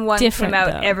remember when one Different, came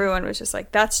out, though. everyone was just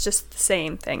like, that's just the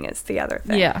same thing as the other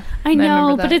thing. Yeah. I know,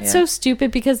 remember but that, it's so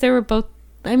stupid because they were both.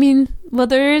 I mean, well,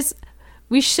 there is.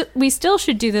 We still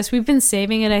should do this. We've been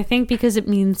saving it, I think, because it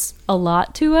means a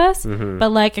lot to us. But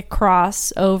like a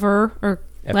crossover or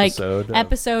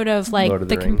episode of like Lord of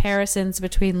the the Rings. comparisons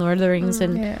between Lord of the Rings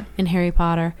Yeah. and Harry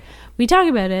Potter. We talk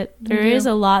about it. There is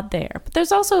a lot there, but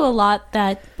there's also a lot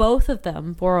that both of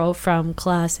them borrow from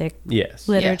classic Yes.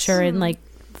 literature and like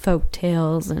folk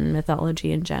tales and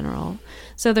mythology in general.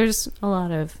 So there's a lot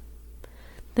of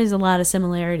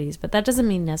similarities, but that doesn't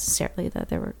mean necessarily that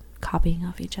they were copying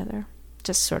off each other. It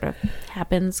just sort of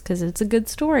happens because it's a good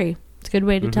story. It's a good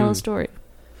way to tell a story.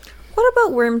 What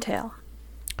about Wormtail?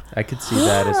 I could see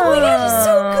that as Oh my well.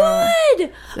 god, he's so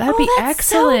good! That'd be that's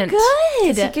excellent. So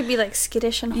He good. could be like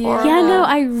skittish and horrible. Yeah, no,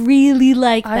 I really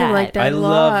like that. I like that I a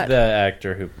love lot. the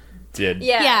actor who did.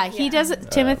 Yeah, he does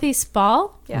it. Timothy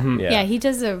Spall. Yeah. Yeah, he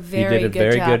does a very did a good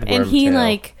very job. good And he Wormtail.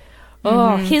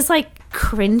 like, his like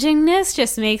cringingness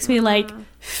just makes me like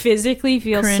physically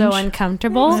feel so Cringe.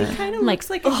 uncomfortable. He kind of like, looks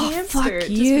like a hamster. fuck It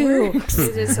just you. works.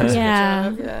 He did such Yeah. a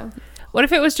good job. Yeah. What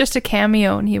if it was just a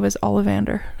cameo and he was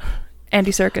Ollivander?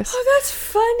 Andy Serkis. Oh, that's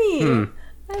funny.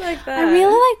 I like that. I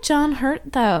really like John Hurt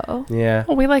though. Yeah.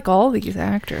 Well, we like all these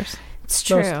actors. It's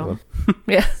Most true. of them.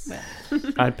 Yeah.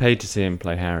 I'd pay to see him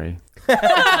play Harry.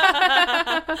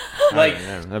 Like,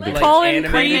 Yeah, that'd be like Colin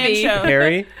animated Creevy.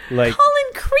 Harry. Like,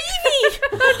 Colin Creevy.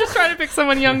 I'm just trying to pick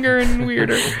someone younger and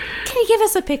weirder. Can you give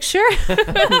us a picture?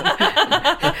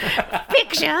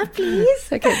 Picture,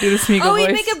 please. I can't do the Smeagol Oh, voice.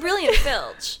 he'd make a brilliant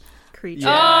Filch. Creature.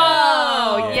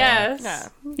 Oh, yes.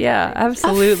 Yeah,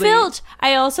 absolutely. Filch.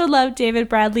 I also love David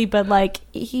Bradley, but like,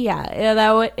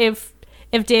 that would if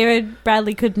David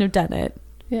Bradley couldn't have done it,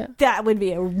 Yeah. that would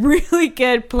be a really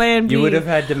good plan B. you would have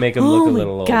had to make him look Oh a my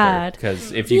little older. God.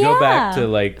 Because if you go back Yeah. to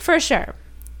like, for sure.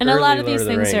 And a lot early of these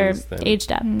Lord of the things Rings, are then-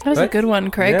 aged up. That was a But- good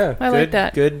one, Craig. yeah, I like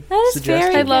that. Good That is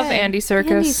suggestion. very I love good. Andy Serkis.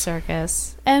 Andy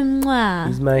Serkis. And mwah.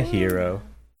 He's my hero.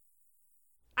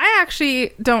 I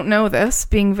actually don't know this,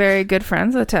 being very good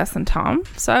friends with Tess and Tom.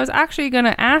 So I was actually going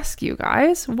to ask you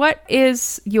guys, what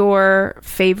is your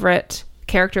favorite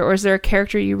character, or is there a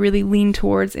character you really lean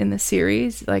towards in the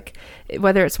series? Like,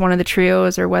 whether it's one of the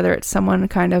trios or whether it's someone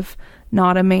kind of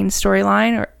not a main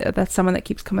storyline, or that's someone that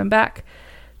keeps coming back.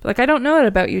 Like, I don't know it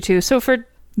about you two. So for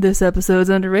this episode's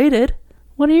underrated,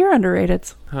 what are your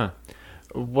underrateds? Huh.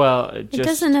 Well, It just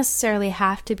doesn't necessarily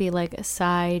have to be like a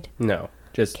side No,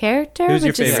 just character, Who's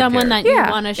your but just favorite someone that you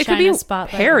want to it could shine be a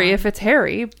spotlight Harry on. if it's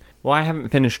Harry. well, I haven't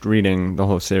finished reading the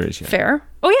whole series yet. Fair.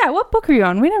 Oh yeah, what book are you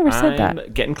on? We never said I'm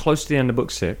that. getting close to the end of book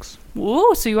 6.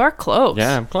 Ooh, so you are close.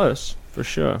 Yeah, I'm close for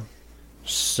sure.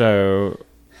 So,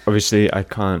 obviously, I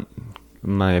can't.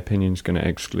 My opinion's going to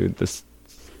exclude this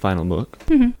final book.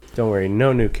 don't worry.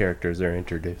 No new characters are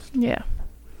introduced. Yeah.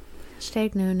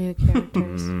 Hashtag no new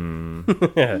characters.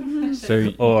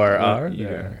 So, Or are you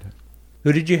there?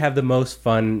 Who did you have the most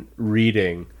fun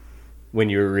reading when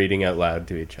you were reading out loud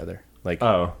to each other? Like,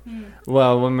 Oh,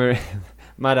 well, when we're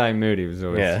Mad-Eye Moody was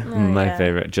always my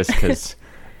favorite, just because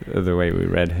of the way we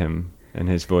read him and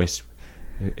his voice.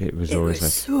 It was always like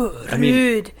so rude. I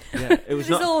mean, yeah, it was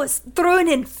not. Always throwing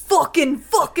in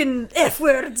fucking F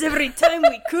words every time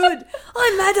we could.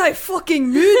 I'm Mad-Eye fucking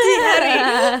Moody,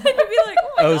 Harry. And you'd be like, oh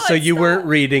my God, so you stop. weren't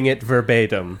reading it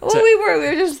verbatim. Well, we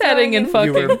were just Setting and throwing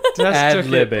in- You fucking. were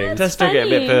ad-libbing. Tess took it a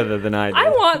bit funny. further than I did. I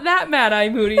want that Mad-Eye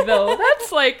Moody though.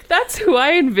 That's who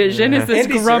I envision is this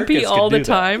Andy grumpy Serkis all could the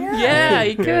do that. time. Yeah,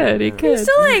 he could. He could. He's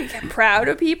still like proud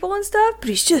of people and stuff, But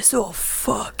he's just so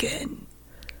fucking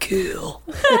cool.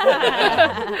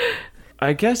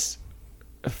 I guess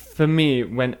for me,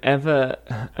 whenever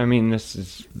I mean, this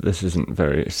isn't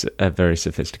a very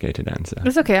sophisticated answer.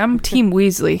 It's okay. I'm Team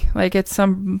Weasley. Like it's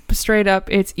some straight up.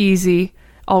 It's easy.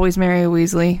 Always marry a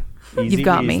Weasley. Easy You've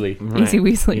got Weasley. me. Easy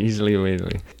Weasley. Easily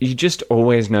Weasley. You just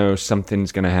always know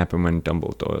something's going to happen when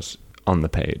Dumbledore's on the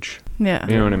page. Yeah.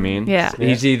 You know what I mean? Yeah.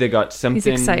 He's either got something. He's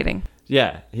exciting.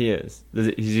 Yeah, he is.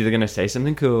 He's either going to say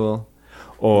something cool,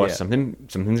 or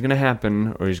something's going to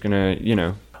happen, or he's going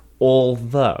to,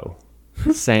 although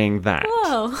saying that,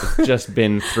 Whoa. it's just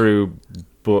been through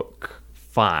book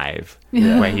 5,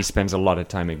 where he spends a lot of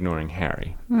time ignoring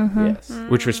Harry, Yes.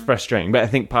 which was frustrating. But I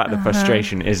think part of the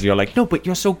frustration is you're like, no, but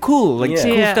you're so cool. Like, cool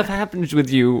Yeah. stuff happens with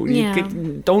you. Yeah.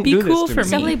 Don't Be do cool this for to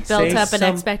me. Definitely built Say up an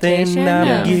something, expectation.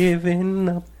 I'm of- giving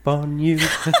up on you.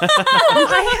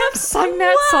 I have sung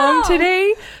that song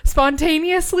today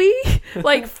spontaneously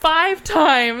like 5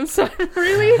 times. So I'm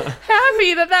really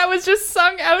happy that was just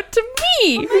sung out to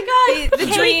me. Oh my God. the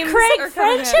dreams Craig are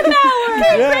coming Friendship out.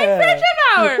 Hour. Yeah. Friendship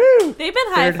hour. They've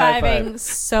been Third high high-fiving five.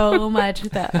 so much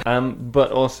with that.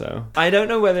 But also, I don't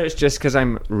know whether it's just because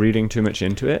I'm reading too much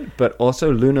into it, but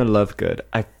also Luna Lovegood.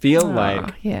 I feel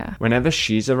like yeah. whenever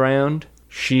she's around,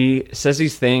 she says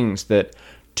these things that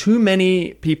too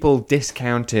many people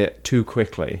discount it too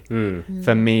quickly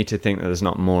for me to think that there's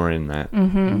not more in that.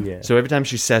 Yeah. So every time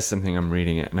she says something, I'm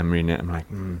reading it, I'm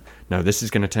like, no, this is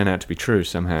going to turn out to be true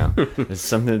somehow. There's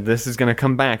something, this is going to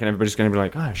come back, and everybody's going to be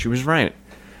like, oh, she was right.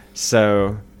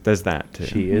 So there's that too.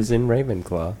 She is in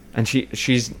Ravenclaw. And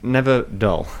she's never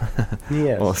dull.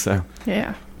 Yes. Also.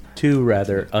 Yeah. 2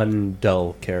 rather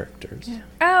undull characters.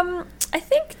 I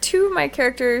think 2 of my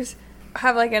characters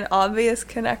have like an obvious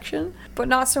connection, but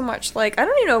not so much like, I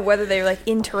don't even know whether they like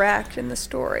interact in the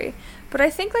story, but I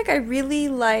think like I really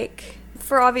like,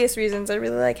 for obvious reasons, I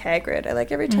really like Hagrid. I like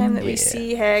every time that we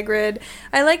see Hagrid.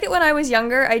 I liked it when I was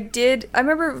younger. I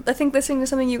remember, I think listening to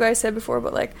something you guys said before,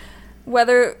 but like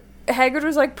whether Hagrid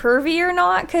was like pervy or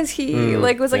not, because he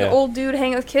like was like an old dude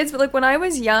hanging with kids, but like when I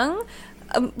was young,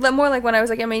 more like when I was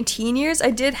like in my teen years,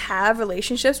 I did have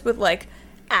relationships with like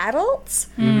adults,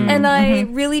 and I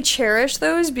really cherish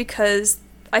those because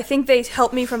I think they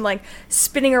helped me from like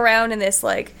spinning around in this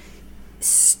like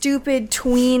stupid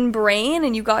tween brain,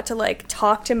 and you got to like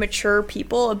talk to mature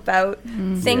people about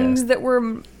things that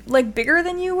were like bigger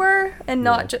than you were, and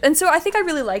not just, and so I think I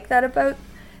really like that about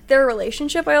their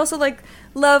relationship. I also like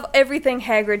love everything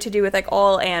Hagrid to do with like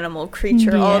all animal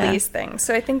creature, all these things,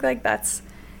 so I think like that's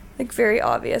like very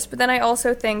obvious. But then I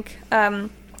also think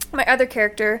my other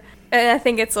character, and I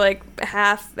think it's like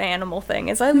half animal thing,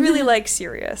 is I really like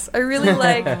Sirius. I really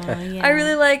like I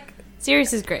really like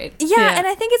Sirius is great. yeah, and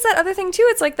I think it's that other thing too.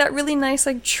 It's like that really nice,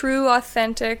 like true,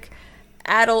 authentic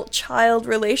adult-child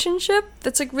relationship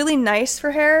that's like really nice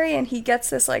for Harry, and he gets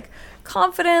this like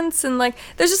confidence, and like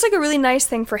there's just like a really nice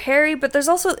thing for Harry, but there's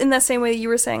also, in that same way that you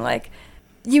were saying, like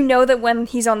you know that when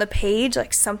he's on the page,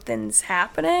 like something's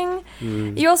happening.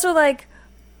 You also like,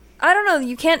 I don't know,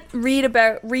 you can't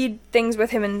read things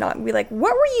with him and not be like,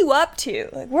 what were you up to?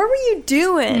 Like, what were you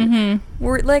doing?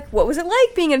 What was it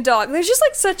like being a dog? There's just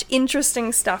like such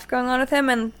interesting stuff going on with him,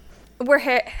 and where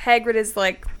Hagrid is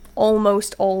like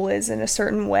almost always in a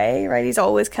certain way, right? He's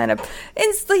always kind of,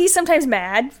 he's sometimes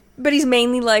mad, but he's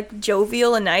mainly like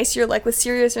jovial and nice. You're like, with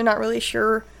Sirius, you're not really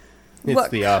sure. It's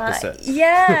the opposite.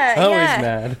 Yeah, Always yeah.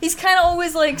 mad. He's kind of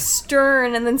always like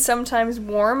stern, and then sometimes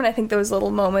warm, and I think those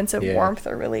little moments of warmth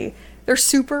are really, they're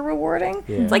super rewarding.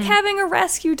 Yeah. It's like having a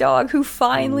rescue dog who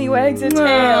finally wags a tail,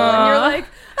 and you're like,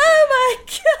 oh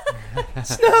my god,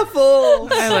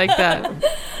 Snuffles. I like that.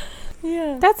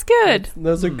 Yeah, That's good.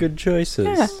 Those are good choices.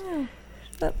 Yeah.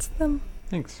 that's them.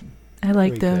 Thanks. I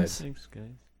like Very good. those. Thanks, guys.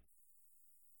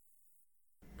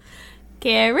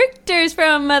 Characters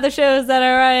from other shows that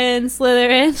are in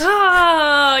Slytherin.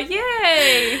 Oh,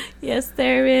 yay! Yes,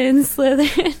 they're in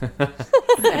Slytherin.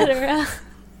 Etc.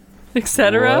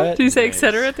 Etc. What? Do you say Nice.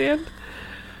 etc. at the end?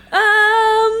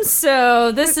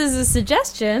 So this is a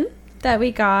suggestion that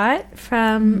we got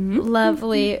from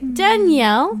lovely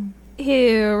Danielle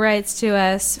who writes to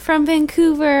us from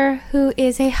Vancouver, who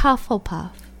is a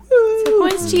Hufflepuff. So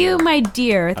points to you, my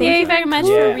dear. Thank you very much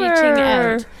for reaching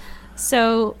out.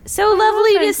 So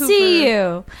lovely to see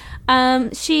you. I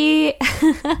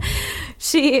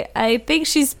think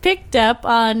she's picked up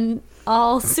on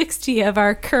all 60 of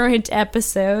our current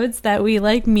episodes that we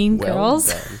like Mean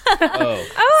Girls.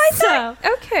 I thought.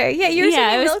 Okay, yeah, you're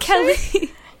saying it was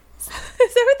Kelly.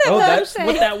 Is that what that was? That's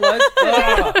what that was?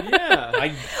 Oh, yeah.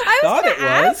 I thought it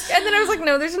was. And then I was like,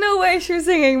 no, there's no way she was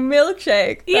singing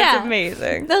Milkshake. That's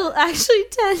amazing. Actually,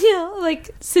 Danielle,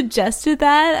 suggested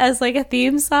that as, a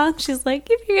theme song. She's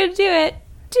like, if you're going to do it,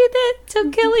 do that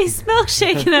to Kelly's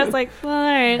Milkshake. And I was like, well, all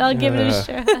right, I'll give it a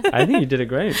shot. I think you did a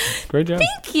great job.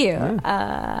 Thank you. Yeah.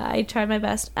 I tried my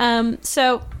best.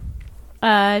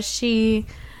 She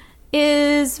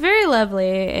is very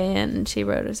lovely, and she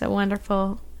wrote us a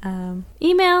wonderful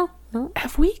email.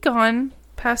 Have we gone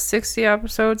past 60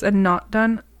 episodes and not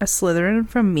done a Slytherin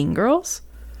from Mean Girls?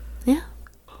 Yeah.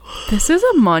 This is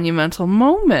a monumental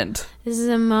moment. This is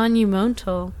a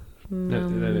monumental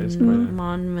That is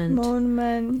monument.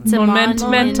 Monument. A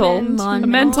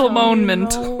mental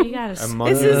moment. You gotta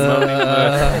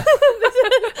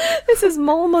This is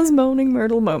Molma's moaning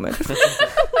Myrtle moment.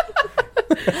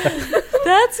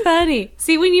 That's funny.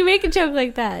 See, when you make a joke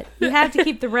like that, you have to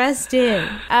keep the rest in.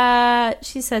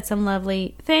 She said some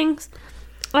lovely things.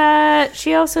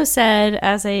 She also said,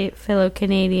 as a fellow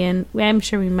Canadian, I'm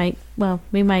sure we might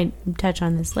touch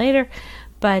on this later,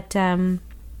 but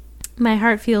my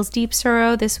heart feels deep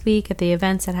sorrow this week at the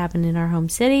events that happened in our home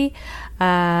city.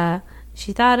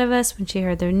 She thought of us when she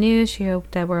heard their news. She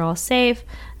hoped that we're all safe.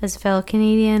 As a fellow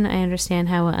Canadian, I understand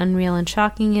how unreal and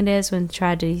shocking it is when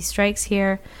tragedy strikes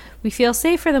here. We feel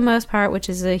safe for the most part, which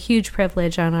is a huge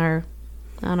privilege on our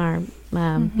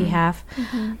behalf.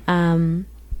 Mm-hmm.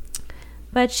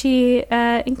 But she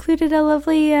included a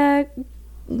lovely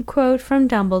quote from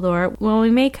Dumbledore. While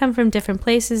we may come from different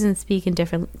places and speak in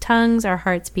different tongues, our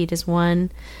hearts beat as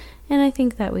one. And I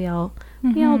think that we all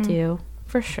do,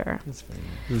 for sure. That's very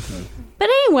nice. Mm-hmm. But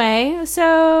anyway,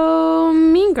 so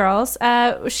Mean Girls,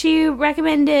 she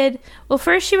recommended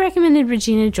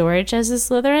Regina George as a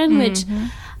Slytherin, which,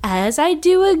 as I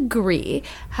do agree.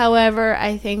 However,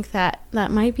 I think that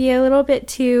might be a little bit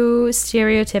too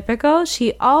stereotypical.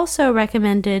 She also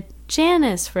recommended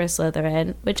Janice for a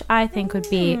Slytherin, which I think would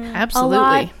be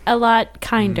absolutely a lot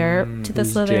kinder to the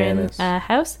Slytherin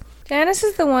house. Janice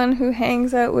is the one who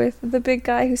hangs out with the big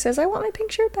guy who says, I want my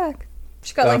pink shirt back.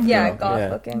 She's got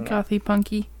goth looking. Gothy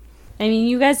punky. I mean,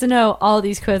 you guys know all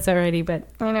these quotes already, but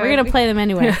we're going to play them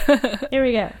anyway. Here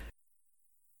we go.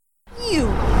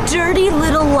 You dirty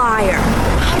little liar.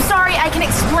 I'm sorry, I can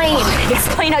explain.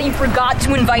 Explain how you forgot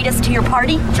to invite us to your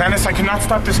party? Janice, I cannot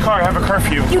stop this car. I have a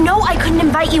curfew. You know I couldn't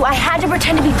invite you. I had to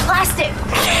pretend to be plastic.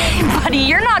 Buddy,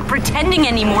 you're not pretending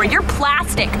anymore. You're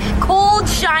plastic. Cold,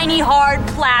 shiny, hard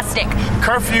plastic.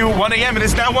 Curfew, 1 a.m. It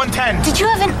is now 1:10. Did you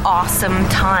have an awesome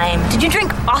time? Did you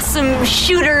drink awesome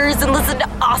shooters and listen to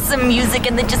awesome music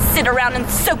and then just sit around and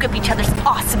soak up each other's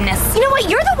awesomeness? You know what?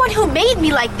 You're the one who made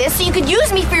me like this so you could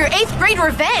use me for your 8th grade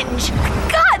revenge.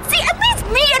 God, see, at least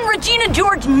me and Regina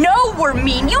George know we're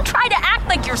mean. You try to act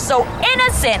like you're so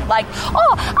innocent. Like,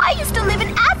 oh, I used to live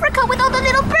in Africa with all the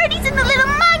little birdies and the little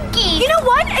monkeys. You know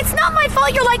what? It's not my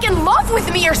fault you're like in love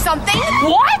with me or something.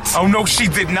 What? Oh, no, she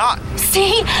did not.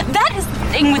 See, that is the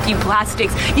thing with you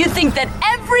plastics. You think that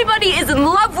everybody is in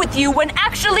love with you when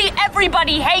actually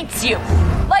everybody hates you.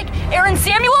 Like Aaron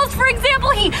Samuels, for example,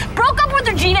 he broke up with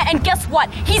Regina, and guess what?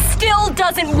 He still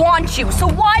doesn't want you. So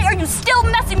why are you still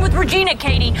messing with Regina,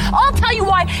 Katie? I'll tell you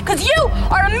why. Because you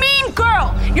are a mean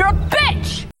girl. You're a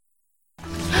bitch.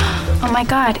 Oh my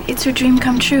God, it's her dream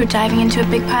come true, diving into a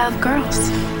big pile of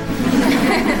girls.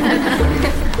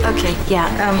 Okay, yeah,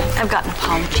 I've got an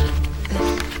apology.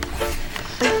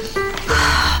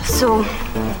 So,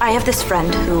 I have this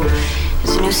friend who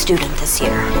is a new student this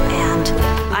year, and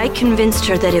I convinced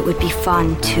her that it would be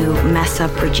fun to mess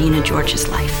up Regina George's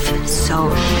life. So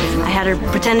I had her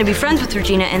pretend to be friends with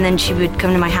Regina, and then she would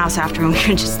come to my house after, and we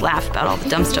would just laugh about all the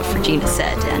dumb stuff Regina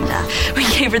said. And we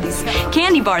gave her these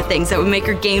candy bar things that would make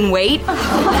her gain weight,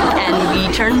 and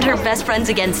we turned her best friends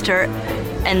against her.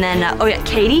 And then,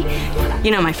 Katie,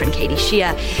 you know my friend Katie,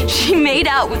 she made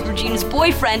out with Regina's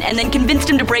boyfriend and then convinced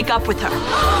him to break up with her.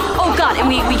 Oh, God, and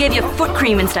we gave you foot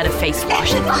cream instead of face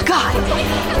wash. And God,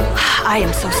 I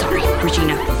am so sorry,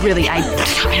 Regina. Really, I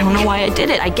don't know why I did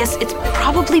it. I guess it's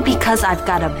probably because I've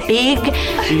got a big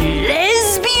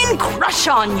lesbian crush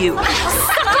on you.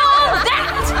 Suck on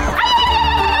that!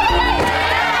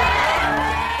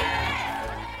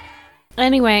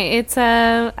 Anyway, it's,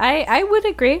 I would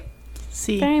agree.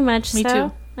 See, Very much me so.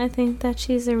 too. I think that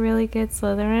she's a really good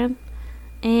Slytherin.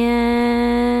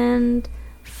 And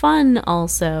fun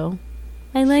also.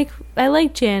 I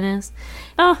like Janice.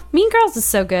 Oh, Mean Girls is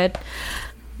so good.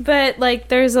 But like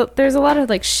there's a lot of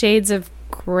like shades of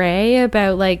gray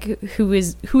about like who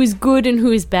is good and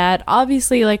who is bad.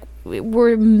 Obviously, like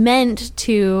we're meant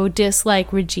to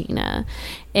dislike Regina,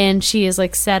 and she is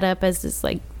like set up as this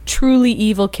like truly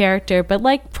evil character, but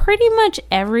like pretty much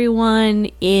everyone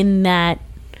in that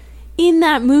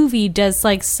movie does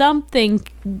like something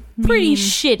pretty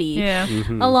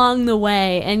shitty along the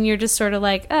way, and you're just sort of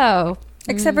like, oh,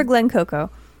 Except for Glen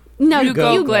Coco. no, You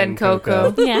go, Glen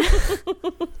Coco. yeah.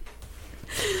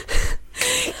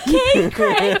 Kate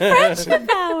Craig, friendship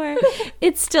hour.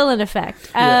 It's still in effect.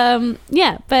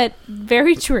 Yeah, but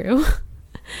very true.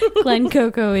 Glen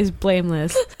Coco is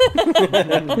blameless.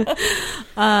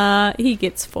 He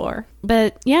gets 4.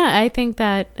 But yeah, I think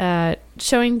that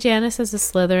showing Janice as a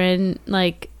Slytherin,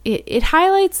 like it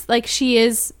highlights, like she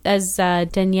is, as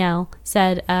Danielle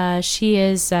said, she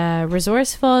is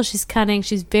resourceful, she's cunning,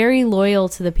 she's very loyal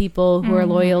to the people who are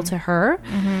loyal to her.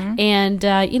 And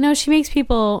she makes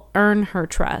people earn her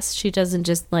trust. She doesn't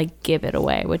just like give it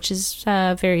away, which is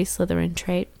a very Slytherin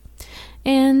trait.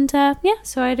 And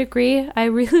so I'd agree. I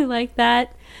really like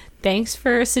that. Thanks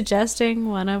for suggesting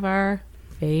one of our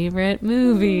favorite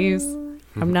movies.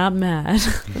 I'm not mad.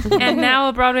 And now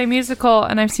a Broadway musical,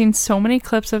 and I've seen so many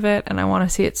clips of it, and I want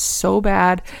to see it so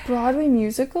bad. Broadway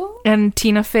musical? And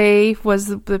Tina Fey was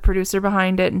the producer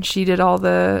behind it, and she did all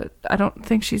the... I don't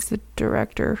think she's the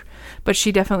director, but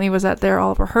she definitely was at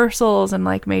all rehearsals and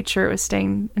like made sure it was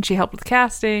staying, and she helped with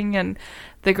casting. And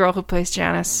the girl who plays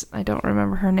Janice, I don't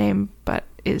remember her name, but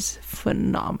is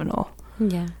phenomenal.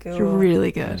 Yeah. It's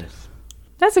really good.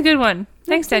 That's a good one.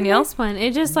 Thanks, Danielle. This one,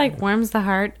 it just like warms the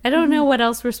heart. I don't know what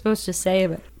else we're supposed to say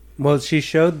about it. Well, she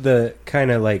showed the kind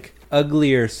of like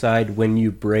uglier side when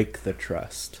you break the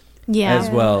trust. Yeah. As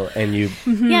well, and you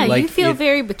Yeah, like, you feel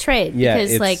very betrayed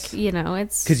because it's, like,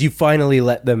 it's because you finally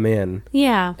let them in.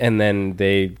 Yeah. And then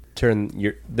they turn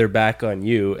their back on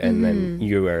you, and then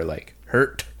you are like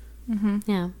hurt.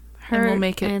 Yeah. Hurt And we'll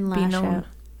make it and be lash known.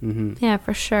 out. Yeah,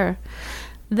 for sure.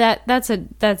 That's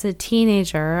a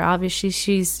teenager. Obviously,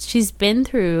 she's been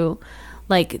through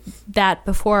like that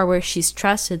before, where she's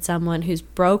trusted someone who's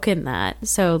broken that.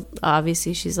 So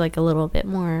obviously, she's like a little bit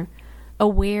more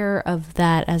aware of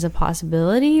that as a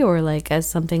possibility, or like as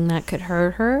something that could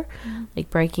hurt her, like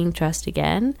breaking trust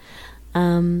again.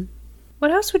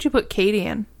 What else would you put Katie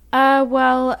in?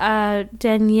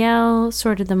 Danielle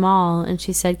sorted them all, and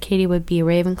she said Katie would be a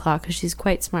Ravenclaw because she's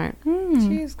quite smart.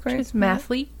 She's great. She's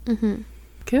mathlete.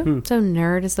 Cool. So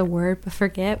nerd is the word, but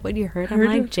forget what you heard. I'm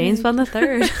like James Bond the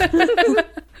Third,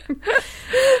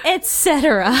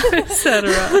 etc.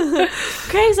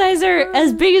 Craig's eyes are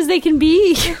as big as they can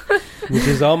be, Which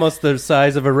is almost the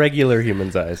size of a regular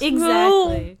human's eyes.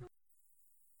 exactly.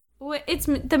 It's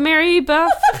the Mary Boff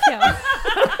kill.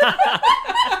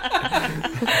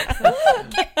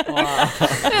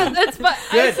 That's fun.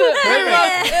 Good.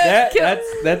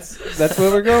 That's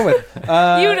what we're going with.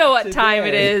 You know what time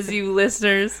it is, you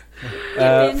listeners.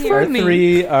 Our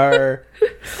 3 are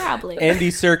Probably. Andy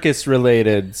Serkis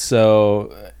related,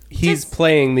 so he's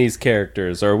playing these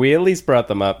characters, or we at least brought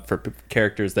them up for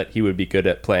characters that he would be good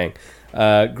at playing.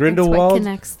 Grindelwald,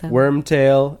 connects them.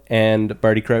 Wormtail, and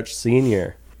Barty Crouch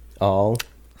Sr. All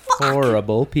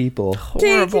horrible people.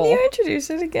 Katie, can you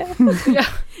introduce it again?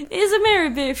 Is a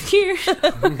Mary Biff here?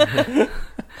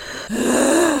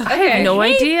 I have no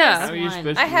idea.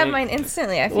 I have mine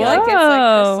instantly. I feel like it's like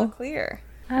crystal clear.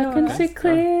 I can see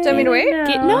clear. Do you want me to wait?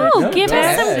 Give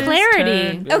us some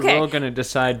clarity. Okay. We're all going to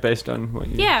decide based on what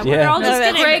you... Yeah, we're all just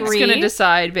going to Greg's agree. going to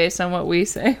decide based on what we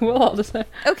say. We'll all decide.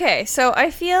 Okay, so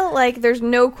I feel like there's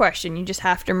no question. You just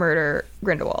have to murder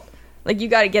Grindelwald. Like, you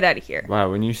got to get out of here. Wow,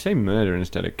 when you say murder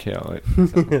instead of kill,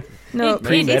 No,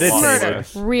 Premeditated. it's murder.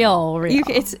 worse. Real.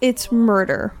 It's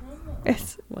murder.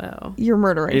 Wow. You're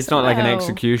murdering. It's not like an Wow.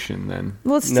 execution then.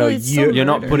 Well, it's No, still, it's still You're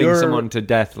not murder. putting You're- someone to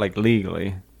death like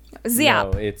legally.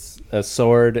 Zap. No, it's a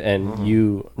sword, and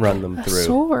you run them through.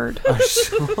 Sword.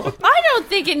 I don't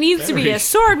think it needs to be a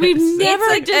sword. We've never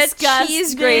It's like discussed a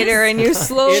cheese grater, this. and you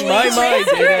slowly. In my mind,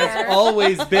 it has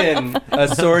always been a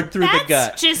sword through the gut.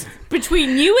 That's just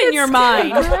between you and your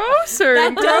mind. Grosser.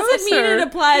 That doesn't mean it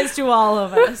applies to all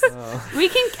of us.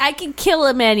 I can kill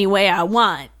him any way I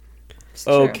want.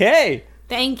 Okay.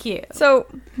 Thank you. So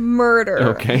murder.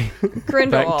 Okay.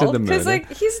 Grindelwald. Back to the Because murder.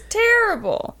 like he's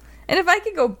terrible. And if I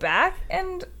could go back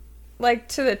and like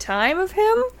to the time of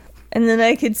him, and then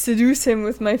I could seduce him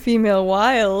with my female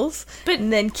wiles, But-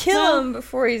 and then kill him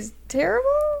before he's terrible.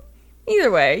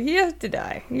 Either way, you have to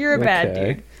die. You're a bad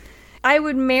dude. I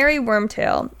would marry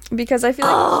Wormtail because I feel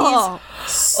like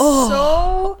he's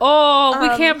so... we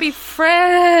can't be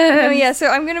friends. No, yeah, so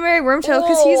I'm going to marry Wormtail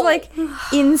because he's, like,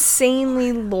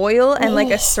 insanely loyal and, like,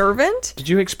 a servant. Did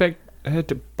you expect her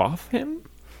to boff him?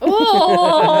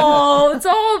 It's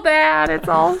all bad. It's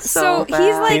all so bad.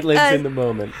 He's like Kate lives in the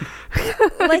moment.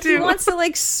 Like he wants to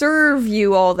like serve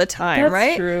you all the time, That's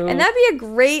right? true. And that'd be a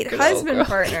great husband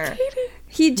partner.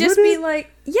 He'd just be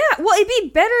like, yeah, well, it'd be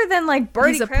better than like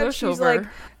Barty He's a Crouch, who's pushover. like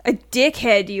a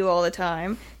dickhead to you all the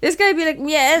time. This guy'd be like,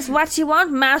 yes, what you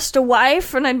want, master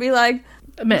wife? And I'd be like,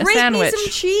 bring sandwich. me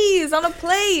some cheese on a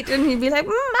plate. And he'd be like,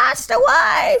 master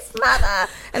wife, mother.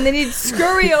 And then he'd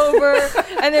scurry over,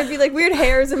 and there'd be like weird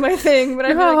hairs in my thing, but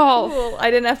I'd be like, cool,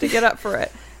 I didn't have to get up for it.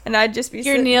 And I'd just be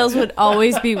Your nails would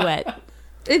always be wet.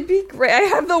 It'd be great. I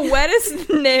have the wettest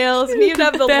nails, and he'd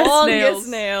have the best longest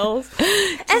nails.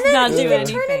 And then he would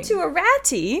turn into a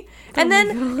ratty. And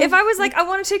then if I was like, I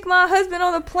want to take my husband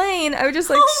on the plane, I would just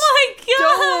like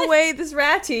stow away this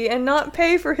ratty and not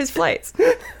pay for his flights.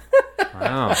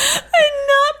 Wow. And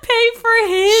not pay for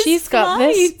his She's got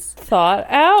flights. this thought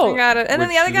out. I got it. And then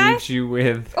the other guy, Leaves you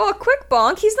with... a quick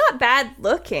bonk. He's not bad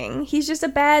looking. He's just a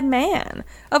bad man.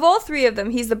 Of all three of them,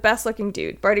 he's the best looking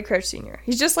dude. Barty Crouch Sr.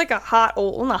 He's just like a hot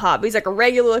old, well, not hot, but he's like a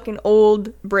regular looking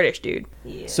old British dude.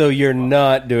 Yeah. So you're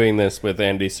not doing this with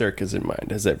Andy Serkis in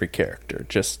mind as every character,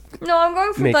 just No, I'm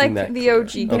going for making like that the clear.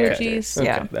 OG characters. Okay,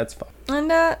 Yeah. that's fine. And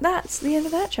that's the end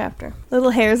of that chapter.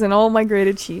 Little hairs and all my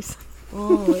grated cheese.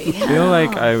 I feel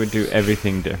like I would do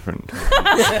everything different.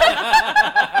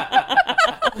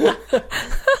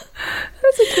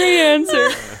 That's a great answer.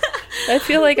 I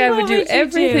feel like I would do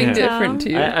everything different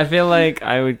too. I feel like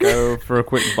I would go for a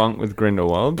quick bonk with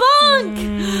Grindelwald.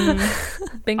 Bonk!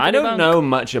 I don't know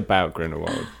much about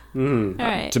Grindelwald. All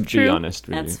right. To be honest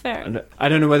with you. That's fair. I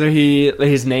don't know whether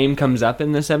his name comes up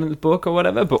in the 7th book or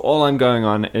whatever, but all I'm going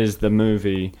on is the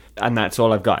movie, and that's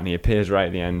all I've got, and he appears right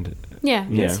at the end. Yeah,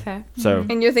 that's fair. So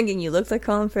And you're thinking, you look like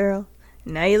Colin Farrell.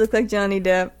 Now you look like Johnny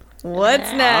Depp.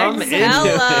 What's next? into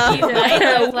Hello. You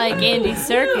might look like Andy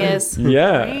Serkis.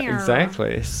 yeah,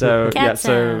 exactly. So Cat so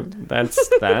sound. that's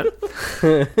that.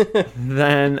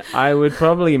 Then I would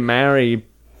probably marry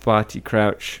Barty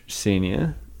Crouch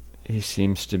Sr. He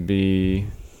seems to be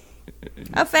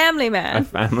A family a man.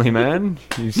 family man.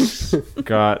 He's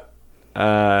got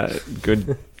a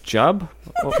good job.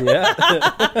 Yeah.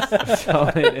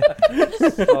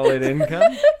 Solid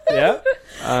income. Yeah.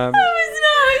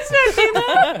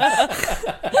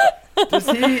 Does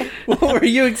he? What were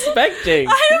you expecting?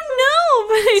 I don't know,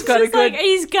 but it's got a just like good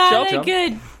he's got job. a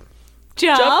good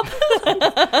job.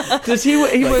 Does he?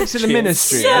 He works in the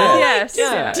ministry. Yes.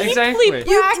 Yeah, Deeply exactly.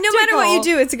 No matter what you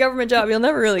do, it's a government job. You'll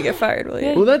never really get fired, will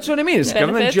you? Well, that's what I mean. It's a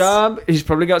government Benefits. job. He's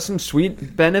probably got some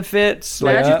sweet benefits.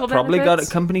 Like, Magical probably got a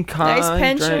benefits. company car. Nice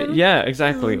pension. Right? Yeah,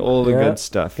 exactly. All the Yeah. good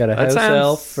stuff. Got a That house sounds-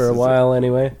 elf for a while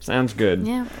anyway. Sounds good.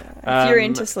 Yeah. If you're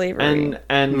into slavery.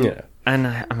 And Yeah. and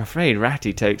I'm afraid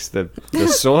Ratty takes the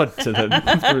sword to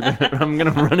the. I'm gonna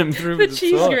run him through The with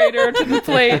cheese sword. grater to the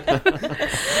plate.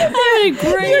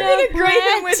 You're gonna grate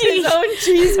him with his own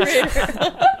cheese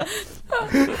grater.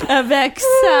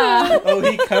 Avexa. Oh,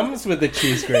 he comes with a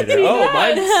cheese grater. Oh,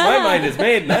 my mind is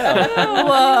made now.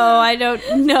 Whoa, I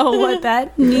don't know what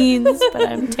that means, but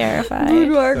I'm terrified.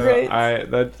 You are So great.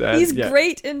 He's yeah.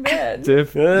 great in bed.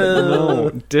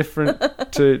 Different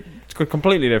to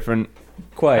completely different.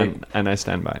 Quite. And I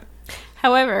stand by it.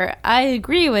 However, I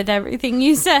agree with everything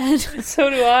you said. So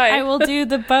do I. I will do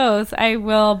the both. I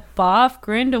will boff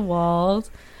Grindelwald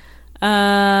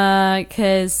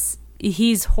because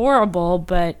he's horrible,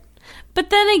 but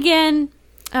then again,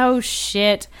 oh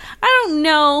shit, I don't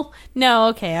know. No,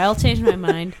 okay, I'll change my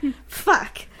mind.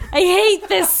 Fuck. I hate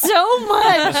this so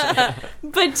much.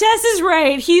 But Tess is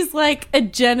right. He's like a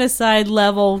genocide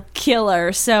level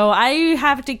killer, so I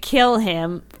have to kill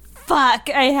him. Fuck,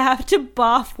 I have to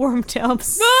boff Wormtail. I'm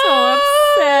so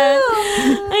upset.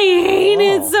 I hate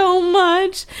it so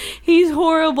much. He's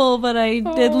horrible, but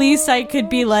at least I could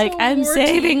be like, I'm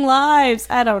saving lives.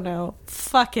 I don't know.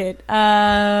 Fuck it.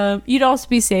 You'd also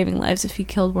be saving lives if you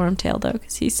killed Wormtail, though,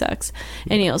 because he sucks.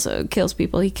 And he also kills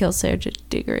people. He kills Sergeant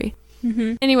Diggory.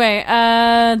 Mm-hmm. Anyway,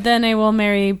 then I will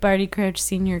marry Barty Crouch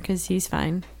Sr. because he's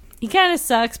fine. He kind of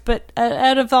sucks, but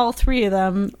out of all three of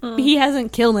them, he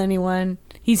hasn't killed anyone.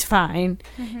 He's fine.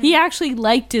 He actually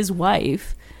liked his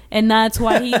wife, and that's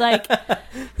why he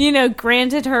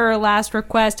granted her last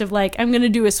request of like, I'm gonna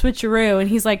do a switcheroo, and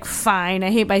he's like, fine,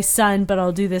 I hate my son, but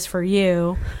I'll do this for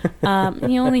you. He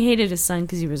only hated his son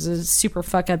because he was a super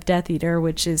fuck up Death Eater,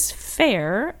 which is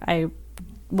fair.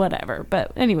 Whatever,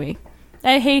 but anyway,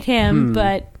 I hate him,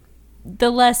 but the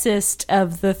lessest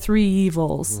of the three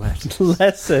evils.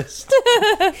 Lessest.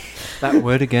 That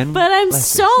word again? But I'm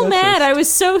so mad. I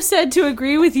was so sad to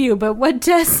agree with you, but what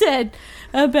Tess said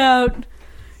about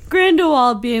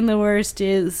Grindelwald being the worst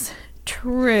is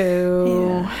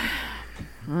true.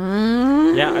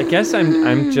 Yeah, I guess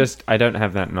I'm just, I don't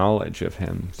have that knowledge of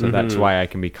him, so that's why I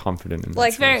can be confident in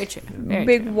Like, this. Very true. Very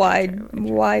Big, true.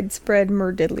 widespread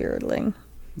murdiddly.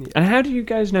 And how do you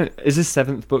guys know? Is this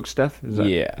 7th book stuff? Is that,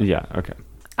 Yeah. Yeah, okay.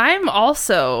 I'm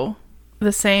also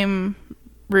the same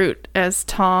route as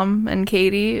Tom and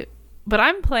Katie, but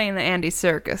I'm playing the Andy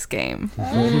Serkis game.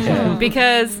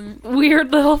 Because,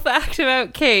 weird little fact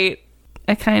about Kate,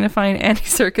 I kind of find Andy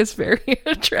Serkis very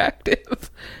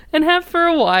attractive. And have for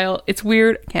a while. It's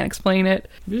weird. I can't explain it.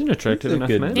 He's an attractive enough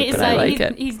man. It's I like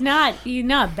it. He's not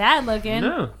bad looking.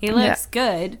 No. He looks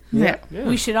good. Yeah.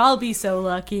 We should all be so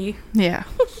lucky. Yeah.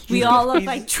 We all look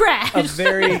like trash. He's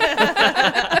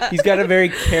got a very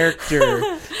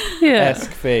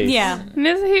character-esque face. Yeah. And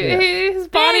his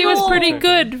body was pretty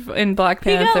good in Black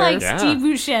He Panther. got like Yeah. Steve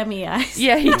Buscemi eyes.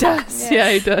 Yeah, he does.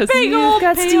 Yeah, he does. Big old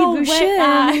got pale, Steve wet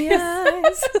Buscemi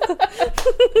eyes.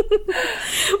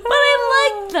 But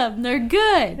I like them. They're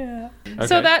good.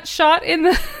 So Okay. that shot in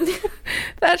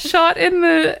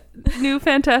the new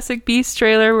Fantastic Beasts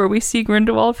trailer where we see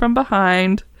Grindelwald from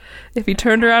behind, if he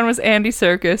turned around was Andy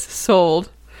Serkis, sold.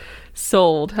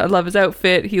 I love his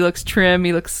outfit. He looks trim.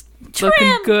 He looks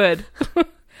looking good.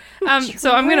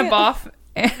 So I'm gonna boff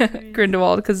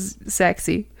Grindelwald because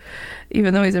sexy,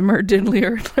 even though he's a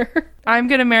murdiddly. I'm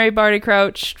gonna marry Barty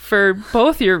Crouch for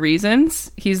both your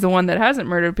reasons. He's the one that hasn't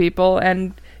murdered people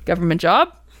and government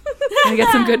job. I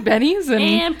get some good bennies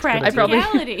And I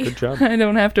practicality. Good job. I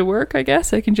don't have to work, I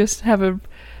guess. I can just have a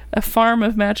farm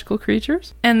of magical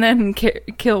creatures. And then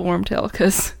kill Wormtail,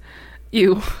 because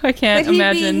I can't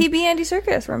imagine. He'd be Andy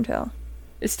Serkis, Wormtail.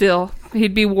 Still,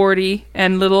 he'd be warty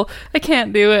and little. I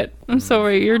can't do it. I'm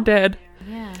sorry, you're dead.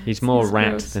 Yeah. He's more He's rat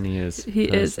gross. than he is. He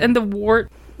is. And the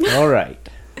wart. All right.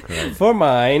 For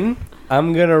mine,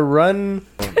 I'm going to run...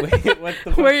 Wait, what the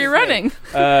fuck Where are is you that?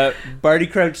 running? Barty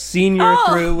Crouch Sr.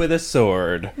 through with a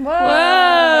sword.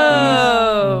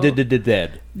 Whoa!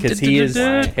 Dead. Because he is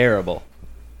terrible.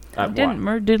 At Didn't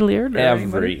murdiddly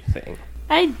everything.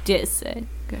 I did say.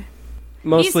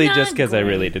 Mostly He's just not because I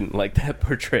great. really didn't like that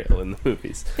portrayal in the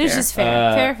movies. This is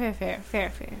fair.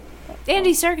 Fair.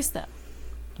 Andy Serkis, though.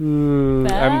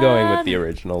 I'm going with the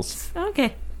originals.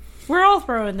 Okay. We're all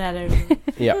throwing that out.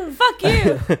 Yeah. Fuck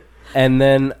you. And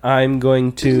then I'm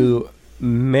going to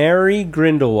marry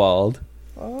Grindelwald.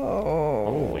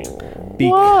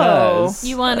 Because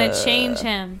You want to change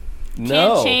him. no,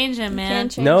 Can't change him, man.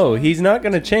 no, he's not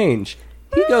going to change.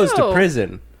 He goes to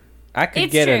prison. I could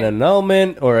It's get an true.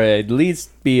 annulment, or at least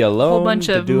be alone bunch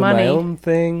to of do money. my own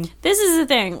thing. This is the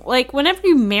thing. Like, whenever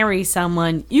you marry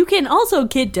someone, you can also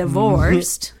get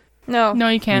divorced. No. No,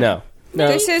 you can't. No.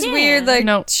 This is can't. weird, like,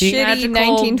 No. shitty Magical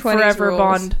 1920s forever rules.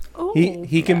 bond. Oh,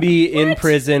 He can be in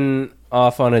prison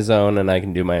off on his own, and I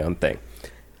can do my own thing.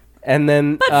 And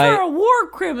then but for a war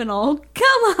criminal,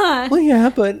 come on. well,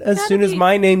 yeah, but as Gotta soon as be-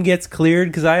 my name gets cleared,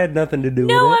 because I had nothing to do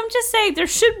No, with it. I'm just saying there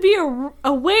should be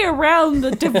a way around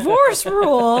the divorce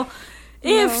rule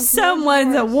if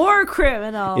someone's a war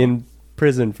criminal. In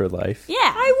prison for life. yeah.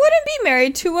 I wouldn't be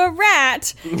married to a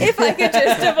rat if I could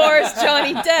just divorce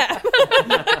Johnny Depp.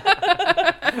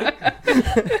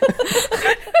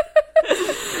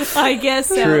 I guess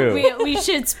so. True. We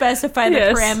should specify the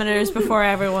Yes. parameters before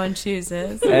everyone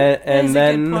chooses. And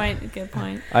then Good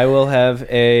point. I will have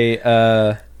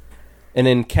an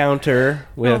encounter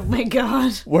Oh with my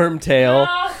god.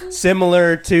 Wormtail,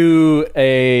 similar to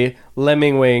a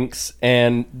Lemmingwinks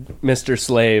and Mr.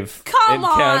 Slave Come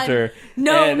on! encounter.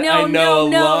 No, and no, I know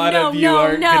no, a lot no, of you no,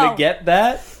 aren't no. going to get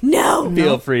that. No.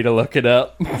 Feel free to look it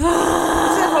up. Is it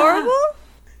horrible?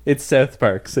 It's South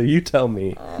Park, so you tell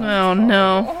me. Oh,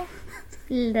 no.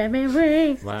 Let me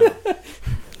ring. Wow.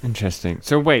 Interesting.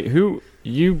 So wait,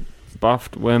 you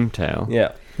buffed Wormtail?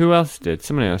 Yeah. Who else did?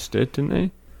 Somebody else did, didn't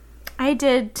they? I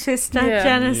did to stop Yeah.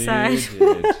 genocide.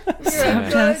 You did.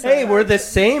 Hey, we're the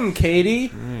same,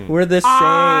 Katie. We're the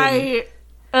same.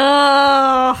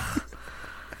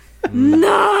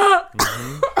 No.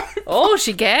 Oh,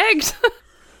 she gagged.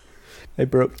 I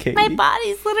broke Katie. My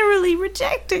body's literally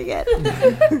rejecting it.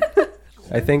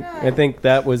 I think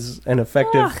that was an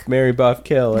effective Mary Buff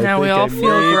kill. I Now think we all I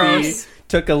feel maybe gross.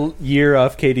 Took a year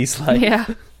off Katie's life. Yeah.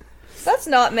 That's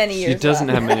not many years She doesn't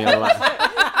left. have many left.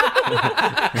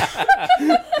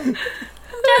 Down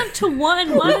to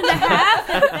 1.5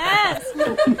 at best.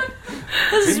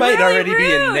 We might already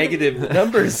be in negative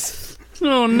numbers.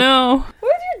 Oh, no.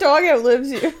 What did your dog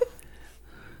outlives you.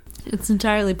 It's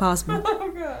entirely possible.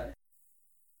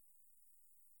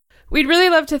 We'd really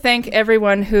love to thank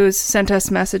everyone who's sent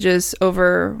us messages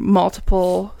over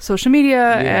multiple social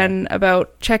media and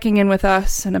about checking in with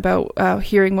us and about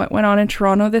hearing what went on in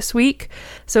Toronto this week.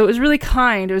 So it was really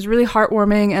kind. It was really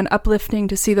heartwarming and uplifting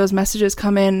to see those messages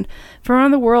come in from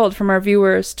around the world, from our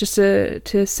viewers, just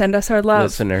to send us our love.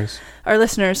 Our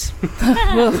listeners.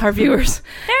 Well, our viewers.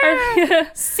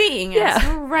 They're seeing us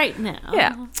right now.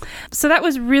 Yeah. So that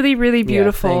was really, really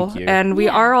beautiful. Thank you. And we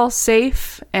are all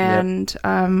safe, and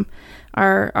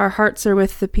our hearts are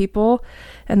with the people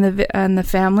and the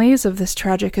families of this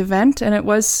tragic event. And it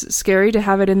was scary to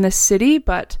have it in this city,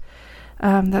 but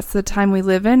that's the time we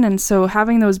live in. And so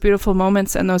having those beautiful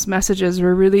moments and those messages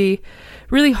were really,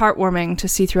 really heartwarming to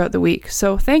see throughout the week.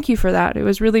 So thank you for that. It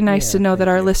was really nice to know that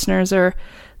our listeners are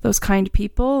those kind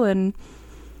people, and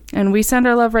we send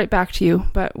our love right back to you.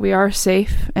 But we are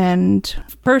safe, and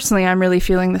personally, I'm really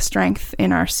feeling the strength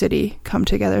in our city come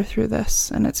together through this,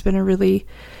 and it's been a really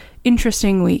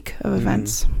interesting week of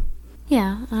events.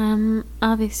 Yeah,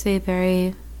 obviously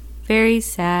very, very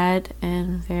sad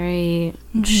and very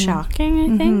shocking,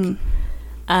 I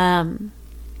think.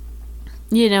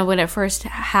 You know, when it first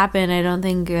happened, I don't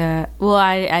think,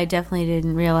 I definitely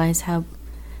didn't realize how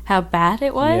bad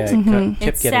it was.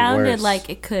 It sounded like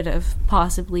it could have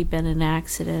possibly been an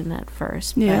accident at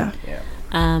first. But,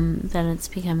 then it's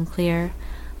become clear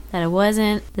that it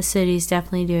wasn't. The city's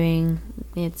definitely doing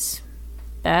its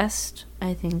best.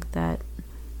 I think that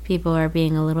people are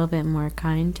being a little bit more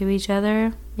kind to each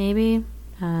other, maybe,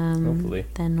 hopefully,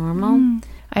 than normal.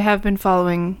 I have been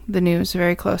following the news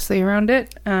very closely around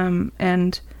it,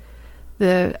 and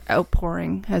the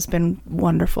outpouring has been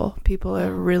wonderful. People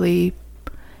are really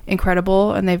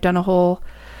incredible, and they've done a whole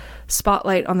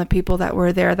spotlight on the people that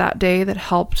were there that day that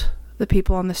helped the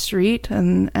people on the street,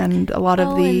 and a lot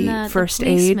of the first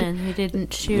aid who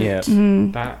didn't shoot.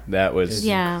 That was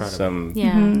some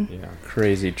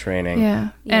crazy training.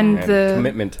 And the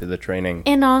commitment to the training,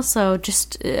 and also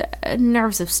just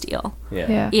nerves of steel.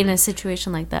 In a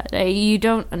situation like that, you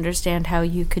don't understand how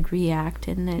you could react,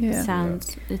 and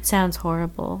it sounds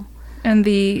horrible. And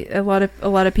a lot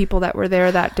of people that were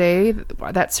there that day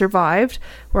that survived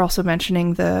were also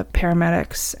mentioning the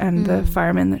paramedics and the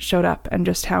firemen that showed up, and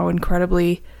just how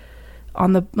incredibly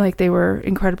they were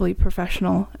incredibly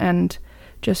professional and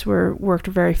just worked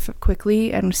very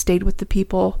quickly and stayed with the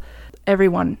people.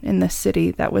 Everyone in this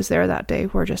city that was there that day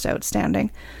were just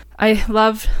outstanding. I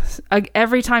love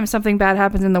every time something bad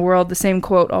happens in the world, the same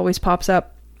quote always pops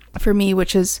up for me,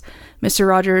 which is Mr.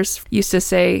 Rogers used to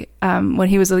say when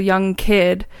he was a young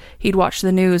kid, he'd watch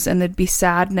the news and there'd be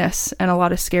sadness and a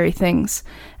lot of scary things.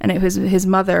 And it was his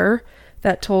mother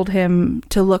that told him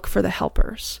to look for the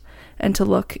helpers and to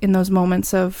look in those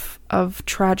moments of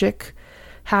tragic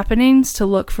happenings, to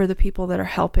look for the people that are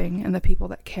helping and the people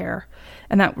that care.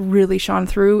 And that really shone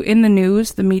through in the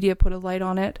news. The media put a light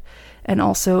on it, and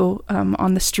also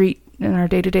on the street in our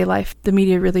day-to-day life, the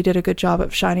media really did a good job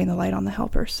of shining the light on the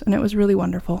helpers, and it was really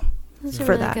wonderful. That's a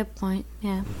really good point.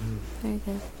 Yeah, very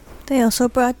good. They also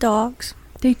brought dogs.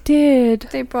 They did.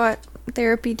 They brought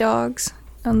therapy dogs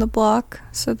on the block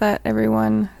so that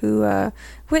everyone who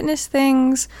witnessed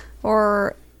things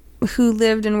or who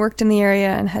lived and worked in the area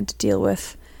and had to deal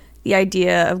with the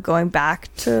idea of going back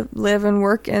to live and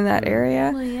work in that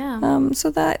area. Well, yeah. So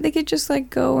that they could just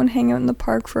go and hang out in the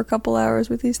park for a couple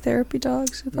hours with these therapy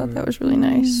dogs. I thought that was really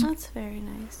nice. That's very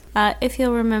nice. If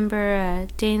you'll remember,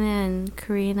 Dana and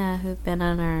Karina, who've been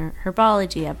on our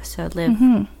herbology episode,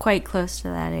 live quite close to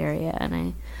that area, and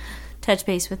I touch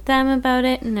base with them about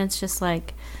it, and it's just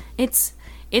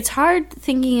it's hard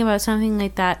thinking about something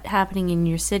like that happening in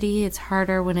your city. It's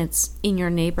harder when it's in your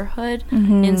neighborhood,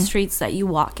 in streets that you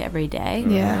walk every day.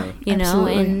 Yeah, you know,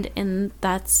 and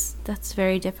that's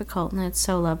very difficult. And it's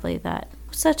so lovely that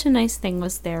such a nice thing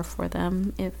was there for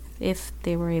them if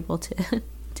they were able to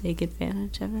take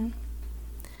advantage of it.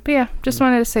 But yeah, just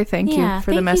wanted to say thank you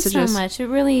for the messages. Thank you so much. It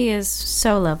really is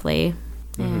so lovely,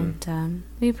 and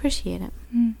we appreciate it.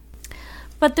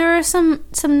 But there are some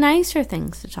nicer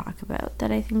things to talk about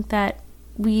that I think that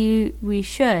we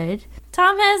should.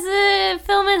 Tom has a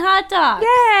film in Hot Dog.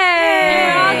 Yay!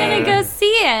 And we're all going to go see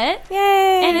it.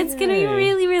 Yay! And it's going to be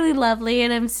really, really lovely,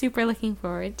 and I'm super looking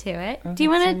forward to it. Do you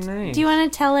want to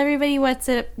tell everybody what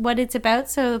it's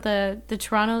about so the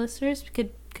Toronto listeners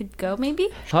could go maybe?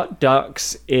 Hot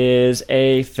Docs is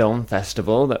a film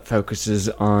festival that focuses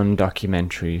on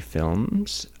documentary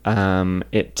films.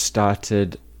 It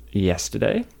started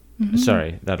yesterday.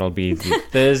 Sorry, that'll be the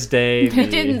Thursday.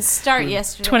 It didn't start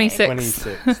yesterday.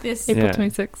 26th. This April Yeah.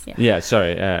 26th. Yeah,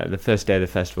 sorry. The first day of the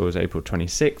festival is April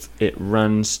 26th. It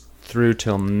runs through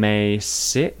till May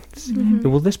 6th.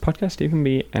 Will this podcast even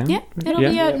be out? Yeah, it'll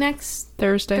be out next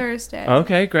Thursday.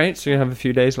 Okay, great. So you have a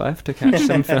few days left to catch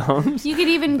some films. You could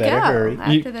even Better go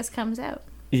hurry. after this comes out.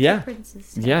 Yeah.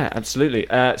 Princess. Yeah, absolutely.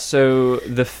 So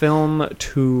the film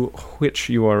to which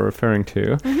you are referring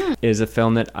to is a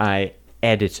film that I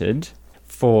edited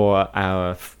for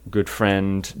our good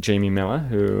friend Jamie Miller,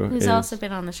 Who's also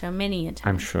been on the show many a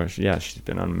time. I'm sure, she's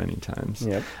been on many times.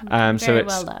 Yep. Very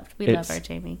well loved. We love our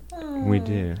Jamie. We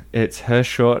do. It's her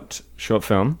short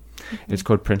film. It's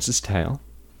called Princess Tale.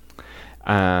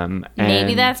 Maybe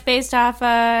and that's based off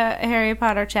a Harry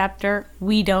Potter chapter.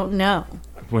 We don't know.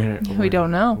 We don't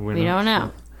know. We don't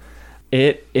know.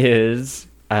 It is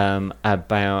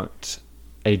about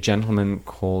a gentleman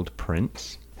called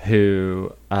Prince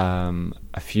who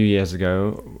a few years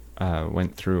ago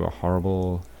went through a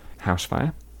horrible house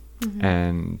fire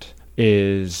and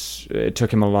it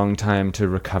took him a long time to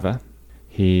recover.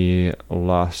 He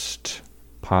lost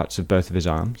parts of both of his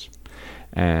arms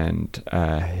and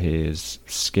his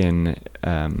skin,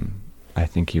 I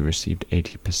think he received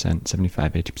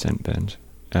 80% burns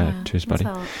to his body.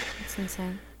 That's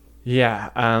insane. Yeah,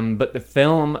 but the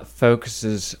film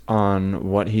focuses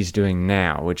on what he's doing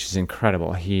now, which is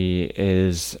incredible. He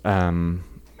is,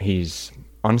 he's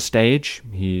on stage,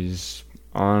 he's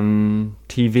on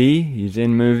TV, he's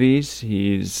in movies,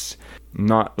 he's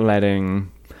not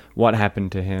letting what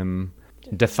happened to him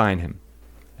define him.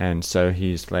 And so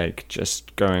he's like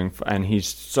just going for, and he's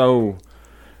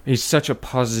such a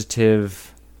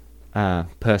positive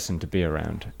person to be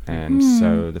around. And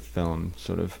so the film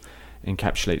sort of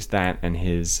encapsulates that and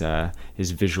his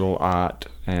visual art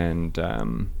and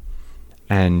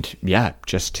yeah,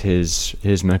 just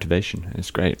his motivation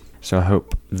is great. So I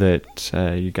hope that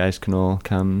you guys can all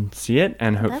come see it,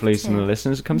 and hopefully some of the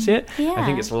listeners come see it. Yeah. I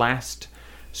think its last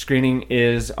screening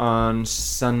is on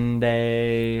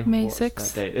Sunday, May what's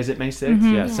 6th. that date? Is it May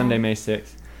 6th? Yeah, Sunday, May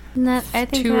 6th. And I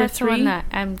think 2 or that's the 3. one that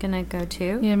I'm gonna go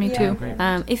to. Yeah, me too.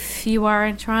 If you are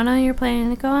in Toronto, you're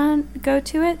planning to go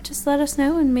to it, just let us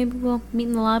know, and maybe we'll meet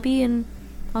in the lobby, and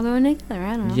I'll go in together.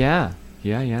 I don't know. Yeah.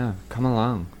 Come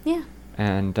along. Yeah.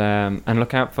 And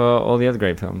look out for all the other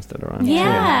great films that are on.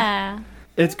 Yeah.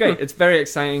 It's great. It's very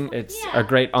exciting. It's a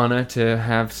great honor to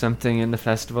have something in the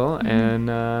festival, and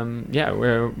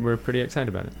we're pretty excited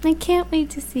about it. I can't wait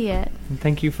to see it. And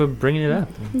thank you for bringing it up.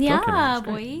 Yeah,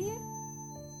 boy.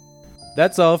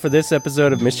 That's all for this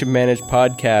episode of Mischief Managed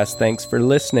Podcast. Thanks for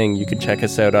listening. You can check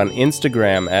us out on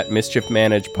Instagram at Mischief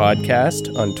Managed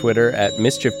Podcast, on Twitter at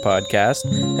Mischief Podcast,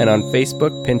 and on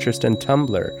Facebook, Pinterest, and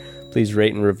Tumblr. Please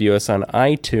rate and review us on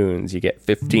iTunes. You get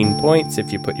 15 points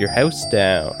if you put your house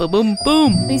down. Boom,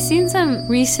 boom. We've seen some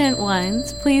recent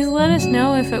ones. Please let us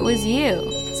know if it was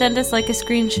you. Send us like a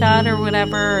screenshot or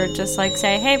whatever, or just like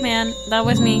say, hey man, that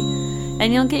was me,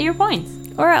 and you'll get your points.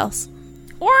 Or else.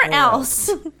 Or else.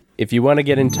 If you want to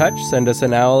get in touch, send us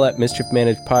an owl at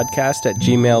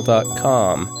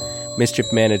mischiefmanagedpodcast@gmail.com. Mischief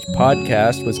Managed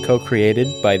Podcast was co-created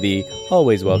by the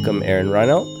always welcome Aaron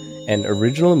Reynolds, and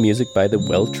original music by the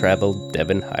well-traveled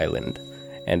Devin Highland.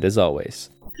 And as always,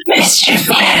 Mischief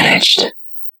Managed.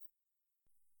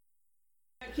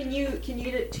 Can you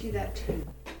get it to that tune?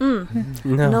 no.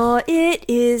 No, it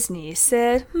is ni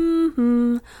said.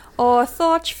 I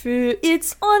thought for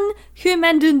it's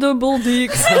uncommandable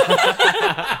dicks.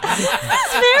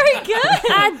 That's very good.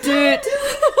 I do it.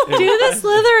 Do the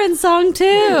Slytherin song too.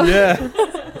 Yeah.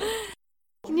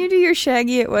 Can you do your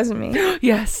Shaggy? It wasn't me.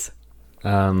 Yes.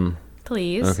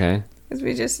 Please. Okay. Because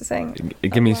we just sang.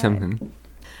 Give me something.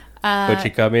 But you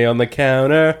caught me on the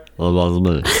counter.